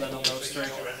 3 up then on those 3.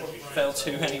 Failed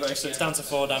 2 anyway, so it's down to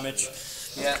 4 damage.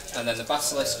 Yeah, and then the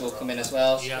Basilisk will come in as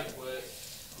well. Yeah.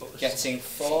 Getting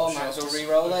 4, might as well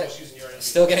re-roll it.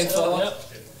 Still getting 4. Yep.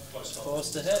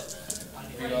 4s to hit.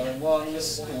 Re-rolling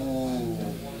 1s. Ooh.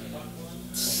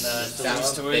 And then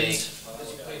That's to win. big.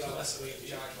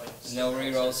 No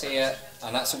re-rolls here.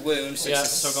 And that's a wound. So Yeah,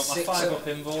 it's a so I got my 6 5 up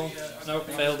invul. Nope,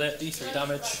 failed it. D3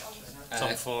 damage. It's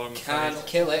on 4. I'm afraid. Can't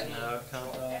kill it. No,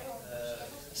 can't.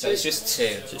 So it's just 2.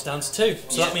 So it's down to 2.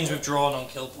 So that means we've drawn on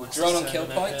kill points. Drawn on kill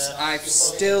points. I've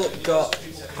still got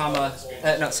hammer.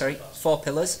 4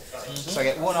 pillars. So I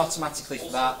get 1 automatically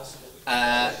for that.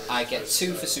 I get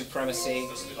 2 for supremacy,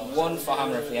 1 for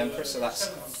Hammer of the Emperor. So that's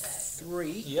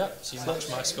 3. Yep. So you match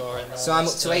my score in there. So I'm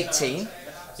up to 18.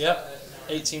 Yep.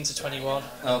 18 to 21.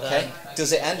 Okay.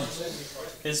 Does it end?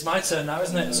 It's my turn now,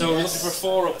 isn't it? So we're looking for a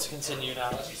 4-up to continue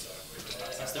now. Is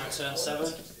there a turn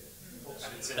 7?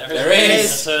 There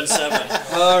is. A turn 7.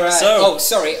 Alright. So-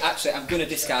 sorry. Actually, I'm going to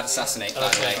discard Assassinate, by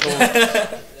the way.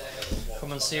 Cool.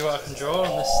 Come and see what I can draw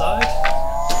on this side.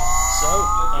 So,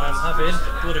 I'm having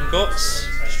Blood and Guts,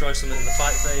 destroy something in the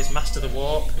fight phase, Master the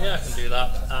Warp, yeah I can do that,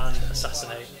 and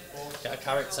Assassinate. Get a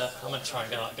character. I'm going to try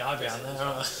and get that guy behind there,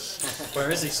 aren't I?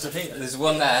 Where is he? Stood here? There's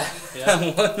one there. Yeah.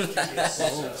 And one there.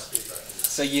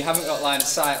 So you haven't got line of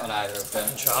sight on either of them?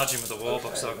 I'm charging with the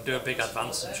Warbuck, so I can do a big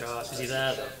advance and charge. Is he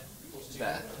there though?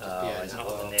 There. Oh, he's not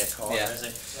on the near corner, Yeah. is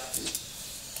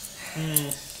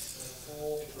he?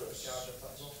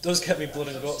 Does get me Blood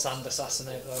and Guts and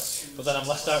Assassinate though, but then I'm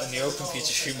left out in the open for you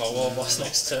to shoot my war boss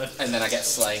next turn. And then I get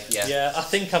Slay, yeah. Yeah, I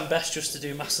think I'm best just to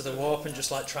do Master the Warp and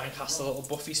just like try and cast a little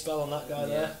buffy spell on that guy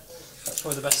there. That's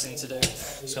probably the best thing to do.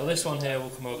 So this one here will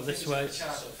come over this way.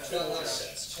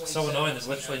 So annoying, there's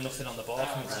literally nothing on the board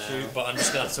for me to shoot, but I'm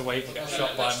just going to have to wait and get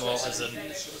shot by mortars and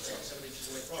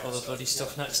all the bloody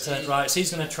stuff next turn. Right, so he's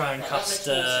going to try and cast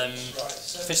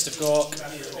Fist of Gork.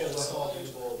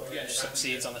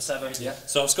 Succeeds on a 7. Yeah.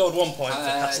 So I've scored 1 point for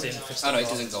casting Fist of Oh no, Gork. it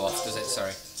doesn't go off, does it?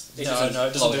 Sorry. No,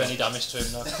 it doesn't do any damage to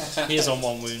him, no. He is on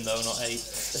 1 wound though, not 8.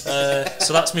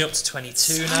 So that's me up to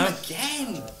 22 now.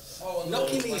 Again!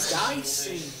 Knocking these dice!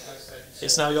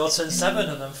 It's now your turn 7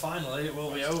 and then finally it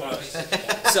will be over.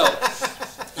 So,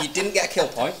 you didn't get a kill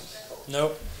point.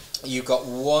 Nope. You got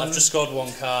 1. I've just scored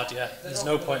 1 card, yeah. There's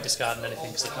no point discarding anything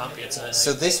because it can't be a turn.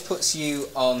 So this puts you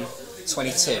on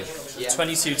 22.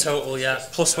 22 total, yeah,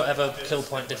 plus whatever kill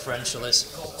point differential is.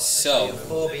 So,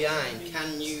 4 behind.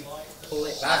 Can you pull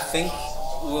it I back? think...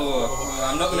 Whoa,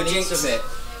 I'm not going to You need jinx some- it.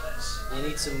 You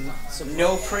need some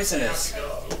No prisoners.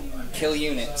 Kill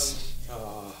units.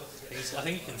 I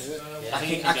think you can do it.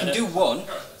 Yeah. I can do 1.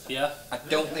 Yeah. I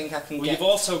don't think I can Well, get... you've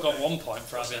also got 1 point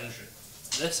for having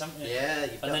this, haven't you? Yeah,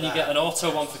 you've got And then you that. get an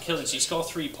auto 1 for killing, so you score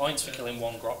 3 points for killing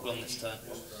 1 grot gun this turn,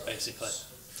 basically.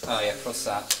 Oh yeah, plus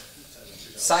that.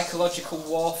 Psychological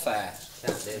warfare.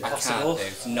 Can't do I that. Possible. can't do.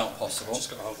 It's not possible. Just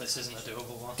got to hope this isn't a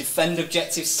doable one. Defend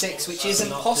objective 6, which isn't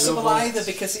not possible doable. either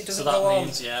because it So doesn't go that on.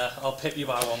 means, yeah, I'll pip you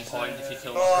by 1 point if you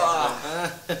kill one.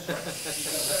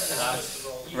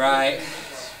 Right.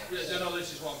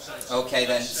 Okay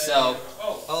then, so...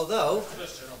 Although,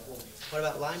 what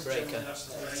about line breaker?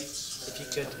 If you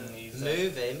could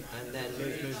move him and then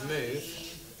move,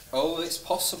 Oh, it's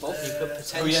possible. You could Oh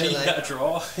potentially. yeah, you can get a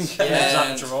draw. You can get an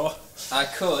Yeah. exact draw. I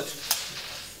could.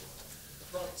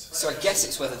 So I guess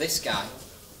it's whether this guy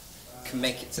can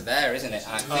make it to there, isn't it?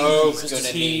 I think he's it's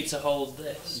gonna key need. to hold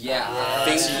this. Yeah, Yeah, I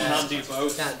think. So you can't do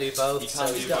both. Can't do both. You so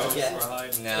can't he's do got both. to get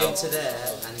Right. No. into there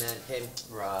and then him.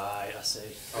 Right, I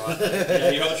see. Alright. Yeah,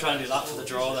 you got to try and do that for the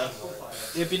draw then.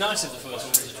 It'd be nice if the first one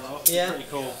was a draw. Yeah. Pretty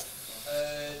cool.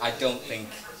 I don't think.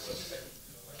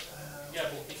 Yeah,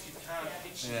 but if you can't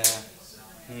pitch Yeah.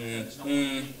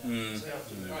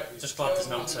 Just glad there's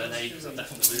no turn 8 because I'll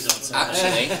definitely lose on turn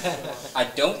 8. Actually, I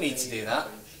don't need to do that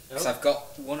because I've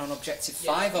got one on objective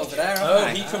 5 over there. Oh, haven't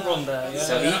I? he can run there, yeah.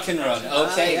 So he can run.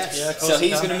 Okay. yes. Yeah, of course So he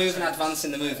he's can. going to move and advance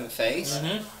in the movement phase,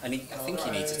 and I think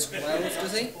he needs a 12,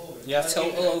 does he? Yeah.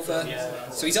 Total over. Yeah.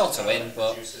 So he's auto in,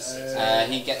 but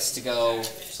he gets to go.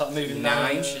 Start moving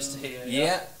 9 inches to here.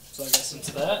 Yeah. So that gets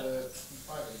into there.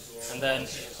 And then,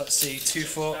 let's see, 2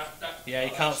 foot. Yeah, he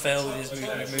can't fail with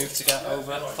his move to get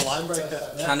over for line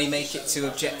breaker. Yeah. Can he make it to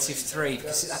objective 3?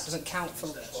 Because that doesn't count for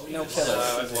no No,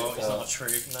 killers. it won't. It's not a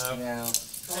troop, no. No.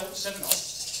 7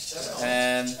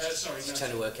 sorry, no.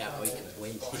 Trying to work out how he can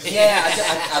win. Yeah,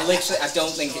 I literally I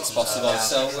don't think it's possible.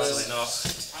 So Probably not.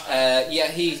 yeah,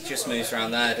 he just moves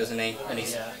around there, doesn't he? And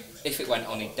he's, Yeah. if it went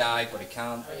on, he'd die, but he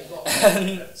can't.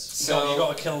 So you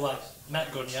got to kill that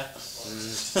net gun, yeah?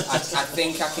 I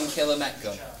think I can kill a mech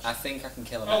gun. I think I can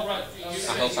kill a mech Oh, gun. right.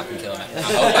 I hope I can kill a mech gun. I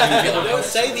hope I can kill a mech Don't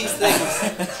say these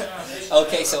things. gun.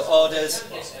 Okay, so orders,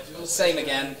 same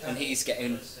again, and he's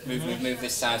getting move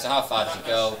this time. So how far does he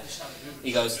go?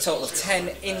 He goes a total of 10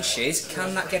 inches.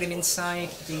 Can that get him inside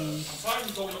the...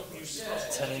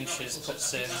 10 inches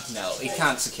puts in. No, he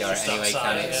can't secure it Just anyway, outside,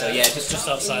 can it? yeah. So yeah, just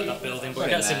outside that building, but Put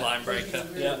it in gets him there. line breaker.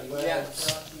 Yeah. yeah.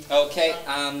 Okay,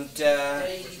 and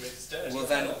we'll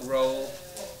then roll.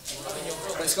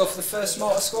 Let's go for the first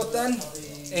mortar squad then,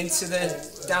 into the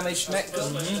damaged mech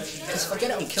gun. Because if I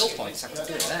get it on kill points, I can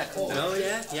do it there, couldn't I? Oh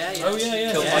yeah, yeah, yeah. Oh yeah,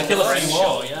 yeah. Kill Yeah, one kill a frame few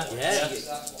more, yeah. Yeah.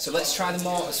 So let's try the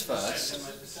mortars first.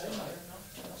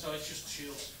 So it's just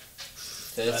shields.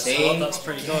 13, That's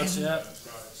pretty good, yeah.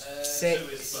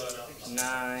 6,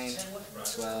 9,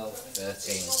 12,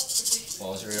 13.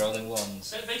 What was re-rolling ones?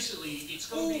 So basically, it's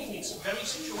going to be, it's very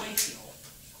situational.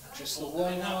 Just the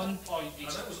one. Point,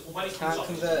 it's, when it comes Can't off,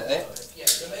 convert it.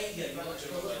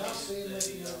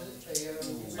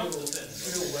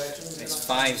 It's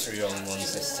 5s re-rolling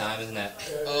ones this time, isn't it?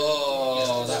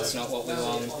 Oh, that's not what we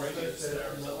want.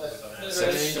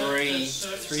 So 3.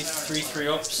 Three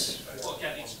ups.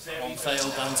 again, it's very, One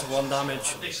failed down to 1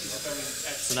 damage. this is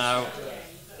very So now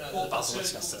the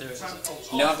basilisk has to do it.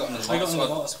 No, I've got another We got mortar another squad.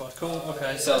 water squad. Cool.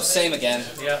 Okay. So same again.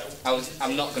 Yeah.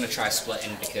 I'm not going to try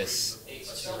splitting because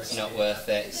it's not worth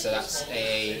it. So that's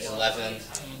a 11,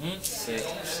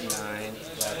 6, 9,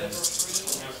 11.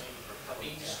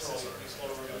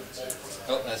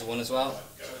 Oh, there's one as well.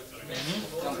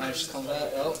 Don't manage to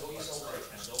convert. Oh.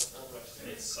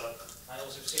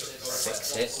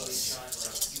 6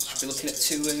 hits. Should be looking at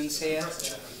 2 wounds here.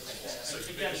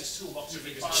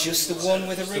 Just the one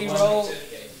with a reroll.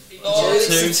 Oh,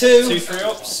 it's a 2. 3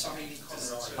 ups.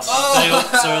 Failed,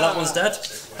 so that one's dead.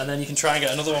 And then you can try and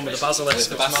get another one with the basilisk,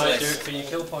 With the which might do basilisk. it for your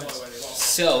kill points.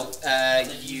 So,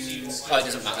 you... Oh, it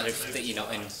doesn't matter that you're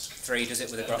not in 3, does it,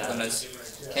 with the grot gunners?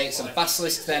 Okay, so the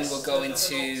basilisk then will go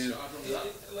into...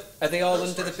 Are they all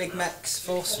under the big mech's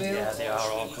force field? Yeah, they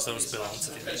are all, because those belong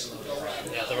to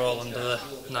the... Yeah, they're all under the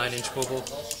 9-inch bubble.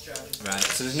 Right,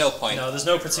 so there's no point No, there's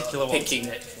no particular one. picking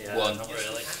Yeah, one. not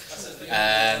really.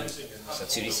 So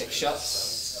 2d6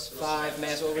 shots. 5,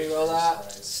 may as well reroll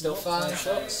that. Still 5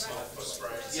 shots. 4's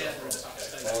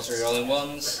rerolling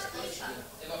 1s.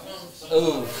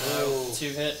 Ooh. 2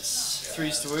 hits,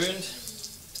 3's to wound.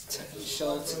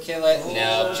 Potential to kill it.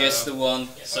 No, just the one.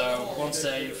 So 1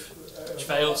 save, which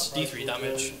fails, d3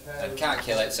 damage. And can't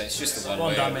kill it, so it's just the 1 1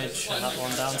 wound. damage, and that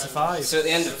one down to 5. So at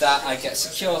the end of that, I get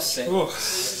secure 6. Ooh.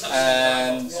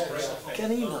 Can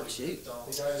he not shoot?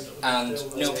 And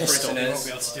no Pistol, you won't prisoners.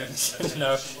 be able to do anything.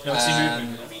 No, no,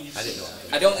 movement. I didn't know.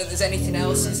 I don't think there's anything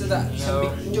else, is there, that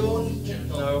can be done?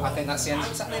 No. I think that's the end.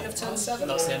 Is that the end of turn 7?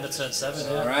 That's the end of turn 7,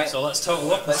 yeah. Alright. So let's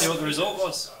total up and see what the result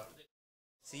was.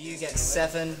 So you get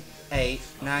 7, 8,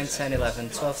 9, 10, 11,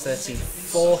 12, 13,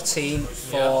 14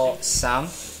 for Sam.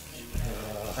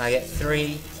 I get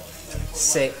 3,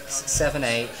 6, 7,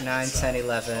 8, 9, 10,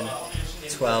 11,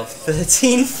 12,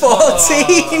 13,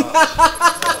 14!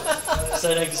 It's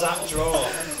an exact draw.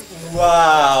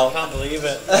 Wow! Can't believe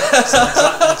it. It's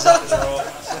an exact draw.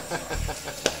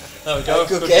 There we go.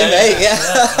 Good game, mate, yeah. I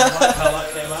like how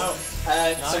that came out.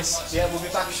 So yeah, we'll be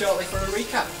back shortly for a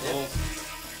recap.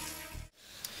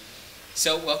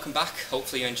 So welcome back.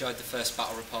 Hopefully you enjoyed the first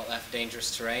battle report there for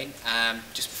Dangerous Terrain.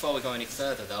 Just before we go any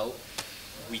further though,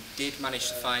 we did manage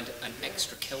to find an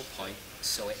extra kill point,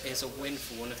 so it is a win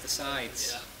for one of the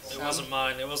sides. Yeah, it wasn't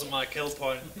mine. It wasn't my kill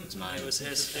point. It was mine. It was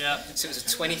his. Yeah. So it was a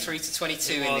 23 to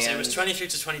 22 It in the end. was. It was 23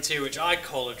 to 22, which I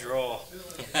call a draw.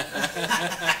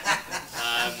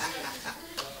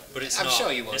 But it's I'm not.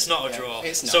 sure you would. It's not a Yeah, draw.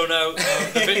 it's not. So no,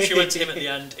 the victory went to him at the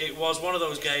end. It was one of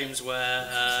those games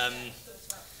where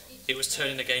it was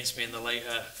turning against me in the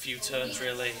later few turns,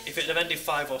 really. If it had ended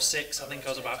 5 or 6, I think I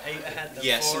was about 8 ahead,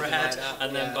 then 4 ahead, like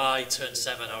and then by turn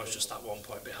 7 I was just at 1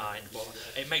 point behind. But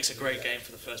it makes a great game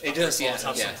for the first It battle does, report yeah. to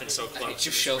have yeah. something so close. It just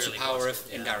It's shows really the power close.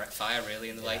 of indirect fire, really,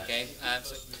 in the late game.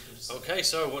 Okay,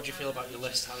 so what do you feel about your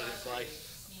list? How did it play?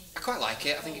 I quite like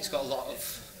it. I think it's got a lot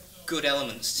of good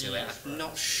elements to it. I'm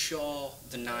not sure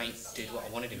the knight did what I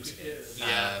wanted him to do.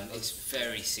 Yeah. It's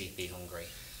very CP hungry.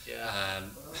 Yeah.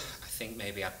 I think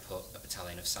maybe I'd put a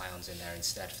battalion of Scions in there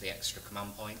instead for the extra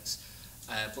command points.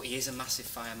 But he is a massive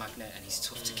fire magnet and he's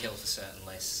tough to kill for certain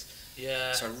lists.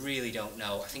 Yeah. So I really don't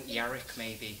know. I think Yarick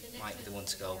maybe might be the one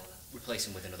to go. Replace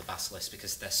him with another basilisk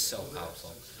because they're so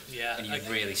powerful. Yeah. And you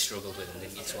really struggled with them,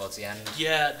 didn't you, towards the end?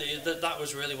 Yeah, that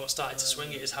was really what started to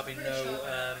swing it, is having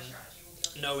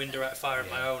no indirect fire of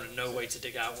my own and no way to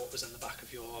dig out what was in the back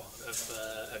of your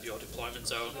deployment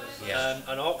zone. Yeah.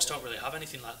 And Orks don't really have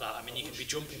anything like that. I mean, you can be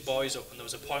jumping boys up, and there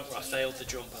was a point where I failed the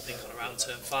jump, I think on around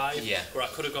turn 5, where I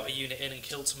could have got a unit in and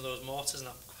killed some of those mortars, and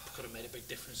that could have made a big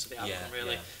difference to the outcome,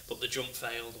 really. But the jump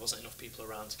failed, there wasn't enough people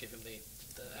around to give him the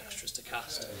extras to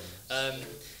cast.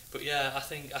 But yeah, I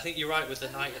think you're right with the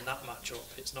knight in that matchup.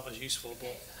 It's not as useful,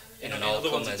 but in other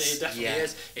ones it definitely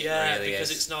is. Yeah, really because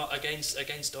it's not against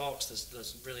Orks.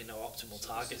 There's really no optimal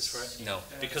targets for it. No.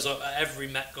 Because every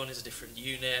mech gun is a different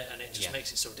unit, and it just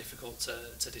makes it so difficult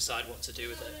to decide what to do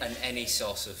with it. And any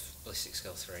source of ballistic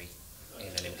skill 3 in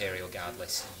an Imperial Guard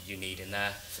list you need in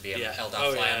there for the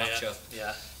Eldar Flyer matchup.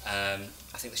 Yeah.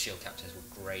 I think the shield captains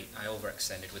were great. I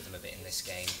overextended with them a bit in this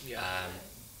game,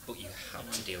 but you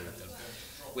had to deal with them.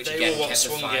 Which they again were what kept the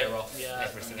swung fire it. off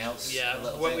everything else. Yeah,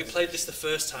 when we played this the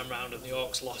first time round and the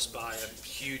Orks lost by a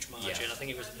huge margin, I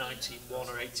think it was 19-1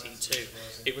 or 18-2,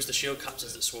 it was the shield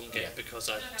captains that swung it because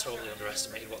I totally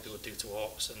underestimated what they would do to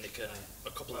Orks, and a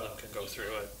couple of them can go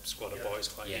through a squad of boys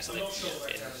quite easily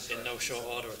in no short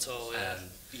order at all.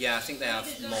 I think they have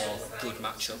more good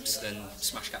matchups than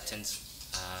Smash Captains,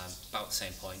 about the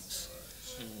same points.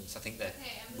 So I think that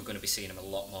we're going to be seeing them a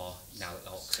lot more now that the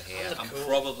Orks are here. And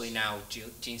probably now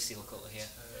Gene Stealer Cult are here.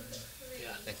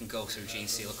 Yeah. They can go through Gene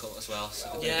Stealer Cult as well. So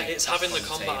it's having the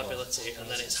combat ability, and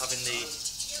then it's having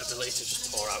the ability to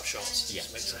just pour out shots. Yeah,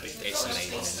 it makes a big difference. it's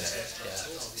amazing, isn't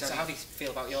it? Yeah. So how do you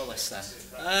feel about your list then?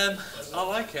 I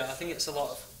like it. I think it's a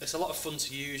lot of fun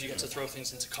to use. You get to throw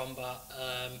things into combat.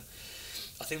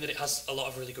 I think that it has a lot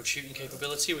of really good shooting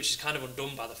capability, which is kind of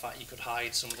undone by the fact you could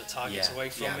hide some of the targets away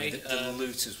from me. The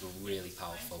looters were really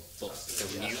powerful, but they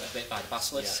were muted a bit by the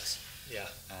basilisks.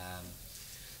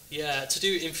 Yeah, to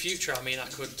do in future, I mean, I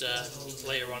could,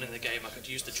 later on in the game, I could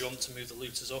use the jump to move the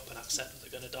looters up and accept that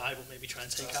they're going to die, but maybe try and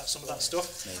take out some of that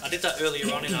stuff. Maybe. I did that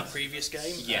earlier on in our previous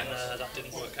game, and that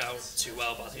didn't work out too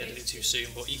well, but I think I did it too soon.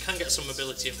 But you can get some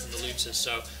mobility in from the looters,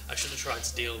 so I should have tried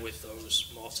to deal with those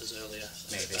mortars earlier.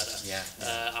 Maybe,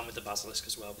 and with the basilisk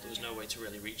as well, but there was no way to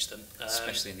really reach them.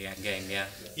 Especially in the end game,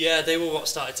 Yeah, they were what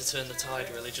started to turn the tide,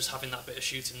 really, just having that bit of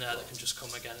shooting there that can just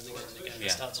come again and again and again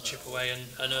and start to chip away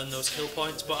and earn those kill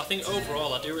points. But I think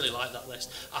overall I do really like that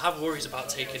list. I have worries about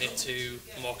taking it to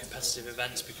more competitive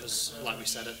events because, like we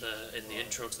said in the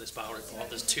intro to this battle report,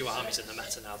 there's 2 armies in the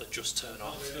meta now that just turn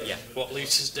off what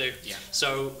looters do.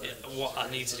 So what I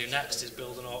need to do next is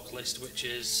build an Ork list, which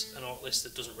is an Ork list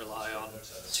that doesn't rely on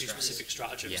 2 specific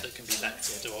stratagems that can be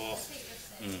vectored or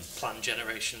plan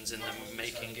generations in the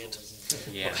making it.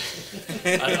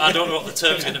 I don't know what the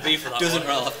term's going to be for that. Doesn't one.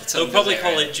 roll off the tongue. They'll probably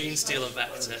call it Gene Stealer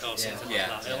Vector or something like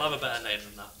that. It'll have a better name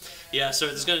than that. Yeah, so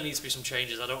there's going to need to be some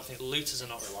changes. I don't think looters are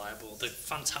not reliable. They're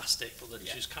fantastic, but you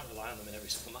just can't rely on them in every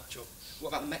single matchup. What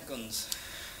about the mech guns?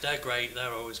 They're great.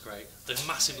 They're always great. They're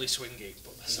massively swingy,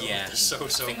 but they're so I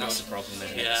think good. that's the problem,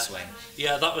 isn't it? The swing.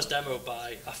 Yeah, that was demoed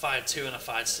by I fired 2 and I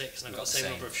fired 6, and I got the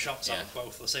same number of shots out of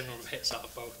both, the same number of hits out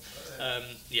of both.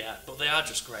 But they are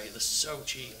just great. They're so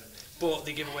cheap. But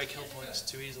they give away kill points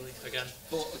too easily, again.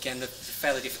 But again, they're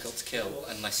fairly difficult to kill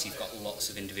unless you've got lots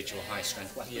of individual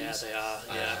high-strength weapons. Yeah, they are,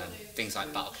 Things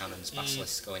like battle cannons,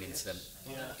 basilisks going into them.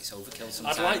 it's overkill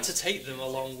sometimes. I'd like to take them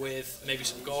along with maybe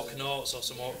some Gorkanauts or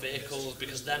some Ork vehicles,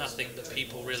 because then I think that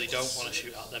people really don't want to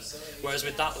shoot at them. Whereas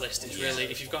with that list, it's really,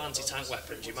 if you've got anti-tank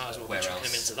weapons, you might as well be chucking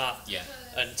them into that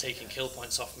and taking kill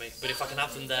points off me. But if I can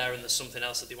have them there and there's something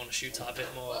else that they want to shoot at a bit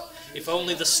more, if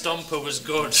only the Stomper was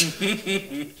good.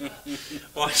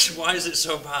 Why is it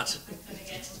so bad?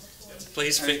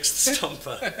 Please fix the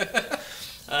Stomper.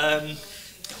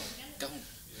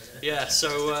 Yeah,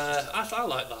 so I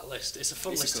like that list. It's a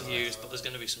fun list to use, but there's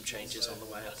going to be some changes on the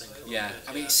way, I think. Yeah,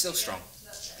 I mean, it's still strong.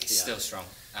 It's still strong.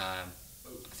 I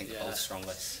think they're both strong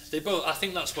lists. They both. I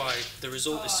think that's why the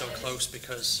result is so close,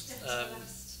 because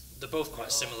they're both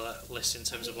quite similar lists in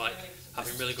terms of like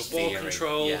having really good ball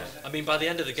control. Yeah. I mean, by the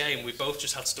end of the game, we both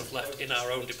just had stuff left in our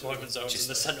own deployment zones, and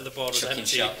the centre of the board was empty.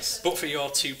 Shots. But for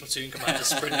your 2 platoon commanders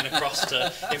sprinting across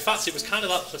to. In fact, it was kind of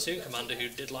that platoon commander who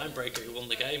did Linebreaker who won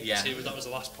the game. Yeah. That was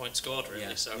the last point scored, really.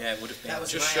 Yeah. So yeah, it would have been. It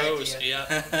just shows.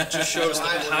 It just shows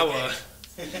the power.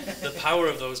 The power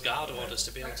of those guard orders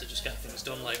to be able to just get things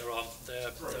done later on.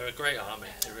 They're a great army,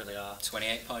 they really are.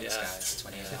 28 points, guys.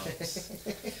 28 points.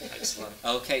 Excellent.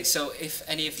 Okay, so if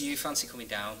any of you fancy coming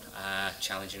down,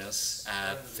 challenging us,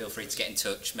 feel free to get in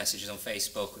touch. Messages on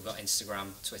Facebook, we've got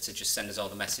Instagram, Twitter. Just send us all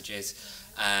the messages.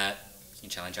 You can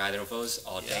challenge either of us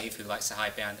or Dave, who likes to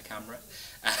hide behind the camera.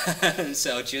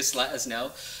 So just let us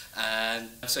know.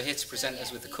 So here to present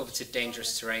us with the coveted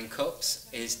Dangerous Terrain Cups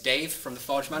is Dave from the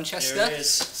Forge Manchester. Here he is.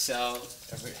 So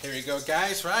here we go,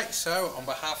 guys. Right, so on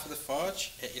behalf of the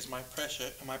Forge, it is my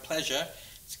pleasure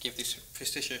to give this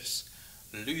prestigious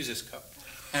Losers Cup.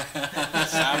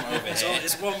 Sam over here.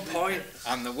 It's 1 point.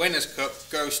 And the Winners Cup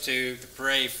goes to the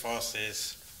brave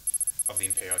forces of the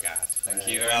Imperial Guard. Thank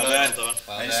you very well much. Done.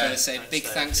 I just want to say big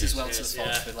thanks as well to the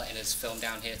Forge for letting us film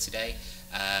down here today.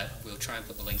 We'll try and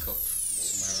put the link up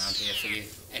somewhere around here for you.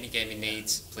 Any gaming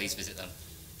needs, please visit them.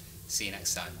 See you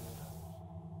next time.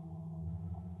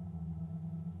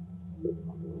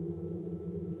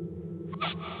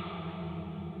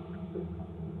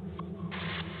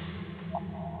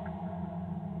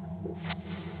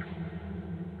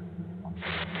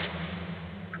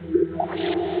 Thank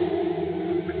you.